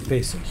have the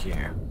space in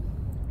here.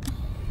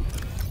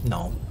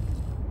 No.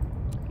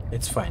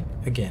 It's fine.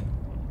 Again.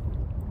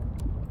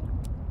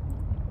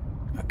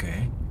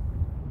 Okay.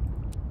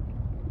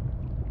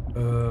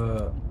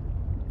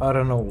 I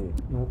don't know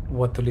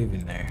what to leave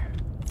in there.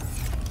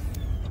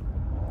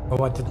 Or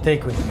what to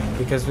take with me,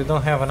 because we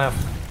don't have enough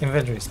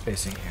inventory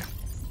space in here.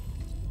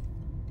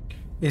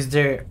 Is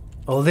there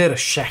a little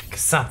shack,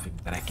 something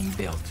that I can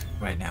build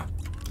right now?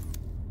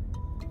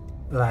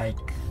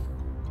 Like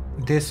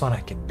this one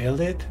I can build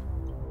it.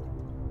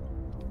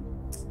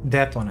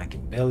 That one I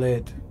can build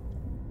it.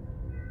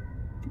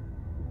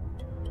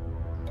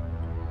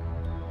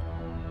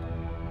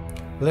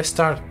 Let's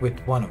start with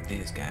one of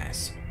these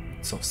guys.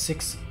 So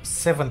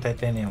 7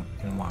 titanium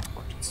and 1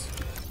 quartz.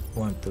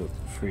 1, 2,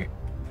 3,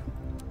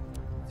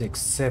 6,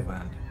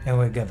 7, and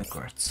we get the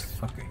quartz.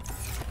 Okay.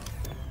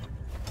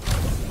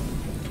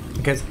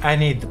 Because I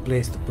need the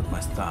place to put my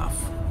stuff.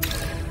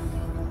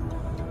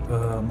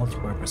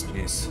 Multi-purpose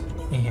please.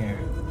 In here.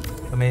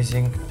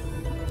 Amazing.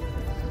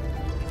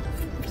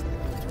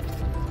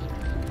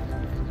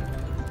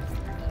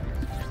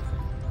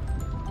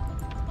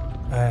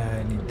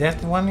 I need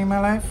that one in my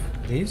life,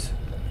 please.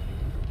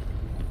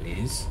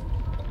 Please.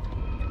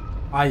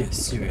 Are you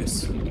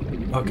serious?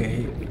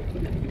 Okay.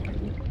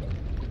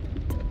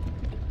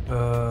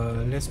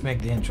 Let's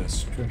make the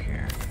entrance through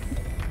here.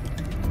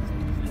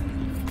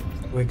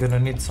 We're gonna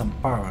need some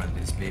power on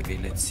this baby.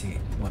 Let's see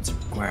what's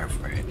required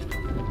for it.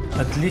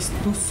 At least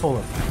 2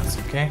 solar panels,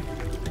 okay?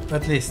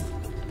 At least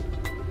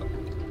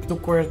 2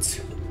 quartz,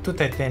 2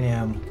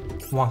 titanium,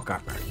 1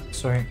 copper.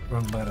 Sorry,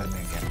 wrong button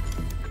again.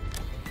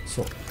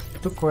 So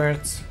 2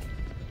 quartz,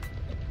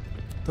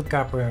 2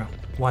 copper,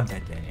 1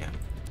 titanium.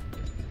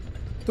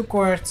 2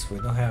 quartz, we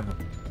don't have it.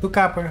 2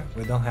 copper,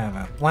 we don't have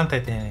it. 1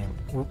 titanium,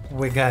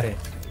 we got it.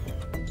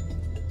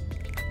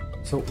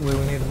 So we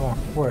will need more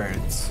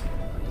quartz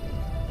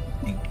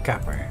and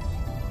copper.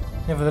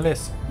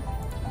 Nevertheless,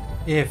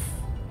 if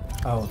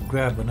I would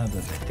grab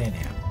another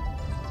titanium,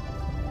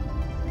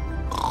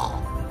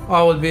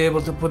 I will be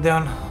able to put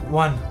down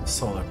 1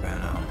 solar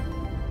panel.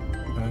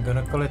 I'm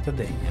gonna call it a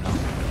day, you know.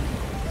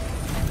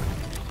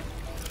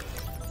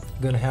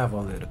 Gonna have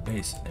a little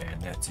base there,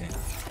 and that's it.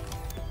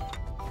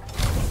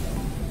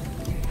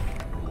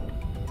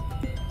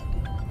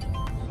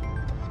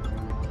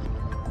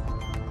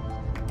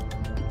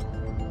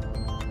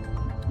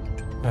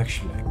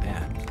 Actually, like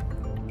that.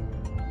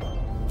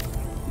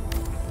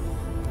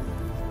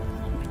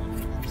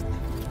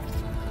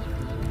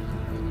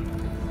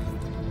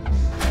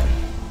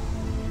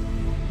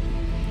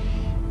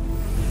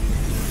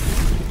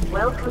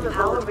 Welcome,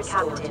 Power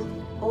Captain.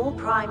 All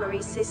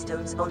primary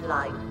systems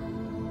online.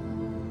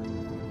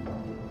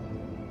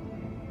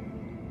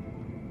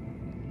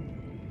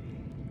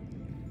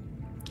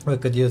 We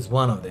could use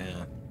one of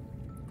that,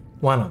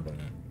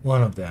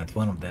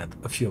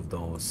 a few of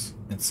those,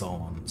 and so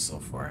on and so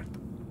forth.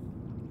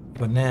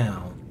 But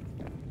now,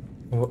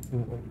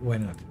 why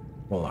not?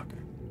 Well, okay.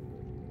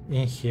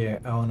 In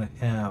here, I want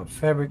to have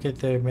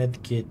fabricator,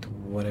 medkit,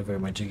 whatever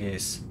magic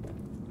is.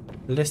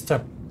 Let's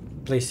start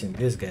placing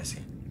these guys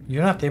in.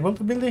 You're not able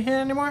to build it here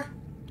anymore?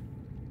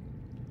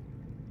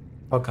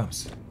 How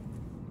comes?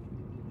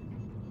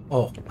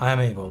 Oh, I'm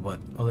able, but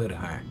a little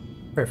higher.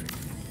 Perfect.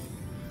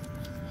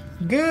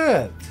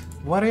 Good!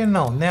 What do you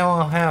know? Now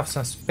I'll have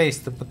some space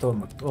to put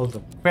all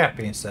the crap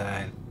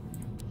inside.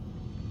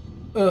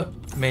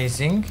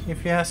 Amazing,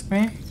 if you ask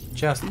me.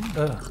 Just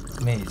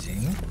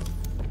amazing.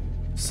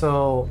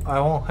 So I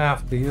won't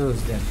have to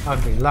use that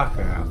ugly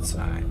locker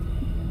outside.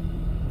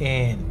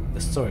 And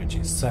the storage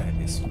inside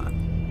this one.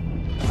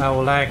 I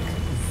would like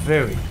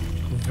very,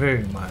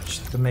 very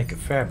much to make a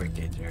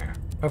fabricator.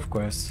 Of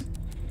course,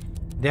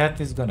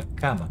 that is gonna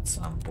come at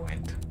some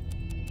point.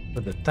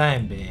 For the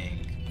time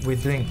being, we're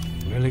doing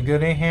really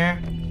good in here.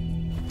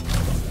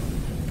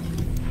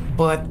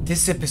 But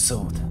this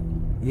episode,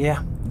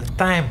 yeah, the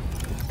time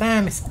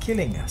is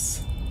killing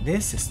us.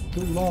 This is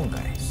too long,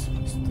 guys.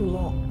 It's too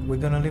long. We're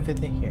gonna leave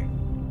it in here.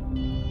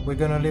 We're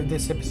gonna leave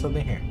this episode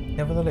in here.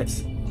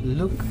 Nevertheless,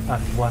 look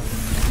at what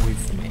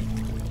we've made.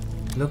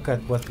 Look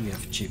at what we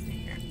have achieved in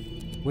here.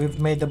 We've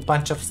made a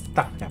bunch of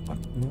stuff happen.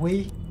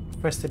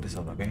 First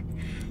episode, okay?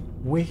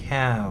 We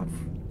have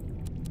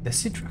the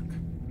sea truck.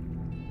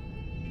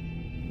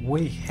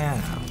 We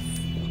have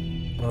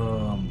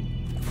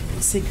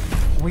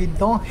we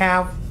don't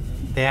have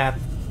that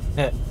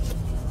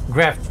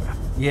grab trap.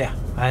 Yeah,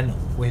 I know,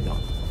 we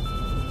don't.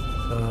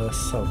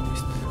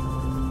 Southeast,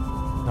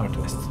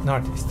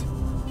 northeast.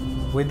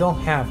 We don't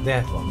have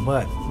that one,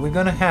 but we're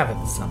gonna have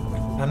it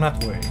somewhere. I'm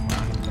not worried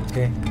about it,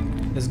 okay?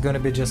 It's gonna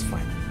be just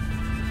fine.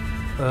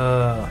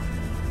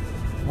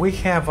 We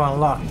have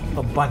unlocked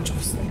a bunch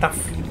of stuff.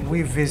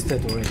 We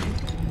visited already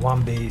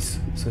one base,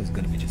 so it's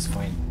gonna be just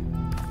fine.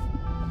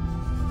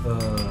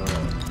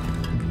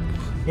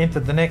 Into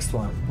the next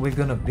one, we're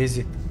gonna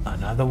visit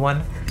another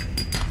one,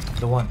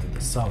 the one to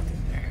the south in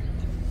there.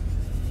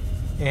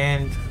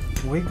 And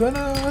we're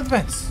gonna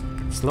advance,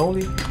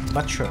 slowly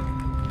but surely.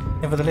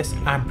 Nevertheless,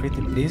 I'm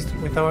pretty pleased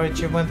with our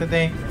achievement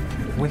today.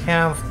 We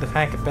have the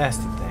high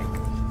capacity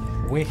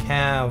tank, we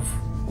have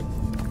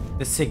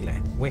the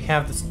SIG-light, we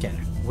have the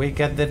scanner, we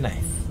get the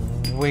knife,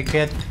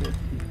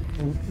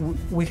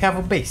 we have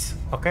a base,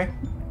 okay?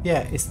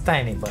 Yeah, it's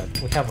tiny, but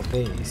we have a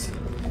base.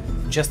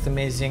 Just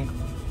amazing.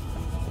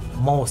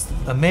 Most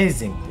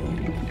amazing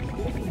thing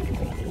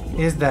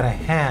is that I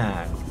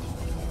have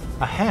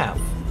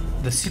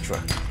the Citra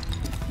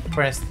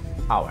first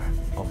hour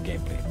of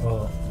gameplay.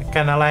 Well,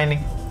 kinda lining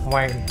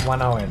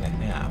 1 hour and a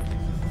half.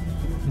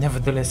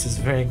 Nevertheless, it's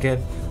very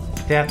good.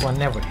 That one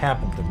never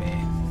happened to me.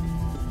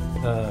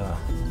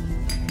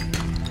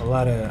 A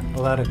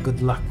lot of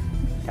good luck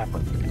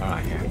happened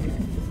around here.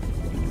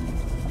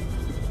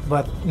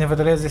 But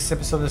nevertheless, this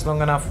episode is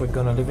long enough. We're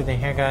gonna leave it in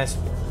here, guys.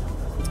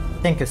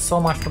 Thank you so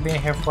much for being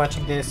here, for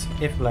watching this.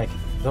 If you like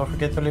it, don't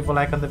forget to leave a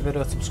like on the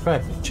video,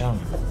 subscribe to the channel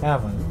if you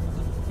haven't.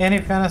 And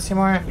if you wanna see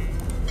more,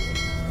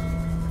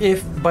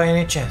 if by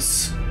any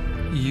chance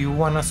you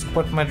wanna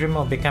support my dream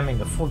of becoming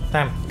a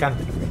full-time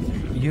content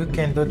creator, you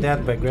can do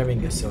that by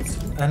grabbing yourself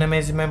an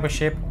amazing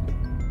membership.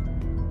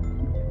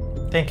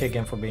 Thank you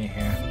again for being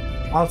here.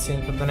 I'll see you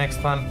until the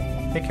next one.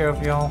 Take care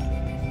of you all.